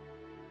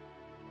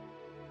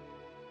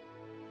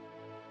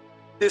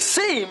 The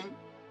same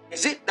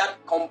is it that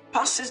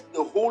compasses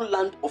the whole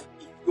land of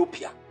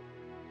Ethiopia.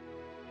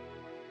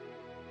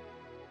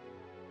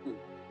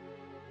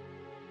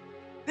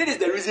 This is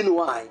the reason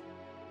why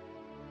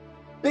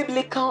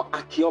biblical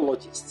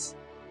archaeologists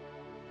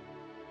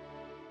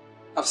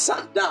have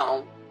sat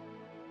down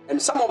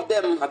And some of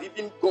them have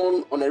even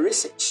gone on a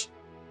research.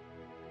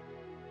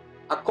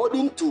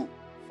 According to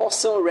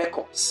fossil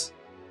records,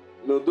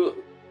 I don't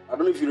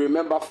know if you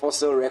remember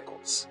fossil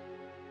records.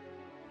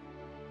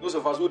 Those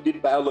of us who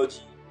did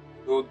biology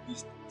know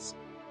these things.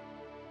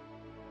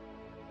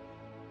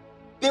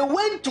 They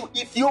went to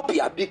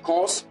Ethiopia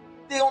because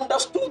they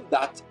understood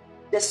that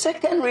the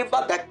second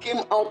river that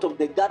came out of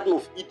the Garden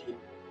of Eden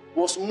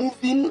was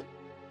moving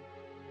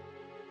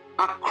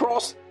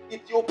across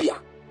Ethiopia.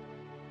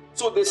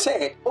 So they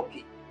said,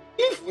 okay,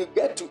 if we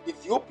get to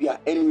Ethiopia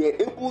and we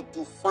are able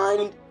to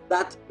find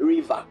that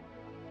river,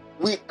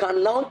 we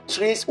can now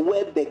trace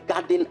where the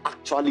garden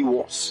actually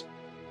was.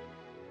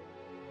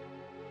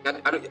 I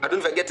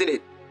don't forget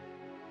it.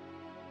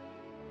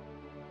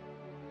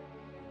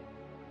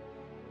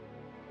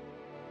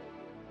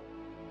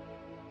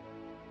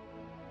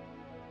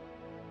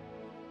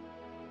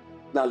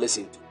 Now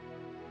listen to it.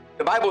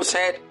 The Bible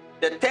said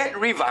the third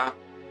river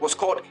was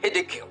called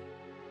Hiddekel.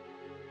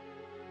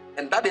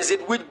 And that is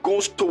it, which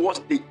goes towards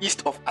the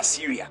east of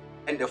Assyria.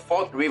 And the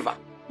fourth river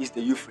is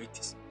the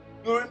Euphrates.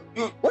 When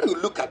you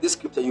look at this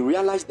scripture, you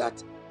realize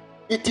that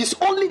it is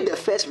only the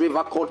first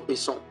river called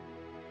Pison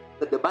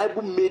that the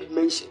Bible made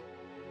mention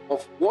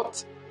of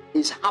what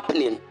is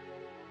happening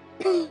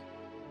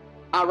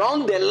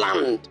around the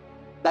land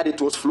that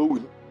it was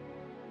flowing.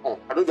 Oh,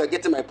 I don't know if you're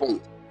getting my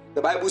point.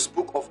 The Bible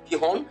spoke of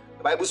Gihon,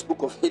 the Bible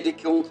spoke of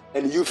Hiddekel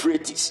and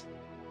Euphrates.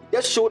 It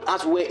just showed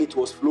us where it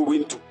was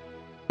flowing to.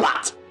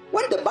 But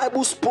when the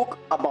Bible spoke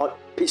about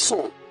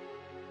Pison,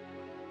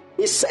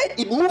 it said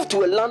it moved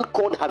to a land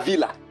called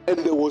Havilah and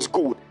there was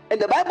gold. And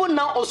the Bible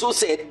now also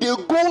said the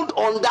gold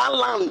on that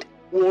land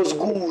was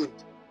good.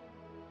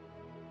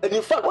 And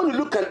in fact, when you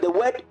look at the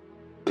word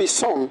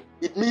Pison,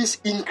 it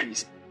means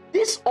increase.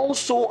 This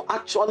also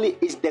actually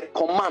is the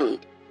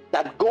command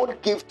that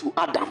God gave to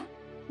Adam.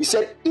 He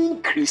said,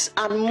 increase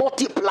and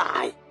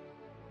multiply.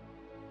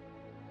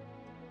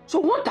 So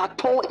what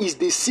at all is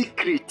the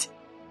secret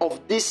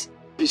of this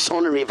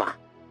Pison River?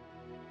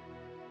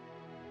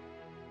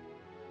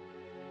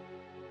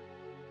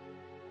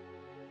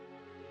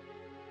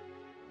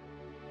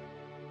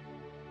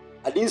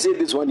 I didn't say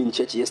this one in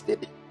church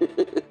yesterday.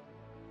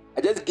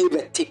 I just gave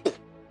a tip.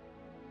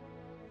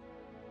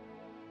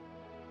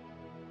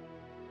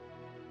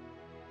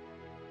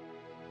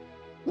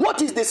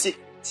 What is the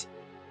secret?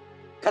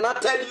 Can I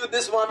tell you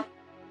this one?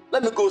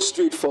 Let me go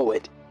straight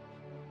forward.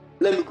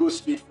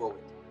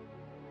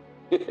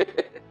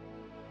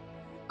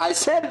 I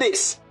said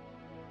this.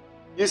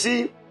 You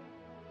see,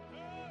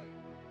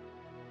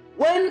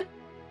 when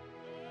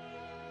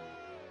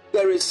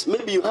there is,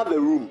 maybe you have a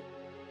room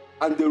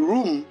and the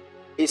room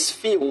is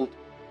filled.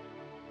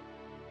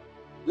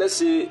 Let's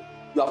say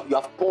you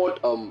have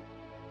poured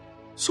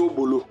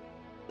sobolo,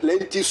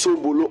 plenty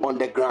sobolo on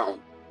the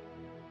ground.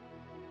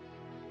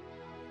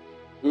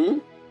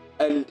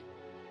 And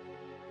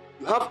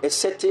you have a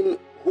certain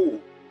hole,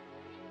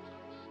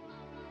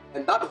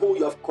 and that hole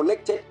you have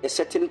connected a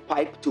certain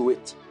pipe to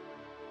it,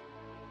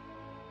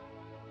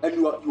 and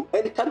you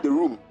enter the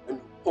room and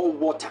you pour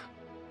water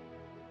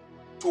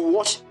to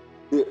wash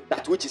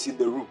that which is in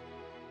the room.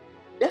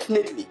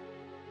 Definitely,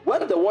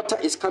 when the water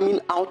is coming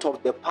out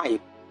of the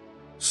pipe,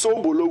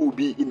 sobolo will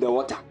be in the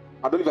water.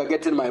 I don't know if you're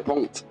getting my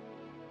point.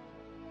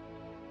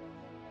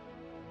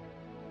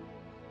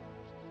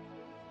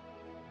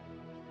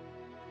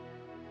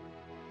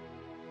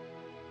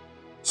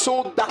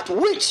 So that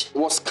which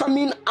was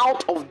coming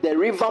out of the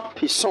river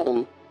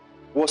Pison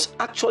was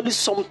actually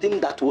something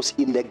that was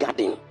in the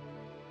garden.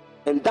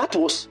 And that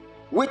was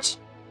which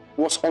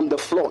was on the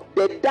floor.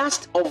 The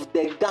dust of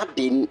the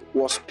garden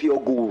was pure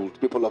gold,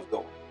 people of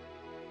God.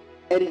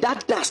 And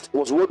that dust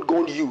was what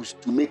God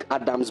used to make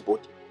Adam's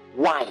body.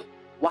 Why?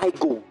 Why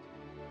gold?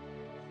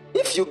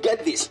 If you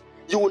get this,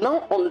 you will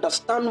now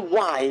understand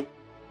why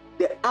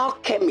the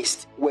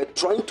alchemists were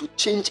trying to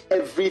change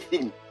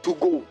everything to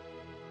gold.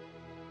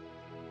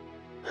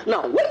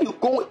 Now, when you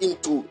go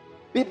into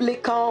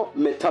biblical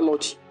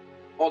metallurgy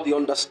or the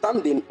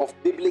understanding of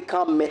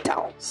biblical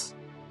metals,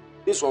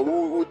 this one we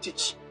will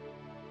teach.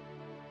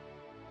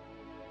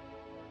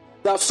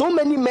 There are so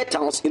many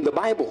metals in the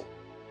Bible.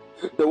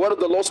 The word of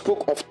the Lord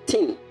spoke of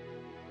tin.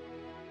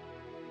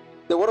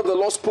 The word of the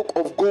Lord spoke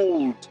of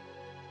gold.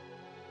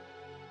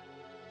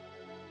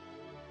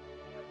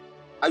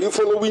 Are you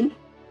following?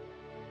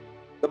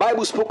 The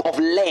Bible spoke of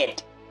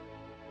lead.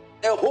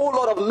 A whole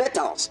lot of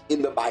metals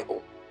in the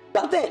Bible.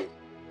 But then,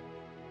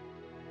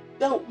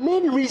 the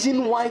main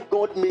reason why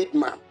God made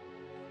man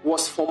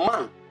was for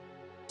man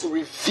to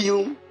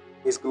reveal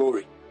his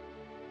glory.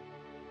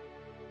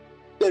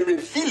 The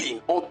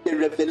revealing or the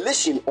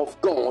revelation of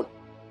God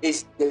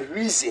is the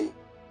reason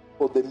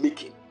for the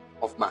making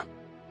of man.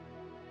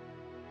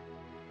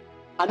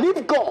 And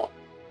if God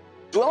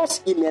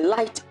dwells in a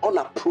light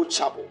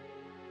unapproachable,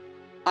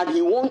 and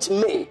he wants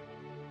men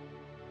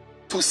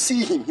to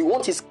see him, he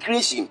wants his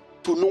creation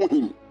to know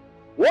him,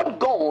 what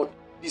God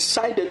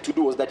decided to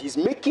do was that he's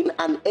making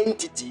an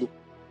entity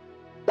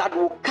that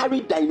will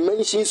carry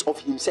dimensions of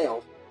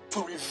himself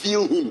to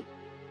reveal him.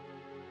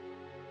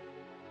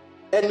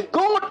 And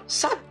God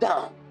sat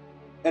down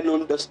and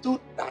understood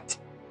that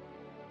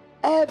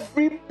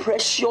every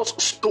precious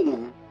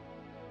stone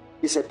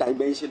is a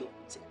dimension of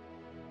itself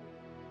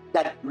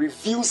that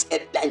reveals a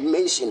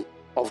dimension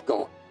of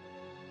God.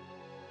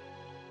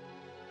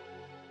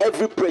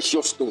 Every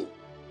precious stone.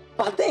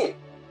 But then,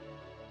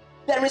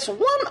 there is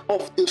one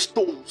of the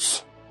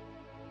stones.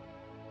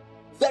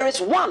 There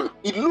is one.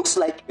 It looks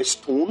like a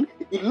stone.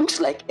 It looks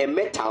like a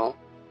metal.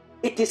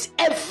 It is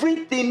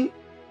everything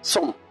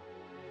some.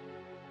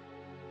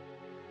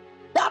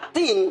 That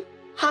thing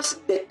has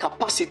the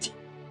capacity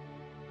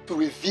to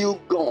reveal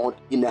God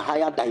in a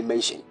higher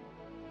dimension.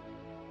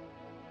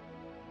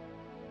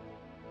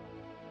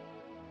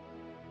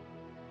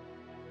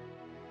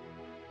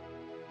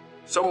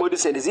 Somebody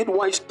said, is it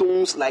why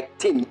stones like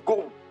tin,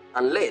 gold,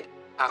 and lead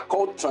are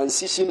called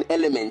transition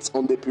elements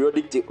on the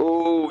periodic table?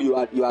 Oh,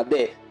 you are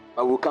there.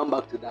 But we'll come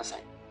back to that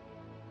side.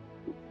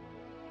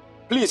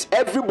 Please,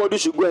 everybody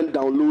should go and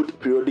download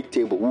periodic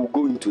table. We'll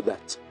go into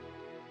that.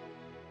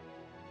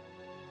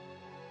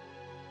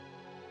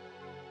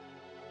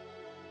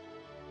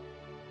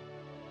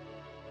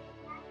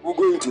 We'll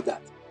go into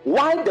that.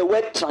 Why the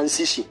word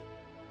transition?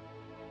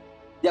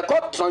 They are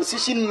called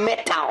transition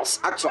metals,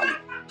 actually.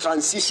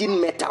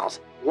 Transition metals.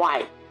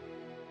 Why?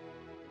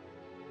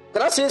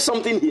 Can I say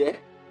something here?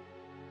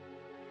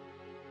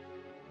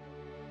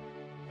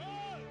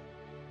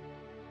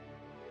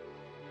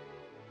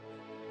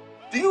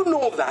 Do you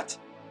know that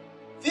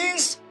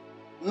these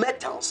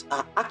metals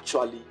are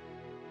actually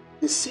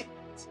the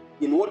secret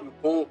in what we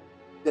call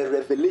the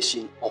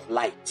revelation of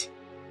light?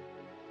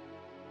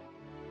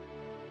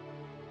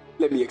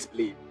 Let me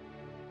explain.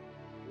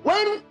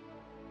 When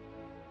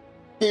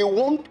you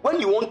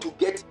want to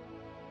get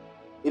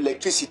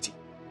electricity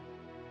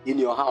in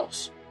your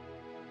house,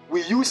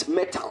 we use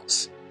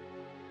metals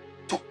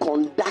to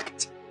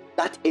conduct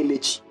that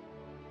energy.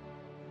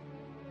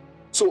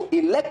 So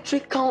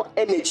electrical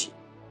energy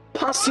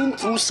passing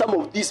through some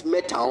of these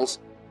metals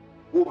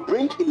will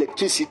bring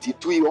electricity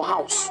to your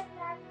house.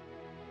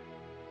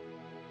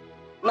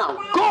 Now,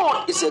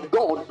 God is a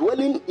God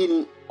dwelling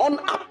in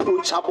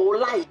unapproachable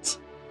light.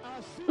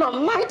 Now,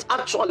 light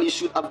actually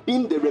should have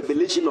been the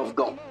revelation of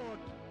God.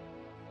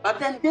 But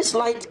then this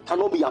light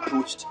cannot be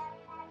approached.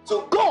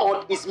 So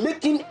God is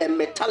making a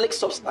metallic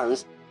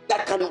substance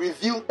that can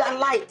reveal that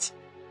light.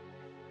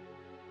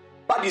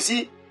 But you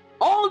see,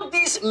 all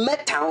these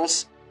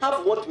metals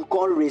have what we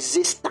call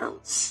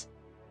resistance.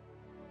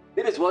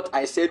 That is what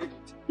I said.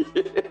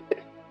 The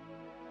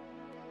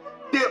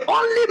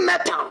only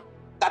metal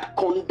that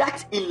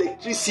conducts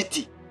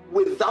electricity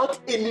without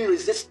any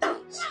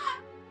resistance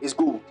is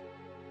gold.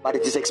 But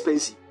it is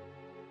expensive.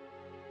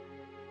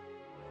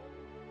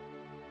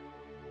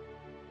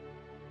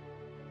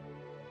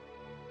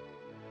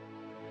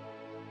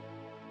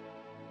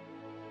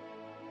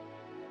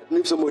 I don't know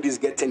if somebody is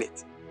getting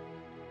it.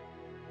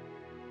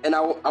 And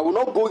I will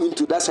not go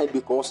into that side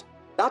because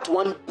that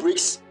one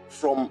breaks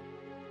from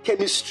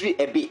chemistry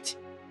a bit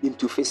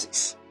into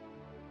physics.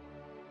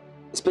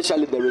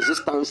 Especially the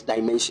resistance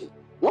dimension.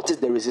 What is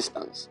the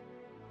resistance?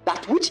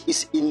 That which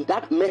is in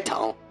that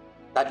metal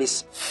that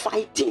is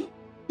fighting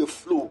the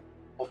flow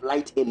of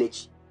light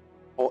energy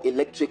or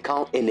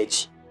electrical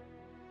energy.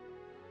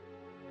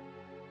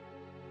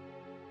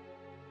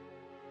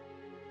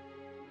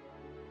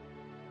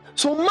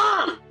 So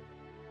man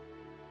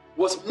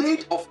was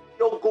made of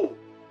pure gold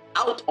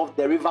out of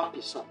the river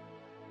Pison.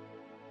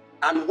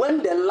 And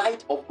when the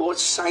light of God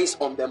shines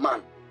on the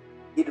man,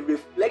 it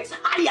reflects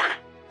higher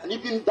than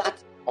even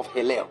that of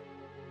Hillel.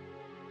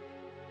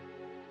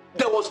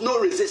 There was no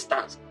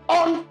resistance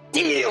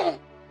until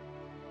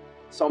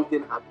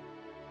something happened.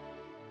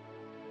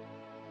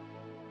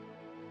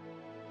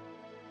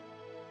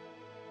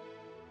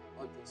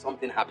 Until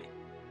something happened.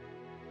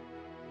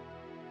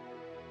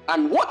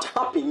 And what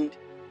happened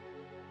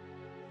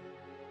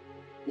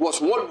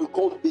was what we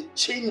call the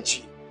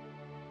changing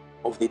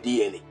of the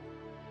DNA.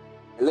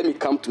 And let me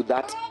come to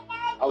that.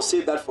 I'll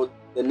say that for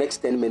the next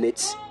 10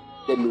 minutes.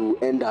 Then we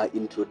will end our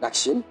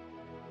introduction.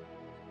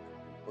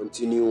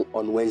 Continue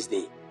on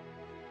Wednesday.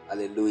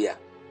 Hallelujah.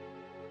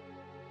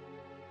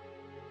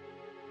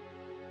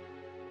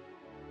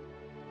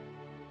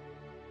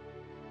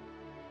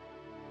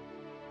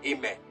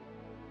 Amen.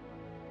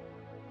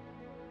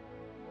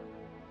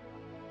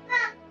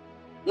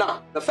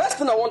 Now, the first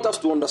thing I want us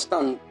to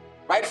understand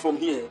right from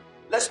here,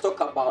 let's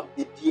talk about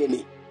the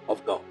DNA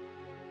of God.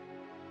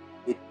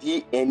 The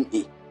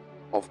DNA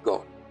of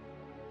God.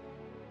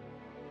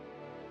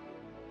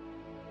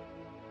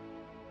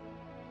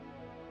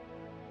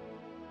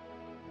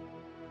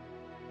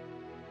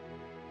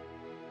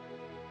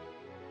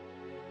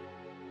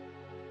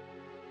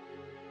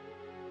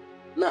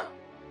 Now,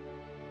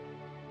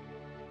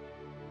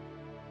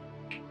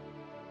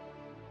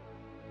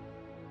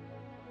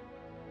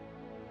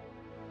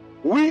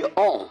 we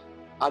all,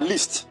 at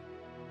least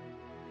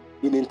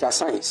in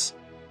interscience,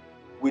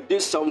 we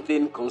did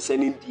something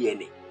concerning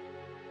DNA,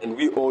 and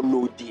we all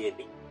know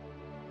DNA.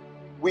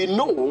 We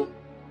know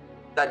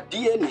that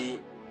DNA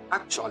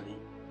actually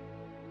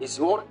is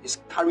what is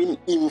carrying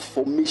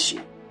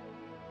information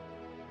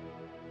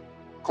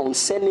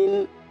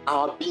concerning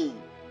our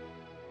being.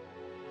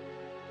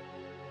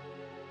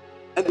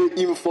 And the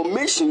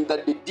information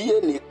that the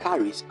DNA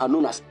carries are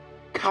known as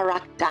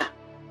character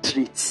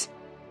traits.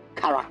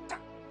 Character.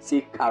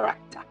 Say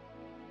character.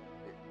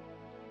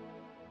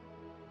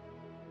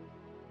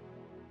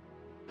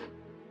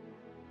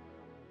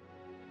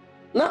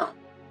 Now,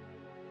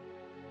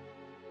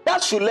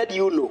 that should let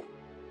you know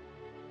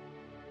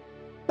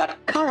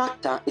that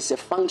character is a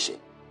function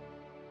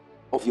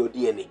of your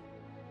DNA.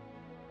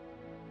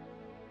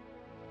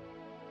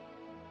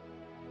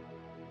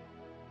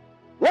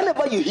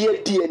 Whenever you hear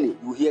DNA,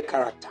 you hear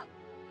character.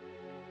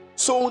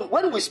 So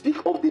when we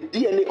speak of the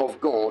DNA of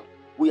God,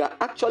 we are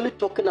actually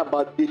talking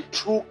about the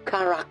true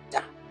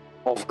character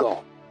of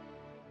God.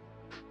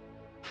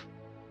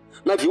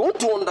 Now, if you want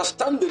to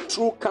understand the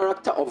true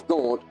character of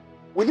God,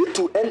 we need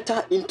to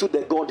enter into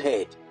the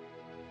Godhead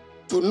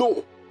to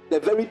know the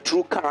very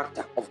true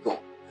character of God.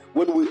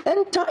 When we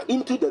enter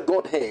into the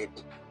Godhead,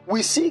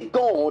 we see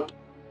God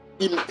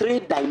in three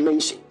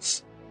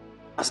dimensions: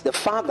 as the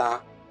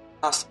Father,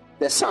 as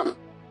the Son,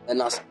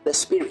 and as the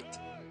Spirit.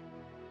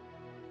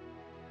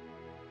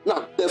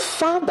 Now, the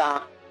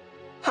Father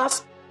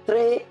has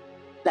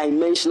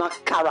three-dimensional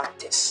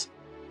characters.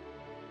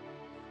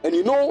 And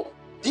you know,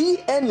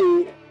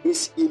 DNA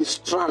is in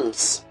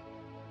strands.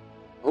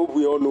 I hope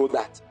we all know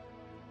that.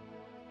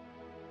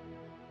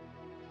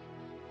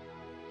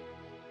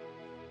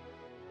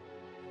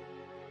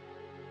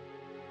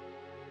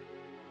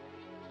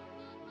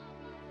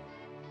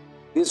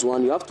 This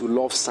one, you have to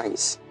love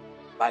science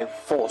by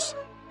force,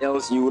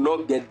 else you will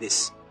not get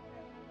this.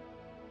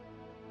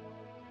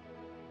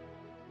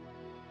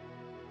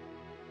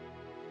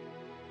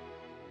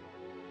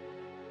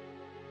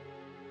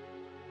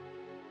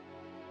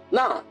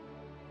 Now,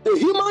 the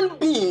human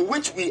being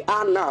which we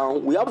are now,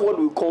 we have what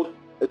we call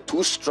a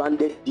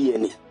two-stranded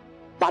DNA.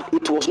 But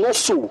it was not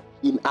so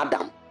in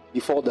Adam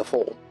before the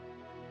fall.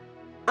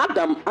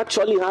 Adam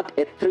actually had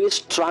a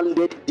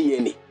three-stranded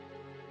DNA.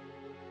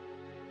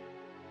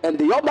 And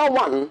the other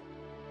one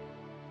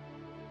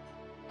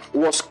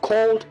was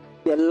called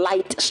the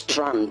light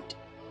strand.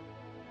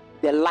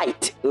 The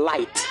light.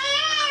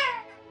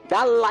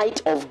 That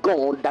light of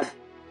God that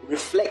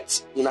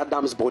reflects in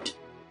Adam's body.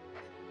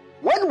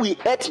 When we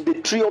ate the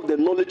tree of the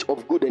knowledge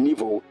of good and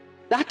evil,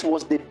 that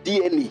was the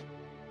DNA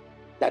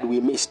that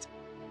we missed.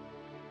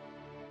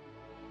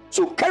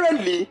 So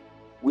currently,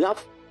 we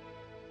have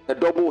a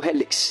double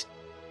helix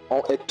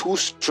or a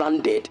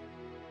two-stranded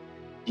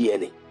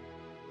DNA.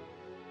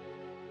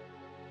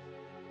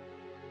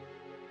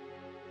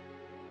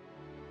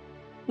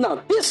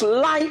 Now, this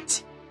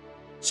light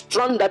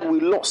strand that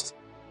we lost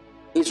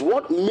is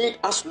what made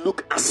us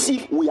look as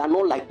if we are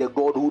not like the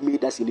God who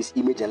made us in his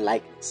image and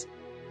likeness.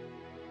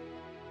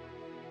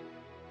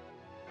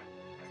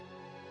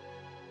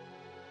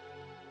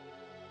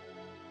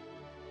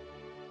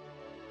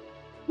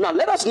 Now,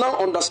 let us now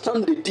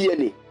understand the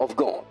DNA of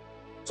God.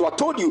 So I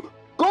told you,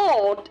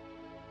 God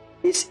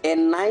is a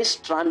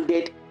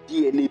nine-stranded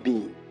DNA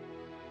being.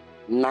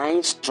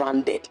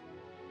 Nine-stranded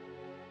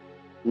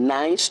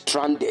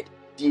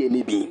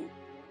DNA being.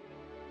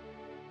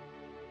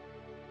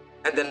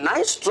 And the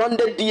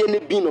nine-stranded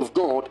DNA being of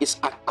God is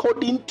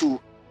according to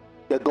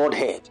the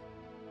Godhead.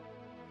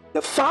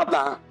 The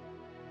Father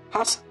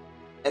has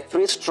a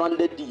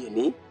three-stranded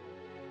DNA.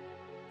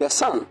 The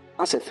Son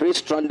has a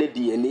three-stranded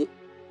DNA.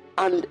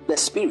 And the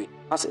Spirit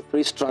has a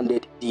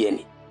three-stranded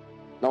DNA.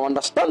 Now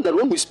understand that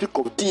when we speak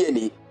of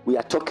DNA, we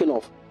are talking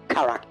of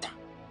character.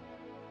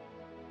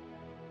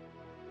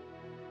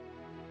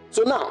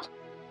 So now,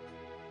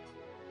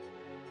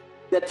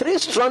 the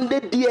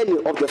three-stranded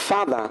DNA of the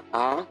Father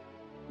are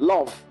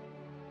love,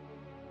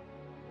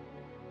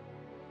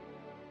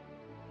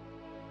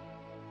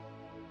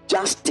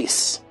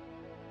 justice,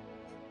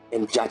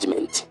 and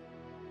judgment.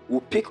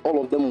 We'll pick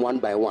all of them one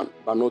by one,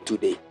 but not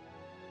today.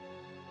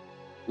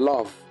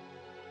 Love,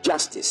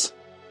 justice,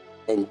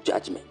 and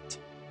judgment.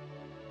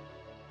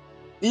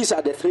 These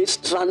are the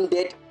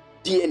three-stranded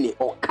DNA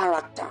or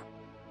character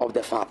of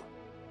the Father.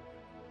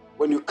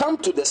 When you come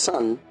to the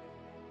Son,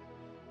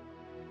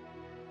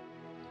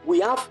 we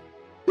have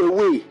the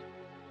way,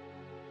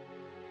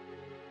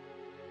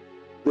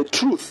 the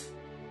truth,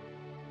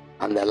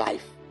 and the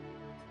life.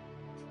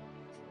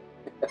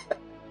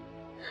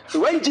 So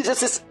when Jesus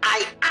says,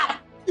 I am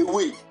the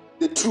way,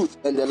 the truth,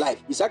 and the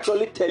life, he's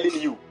actually telling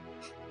you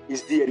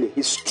his DNA,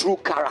 his true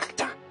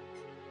character.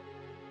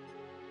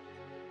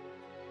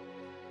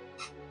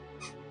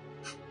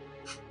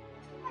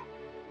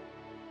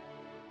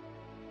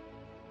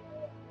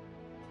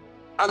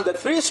 And the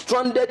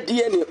three-stranded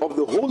DNA of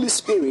the Holy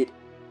Spirit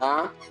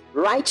are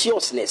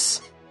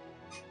righteousness,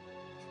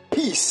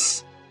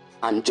 peace,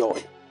 and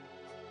joy.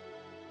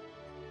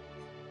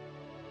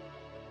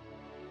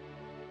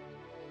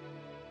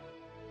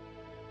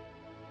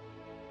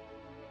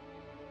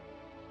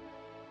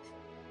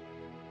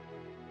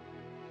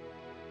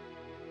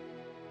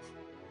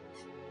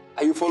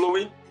 Are you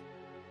following?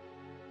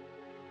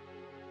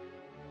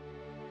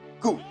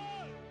 Good.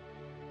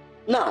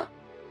 Now,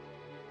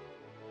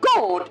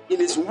 God, in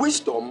his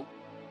wisdom,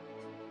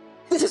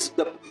 this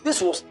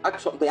was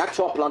the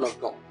actual plan of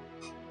God.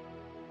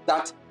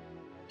 That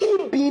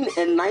he being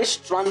a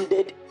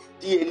nice-stranded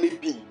DNA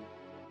being,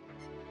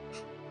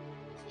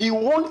 he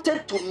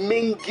wanted to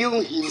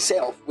mingle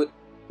himself with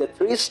the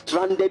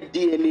three-stranded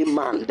DNA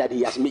man that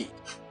he has made,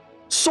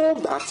 so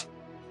that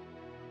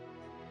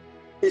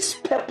his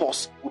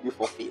purpose will be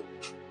fulfilled.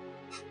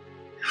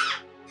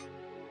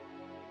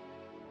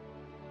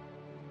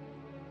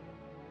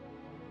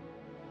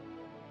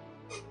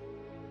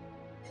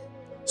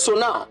 So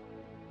now,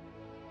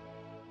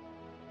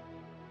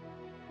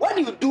 when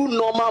you do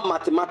normal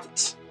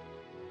mathematics,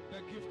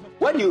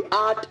 when you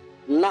add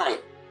 9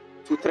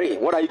 to 3,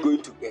 what are you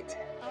going to get?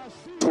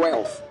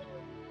 12.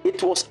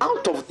 It was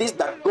out of this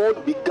that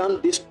God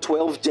began this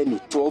 12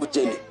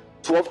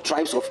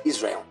 tribes of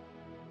Israel.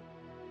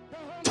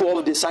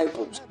 12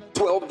 disciples,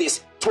 12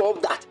 this,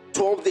 12 that,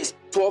 12 this,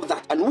 12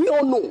 that. And we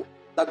all know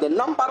that the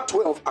number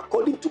 12,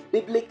 according to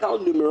biblical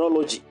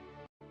numerology,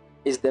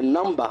 is the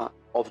number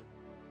of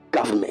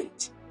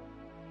government.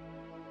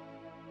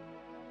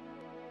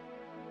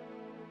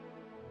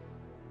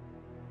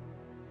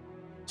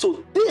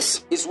 So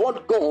this is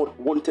what God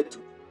wanted to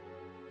do.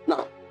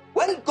 Now,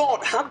 when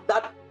God had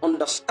that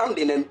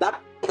understanding and that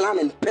plan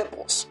and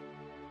purpose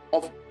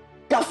of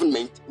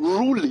government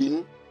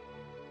ruling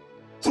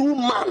through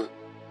man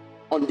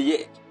on the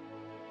earth,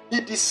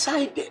 he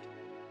decided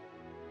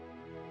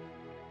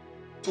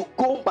to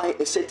go by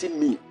a certain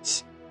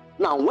means.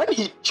 Now, when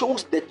he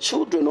chose the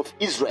children of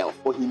Israel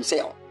for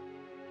himself,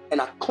 and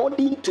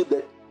according to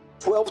the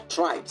 12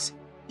 tribes,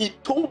 he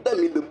told them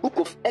in the book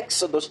of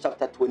Exodus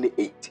chapter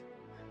 28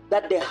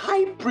 that the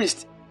high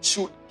priest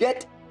should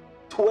get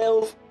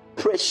 12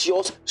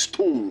 precious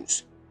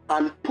stones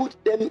and put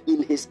them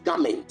in his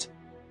garment,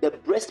 the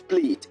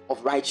breastplate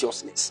of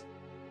righteousness.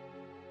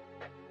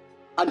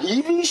 And he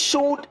even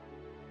showed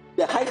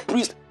the high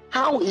priest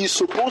how he's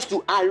supposed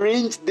to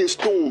arrange the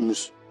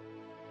stones.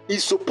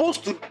 He's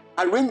supposed to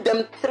arrange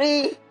them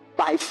 3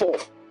 by 4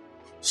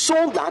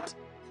 so that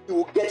he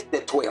will get the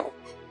 12.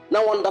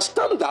 Now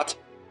understand that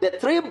the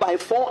 3 by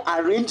 4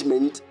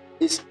 arrangement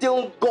is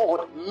still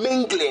God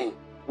mingling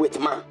with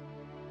man.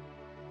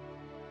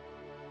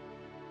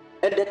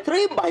 And the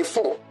 3 by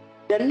 4,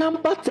 the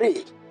number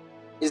 3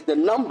 is the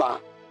number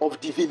of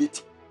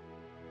divinity,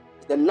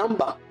 it's the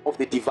number of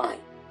the divine.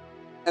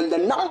 And the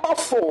number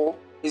 4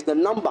 is the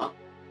number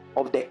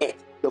of the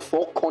earth, the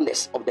 4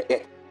 corners of the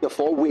earth, the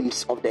 4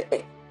 winds of the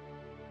earth.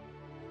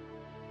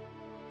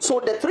 So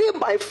the 3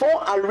 by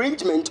 4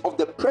 arrangement of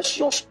the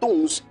precious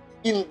stones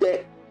in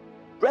the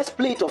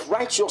breastplate of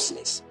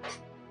righteousness,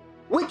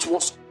 which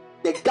was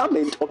the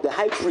garment of the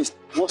high priest,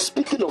 was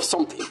speaking of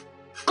something.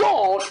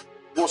 God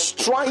was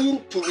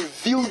trying to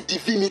reveal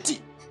divinity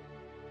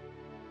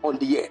on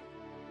the earth.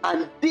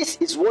 And this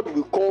is what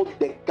we call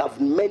the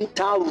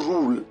governmental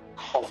rule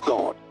of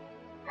God.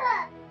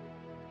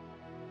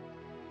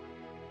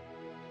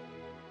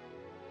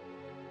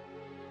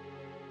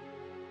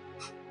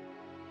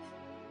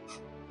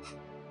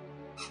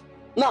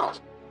 Now,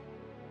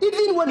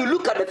 even when you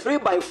look at the 3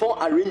 by 4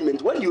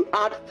 arrangement, when you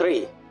add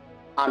 3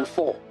 and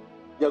 4,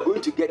 you're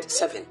going to get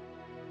 7.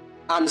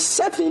 And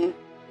 7,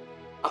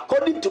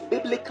 according to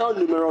biblical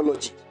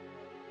numerology,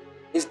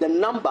 is the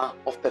number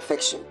of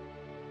perfection.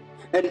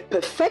 And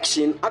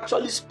perfection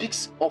actually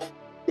speaks of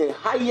the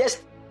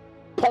highest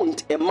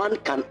point a man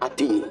can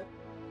attain.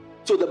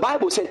 So the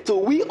Bible said,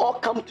 till we all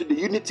come to the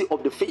unity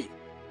of the faith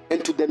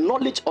and to the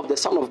knowledge of the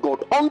Son of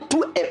God,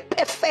 unto a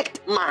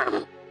perfect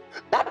man.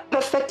 That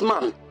perfect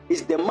man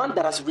is the man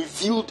that has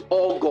revealed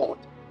all God.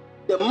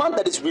 The man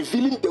that is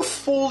revealing the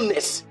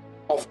fullness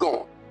of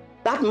God.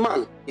 That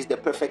man is the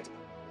perfect man.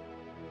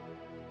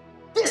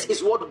 This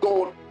is what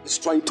God is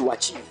trying to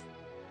achieve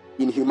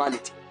in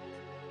humanity.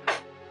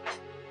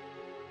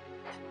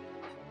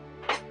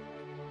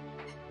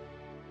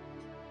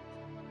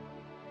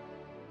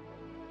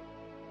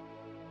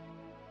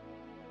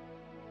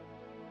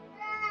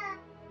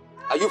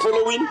 Are you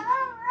following?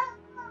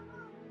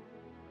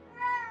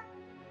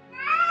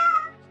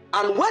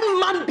 And when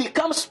man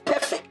becomes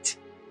perfect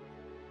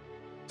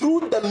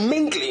through the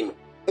mingling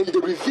and the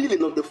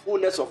revealing of the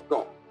fullness of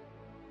God,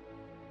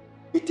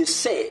 it is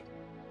said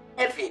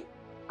heaven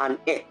and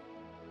earth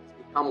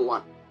become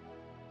one.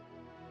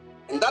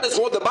 And that is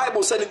what the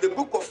Bible said in the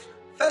book of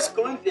 1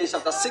 Corinthians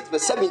chapter 6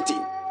 verse 17.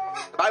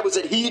 The Bible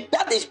said, he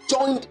that is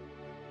joined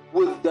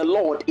with the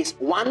Lord is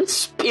one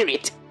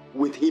spirit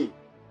with him.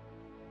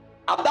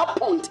 At that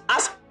point,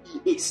 as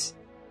he is,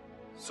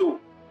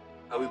 so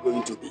are we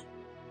going to be.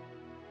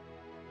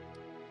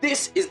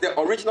 This is the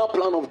original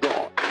plan of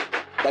God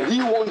that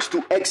he wants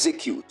to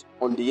execute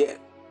on the earth.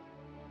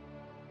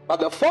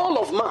 But the fall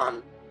of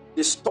man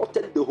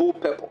distorted the whole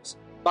purpose.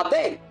 But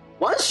then,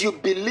 once you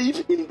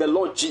believe in the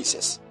Lord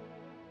Jesus,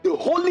 the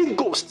Holy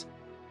Ghost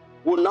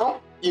will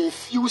now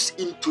infuse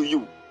into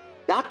you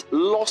that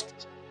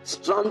lost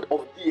strand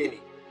of DNA.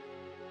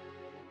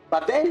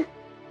 But then,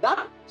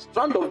 that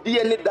strand of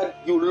DNA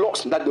that you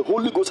lost, that the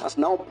Holy Ghost has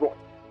now brought,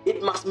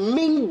 it must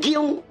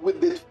mingle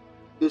with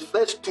the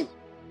first two.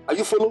 Are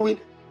you following?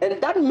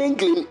 And that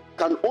mingling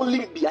can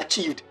only be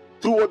achieved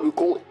through what we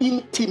call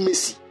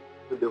intimacy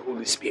with the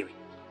Holy Spirit.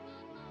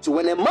 So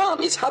when a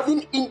man is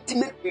having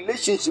intimate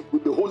relationship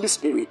with the Holy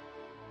Spirit,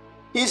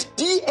 his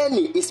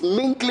DNA is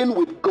mingling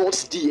with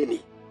God's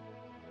DNA.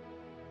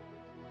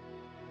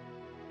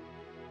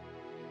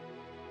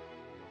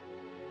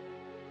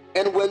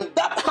 And when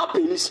that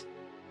happens,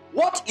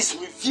 what is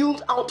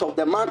revealed out of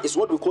the man is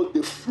what we call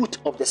the fruit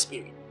of the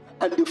Spirit.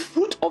 And the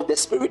fruit of the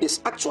Spirit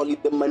is actually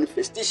the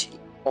manifestation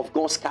of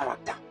God's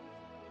character.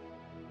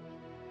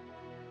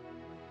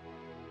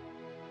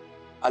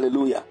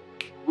 Hallelujah.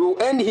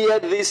 We'll end here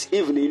this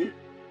evening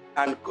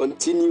and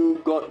continue,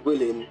 God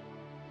willing,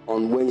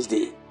 on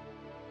Wednesday.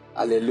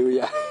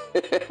 Hallelujah.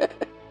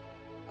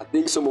 I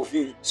think some of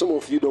you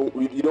don't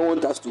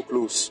want us to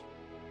close.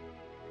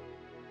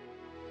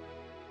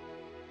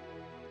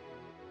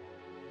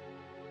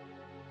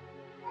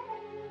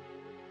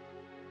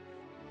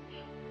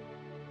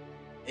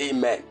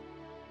 Amen.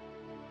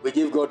 We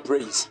give God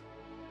praise.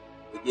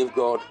 We give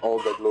God all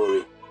the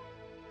glory.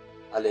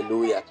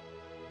 Hallelujah.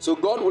 So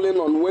God willing,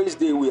 on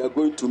Wednesday we are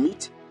going to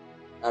meet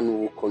and we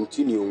will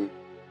continue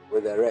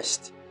with the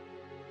rest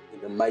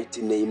in the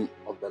mighty name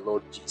of the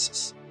Lord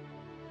Jesus.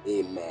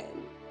 Amen.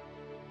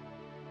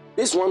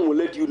 This one will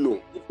let you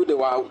know,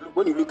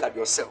 when you look at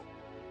yourself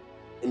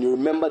and you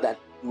remember that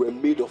you were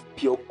made of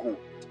pure gold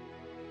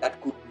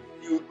that could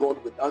reveal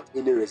God without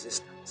any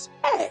resistance.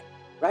 Hey,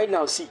 right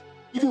now, see,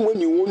 even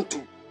when you want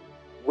to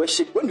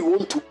worship, when you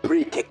want to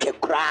pray,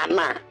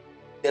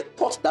 the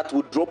thoughts that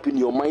will drop in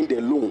your mind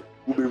alone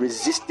will be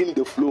resisting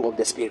the flow of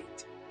the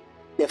Spirit.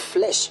 The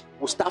flesh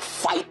will start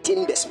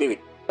fighting the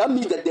Spirit. That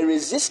means that the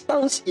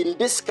resistance in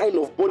this kind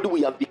of body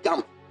we have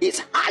become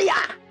is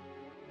higher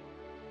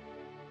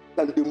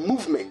than the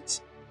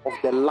movement of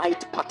the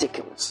light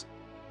particles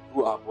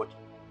through our body.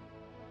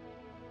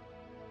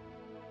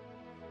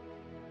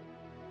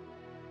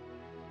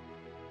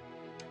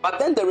 But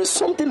then there is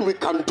something we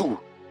can do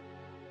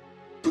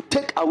to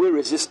take away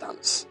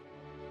resistance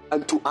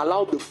and to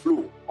allow the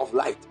flow of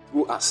light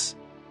through us.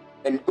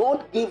 And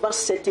God gave us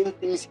certain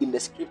things in the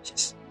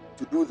scriptures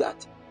to do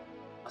that.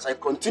 As I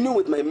continue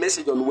with my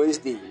message on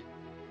Wednesday,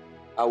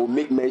 I will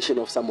make mention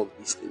of some of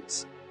these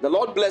things. The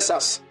Lord bless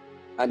us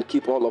and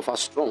keep all of us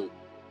strong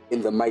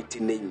in the mighty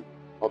name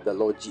of the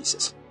Lord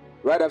Jesus.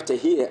 Right after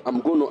here, I'm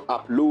going to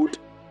upload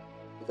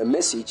the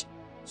message.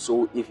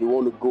 So if you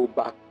want to go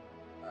back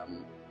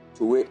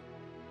to it,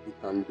 you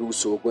can do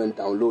so. Go and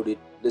download it,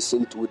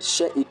 listen to it,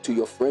 share it to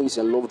your friends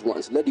and loved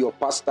ones. Let your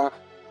pastor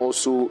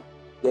also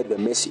get the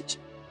message.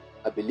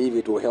 I believe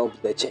it will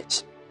help the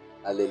church.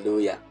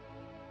 Hallelujah.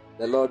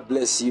 The Lord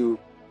bless you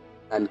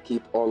and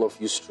keep all of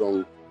you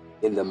strong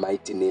in the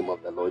mighty name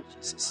of the Lord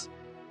Jesus.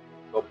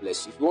 God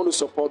bless you. If you want to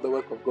support the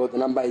work of God, the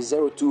number is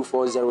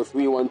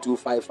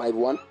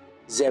 0240312551,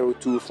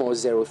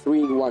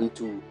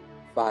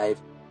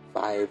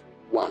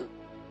 0240312551.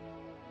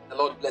 The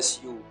Lord bless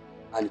you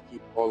and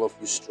keep all of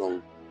you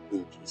strong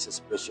in Jesus'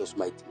 precious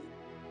mighty name.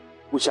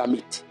 We shall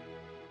meet.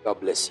 God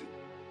bless you.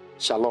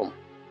 Shalom.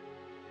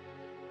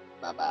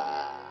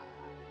 Bye-bye.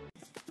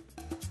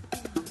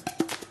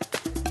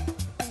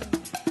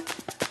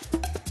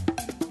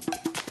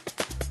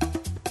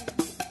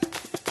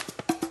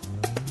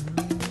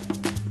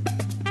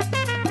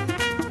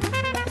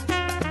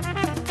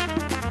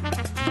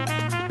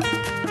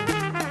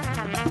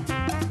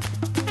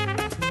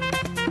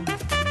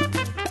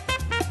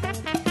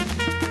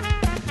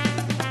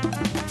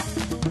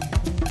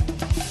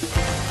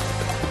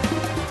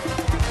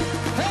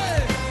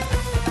 Hey!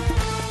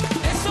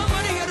 Is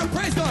somebody here to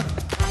praise God?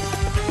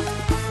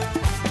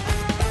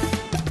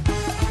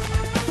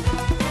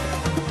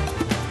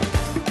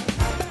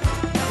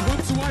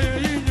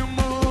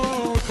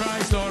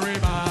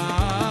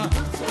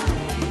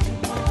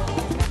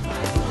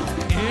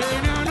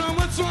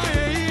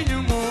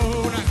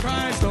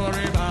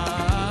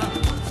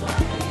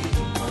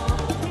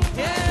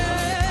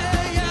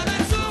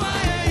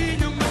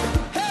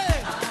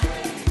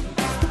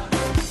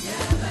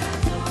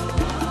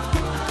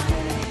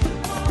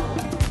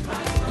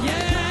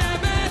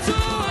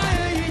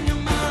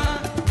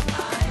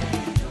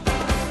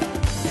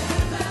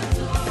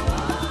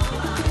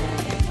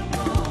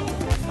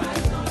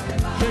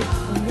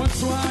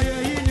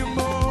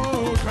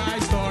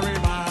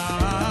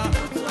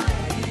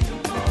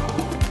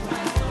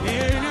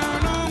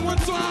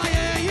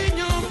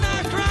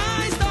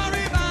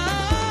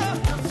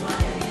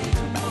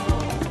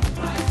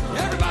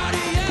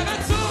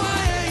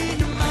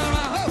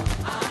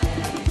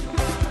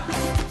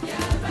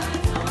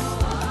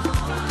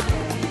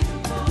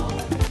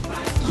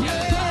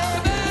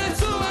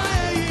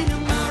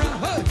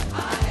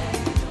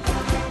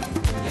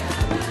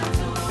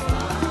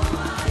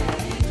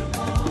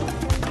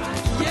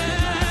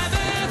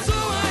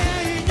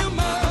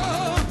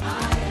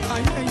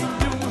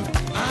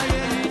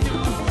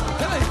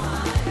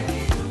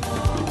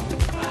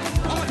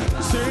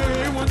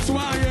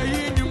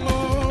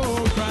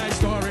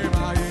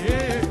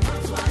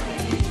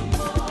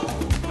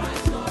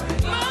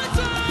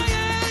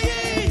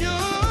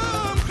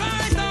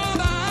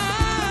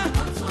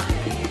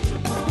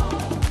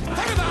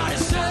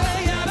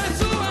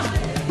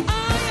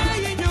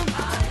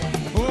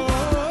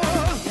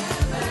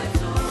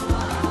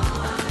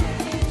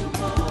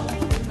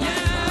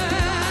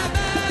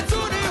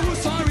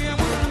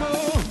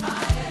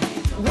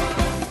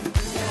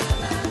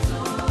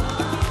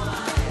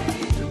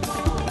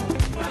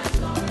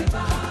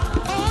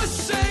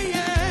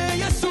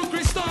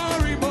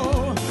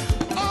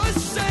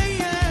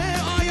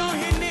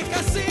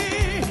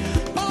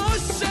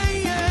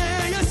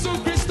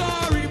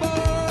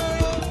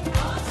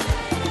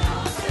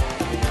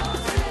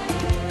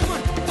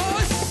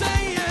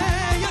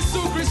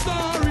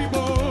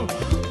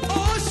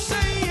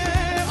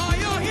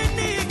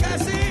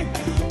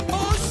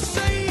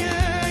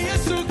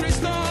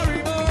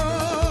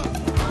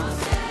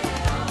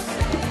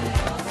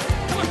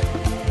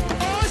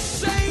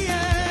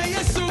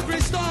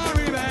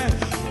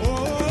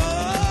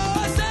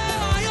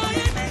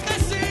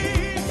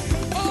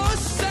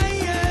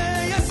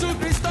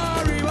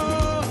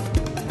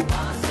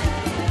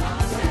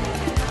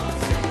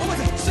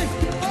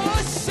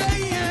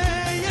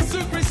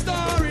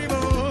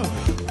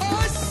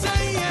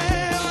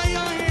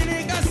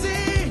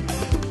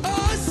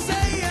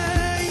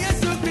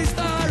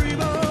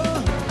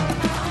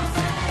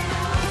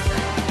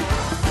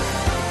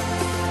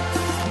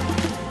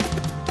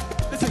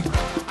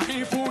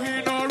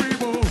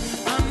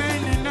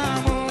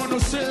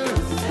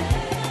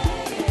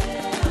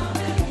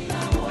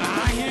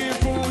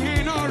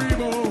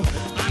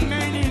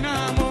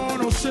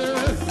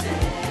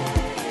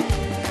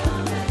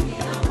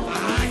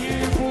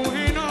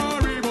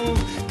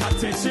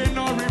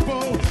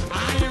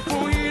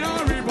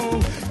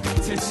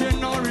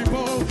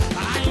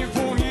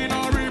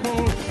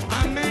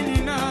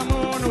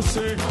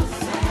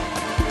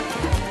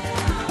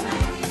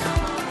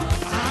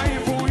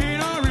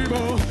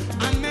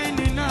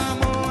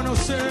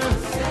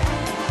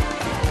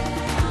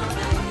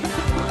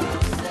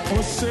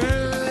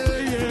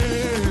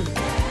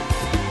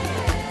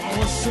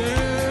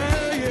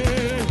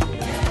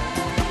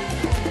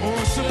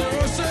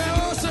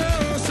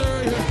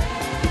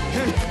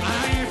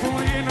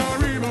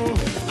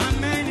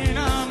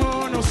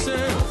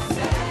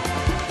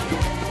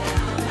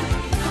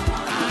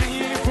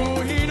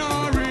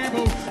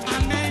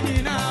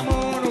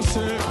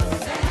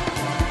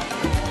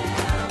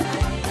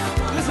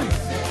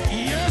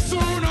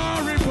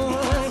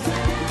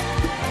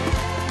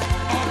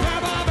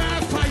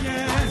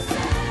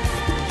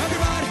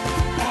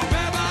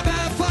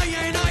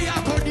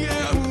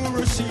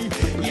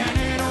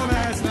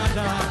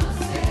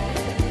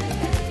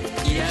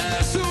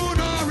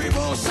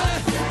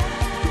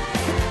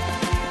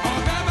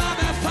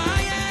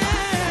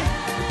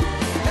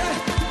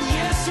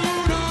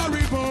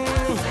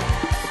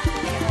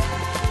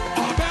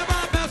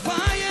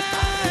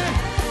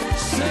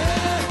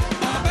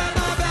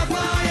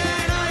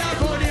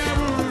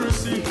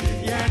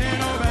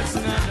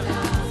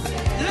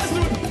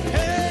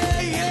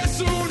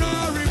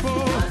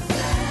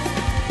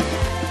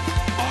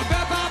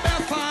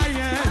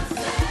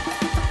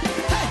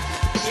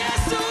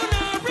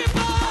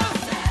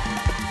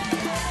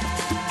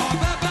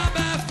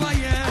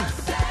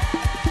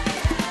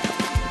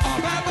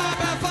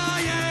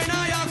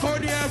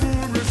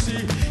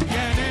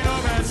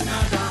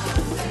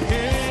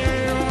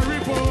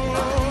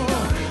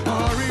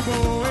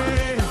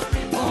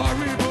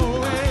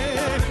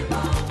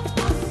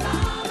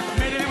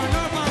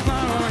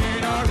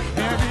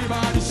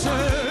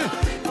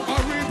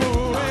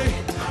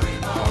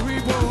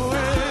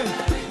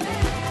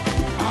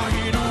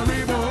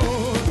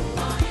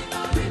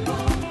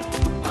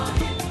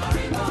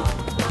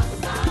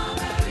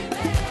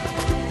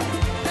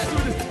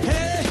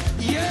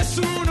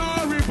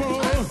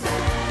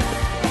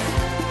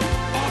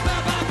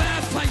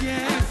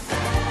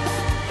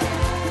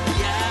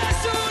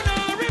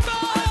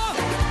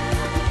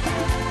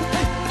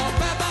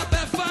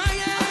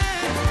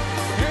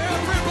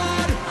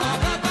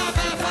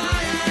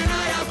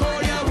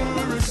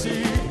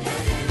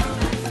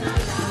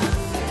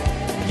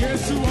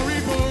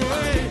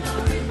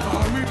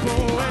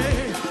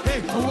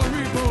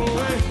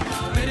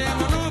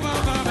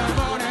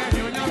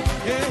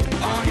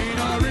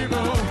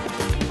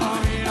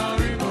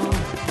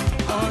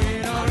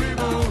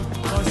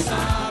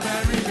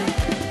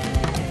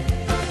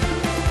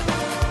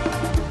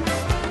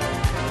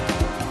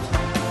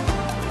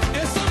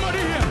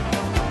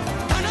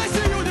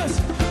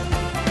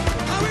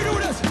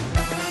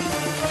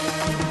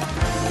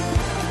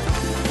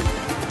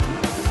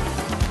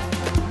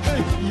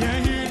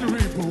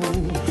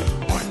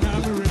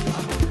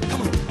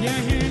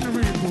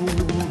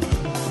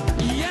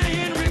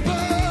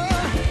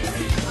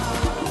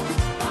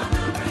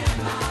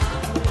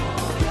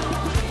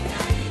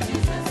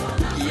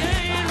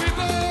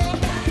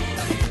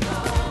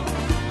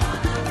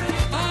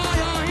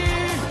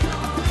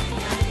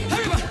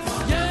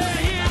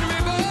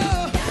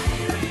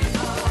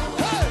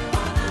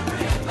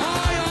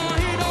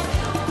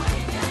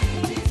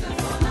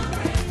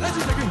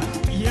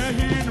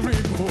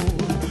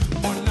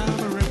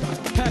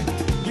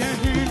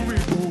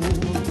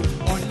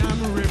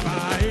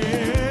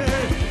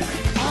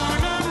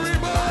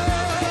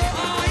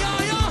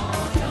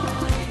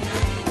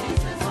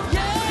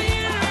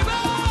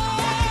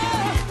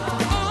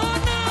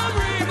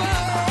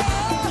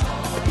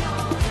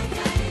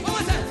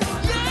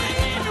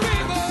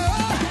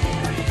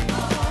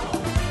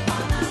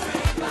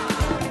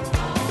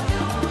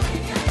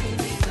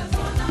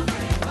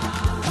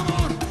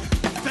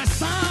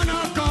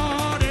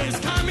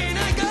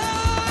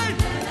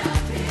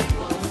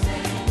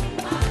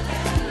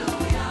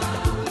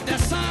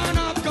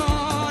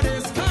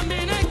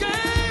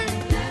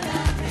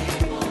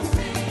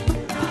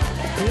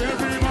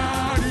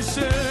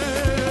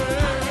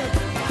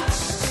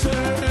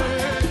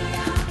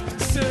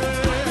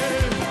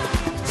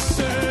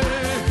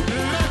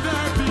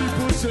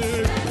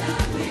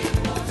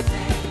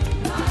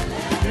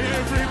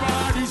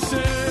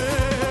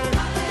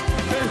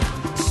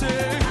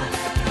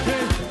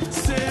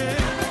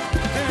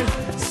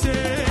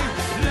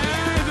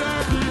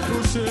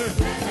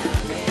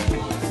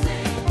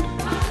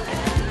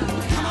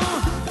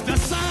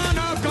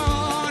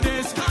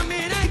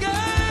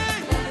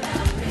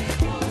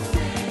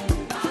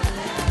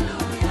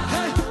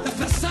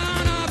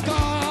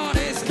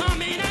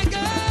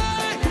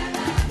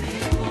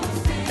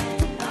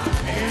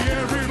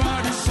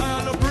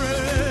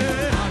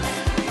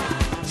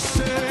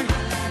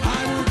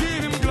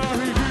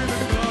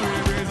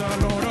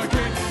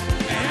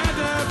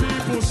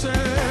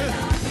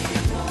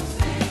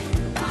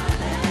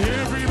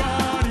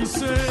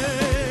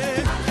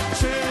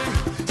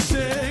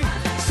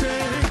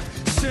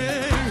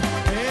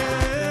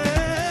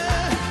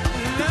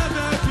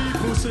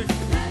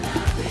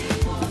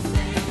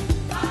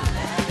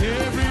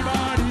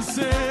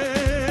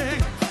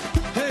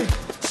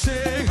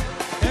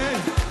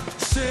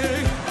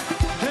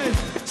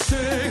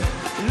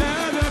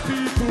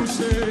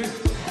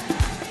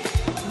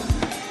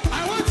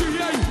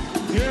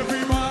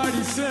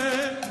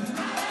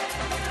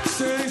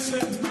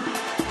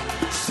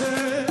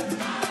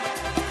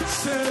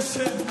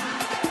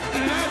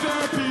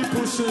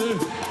 kuscheln.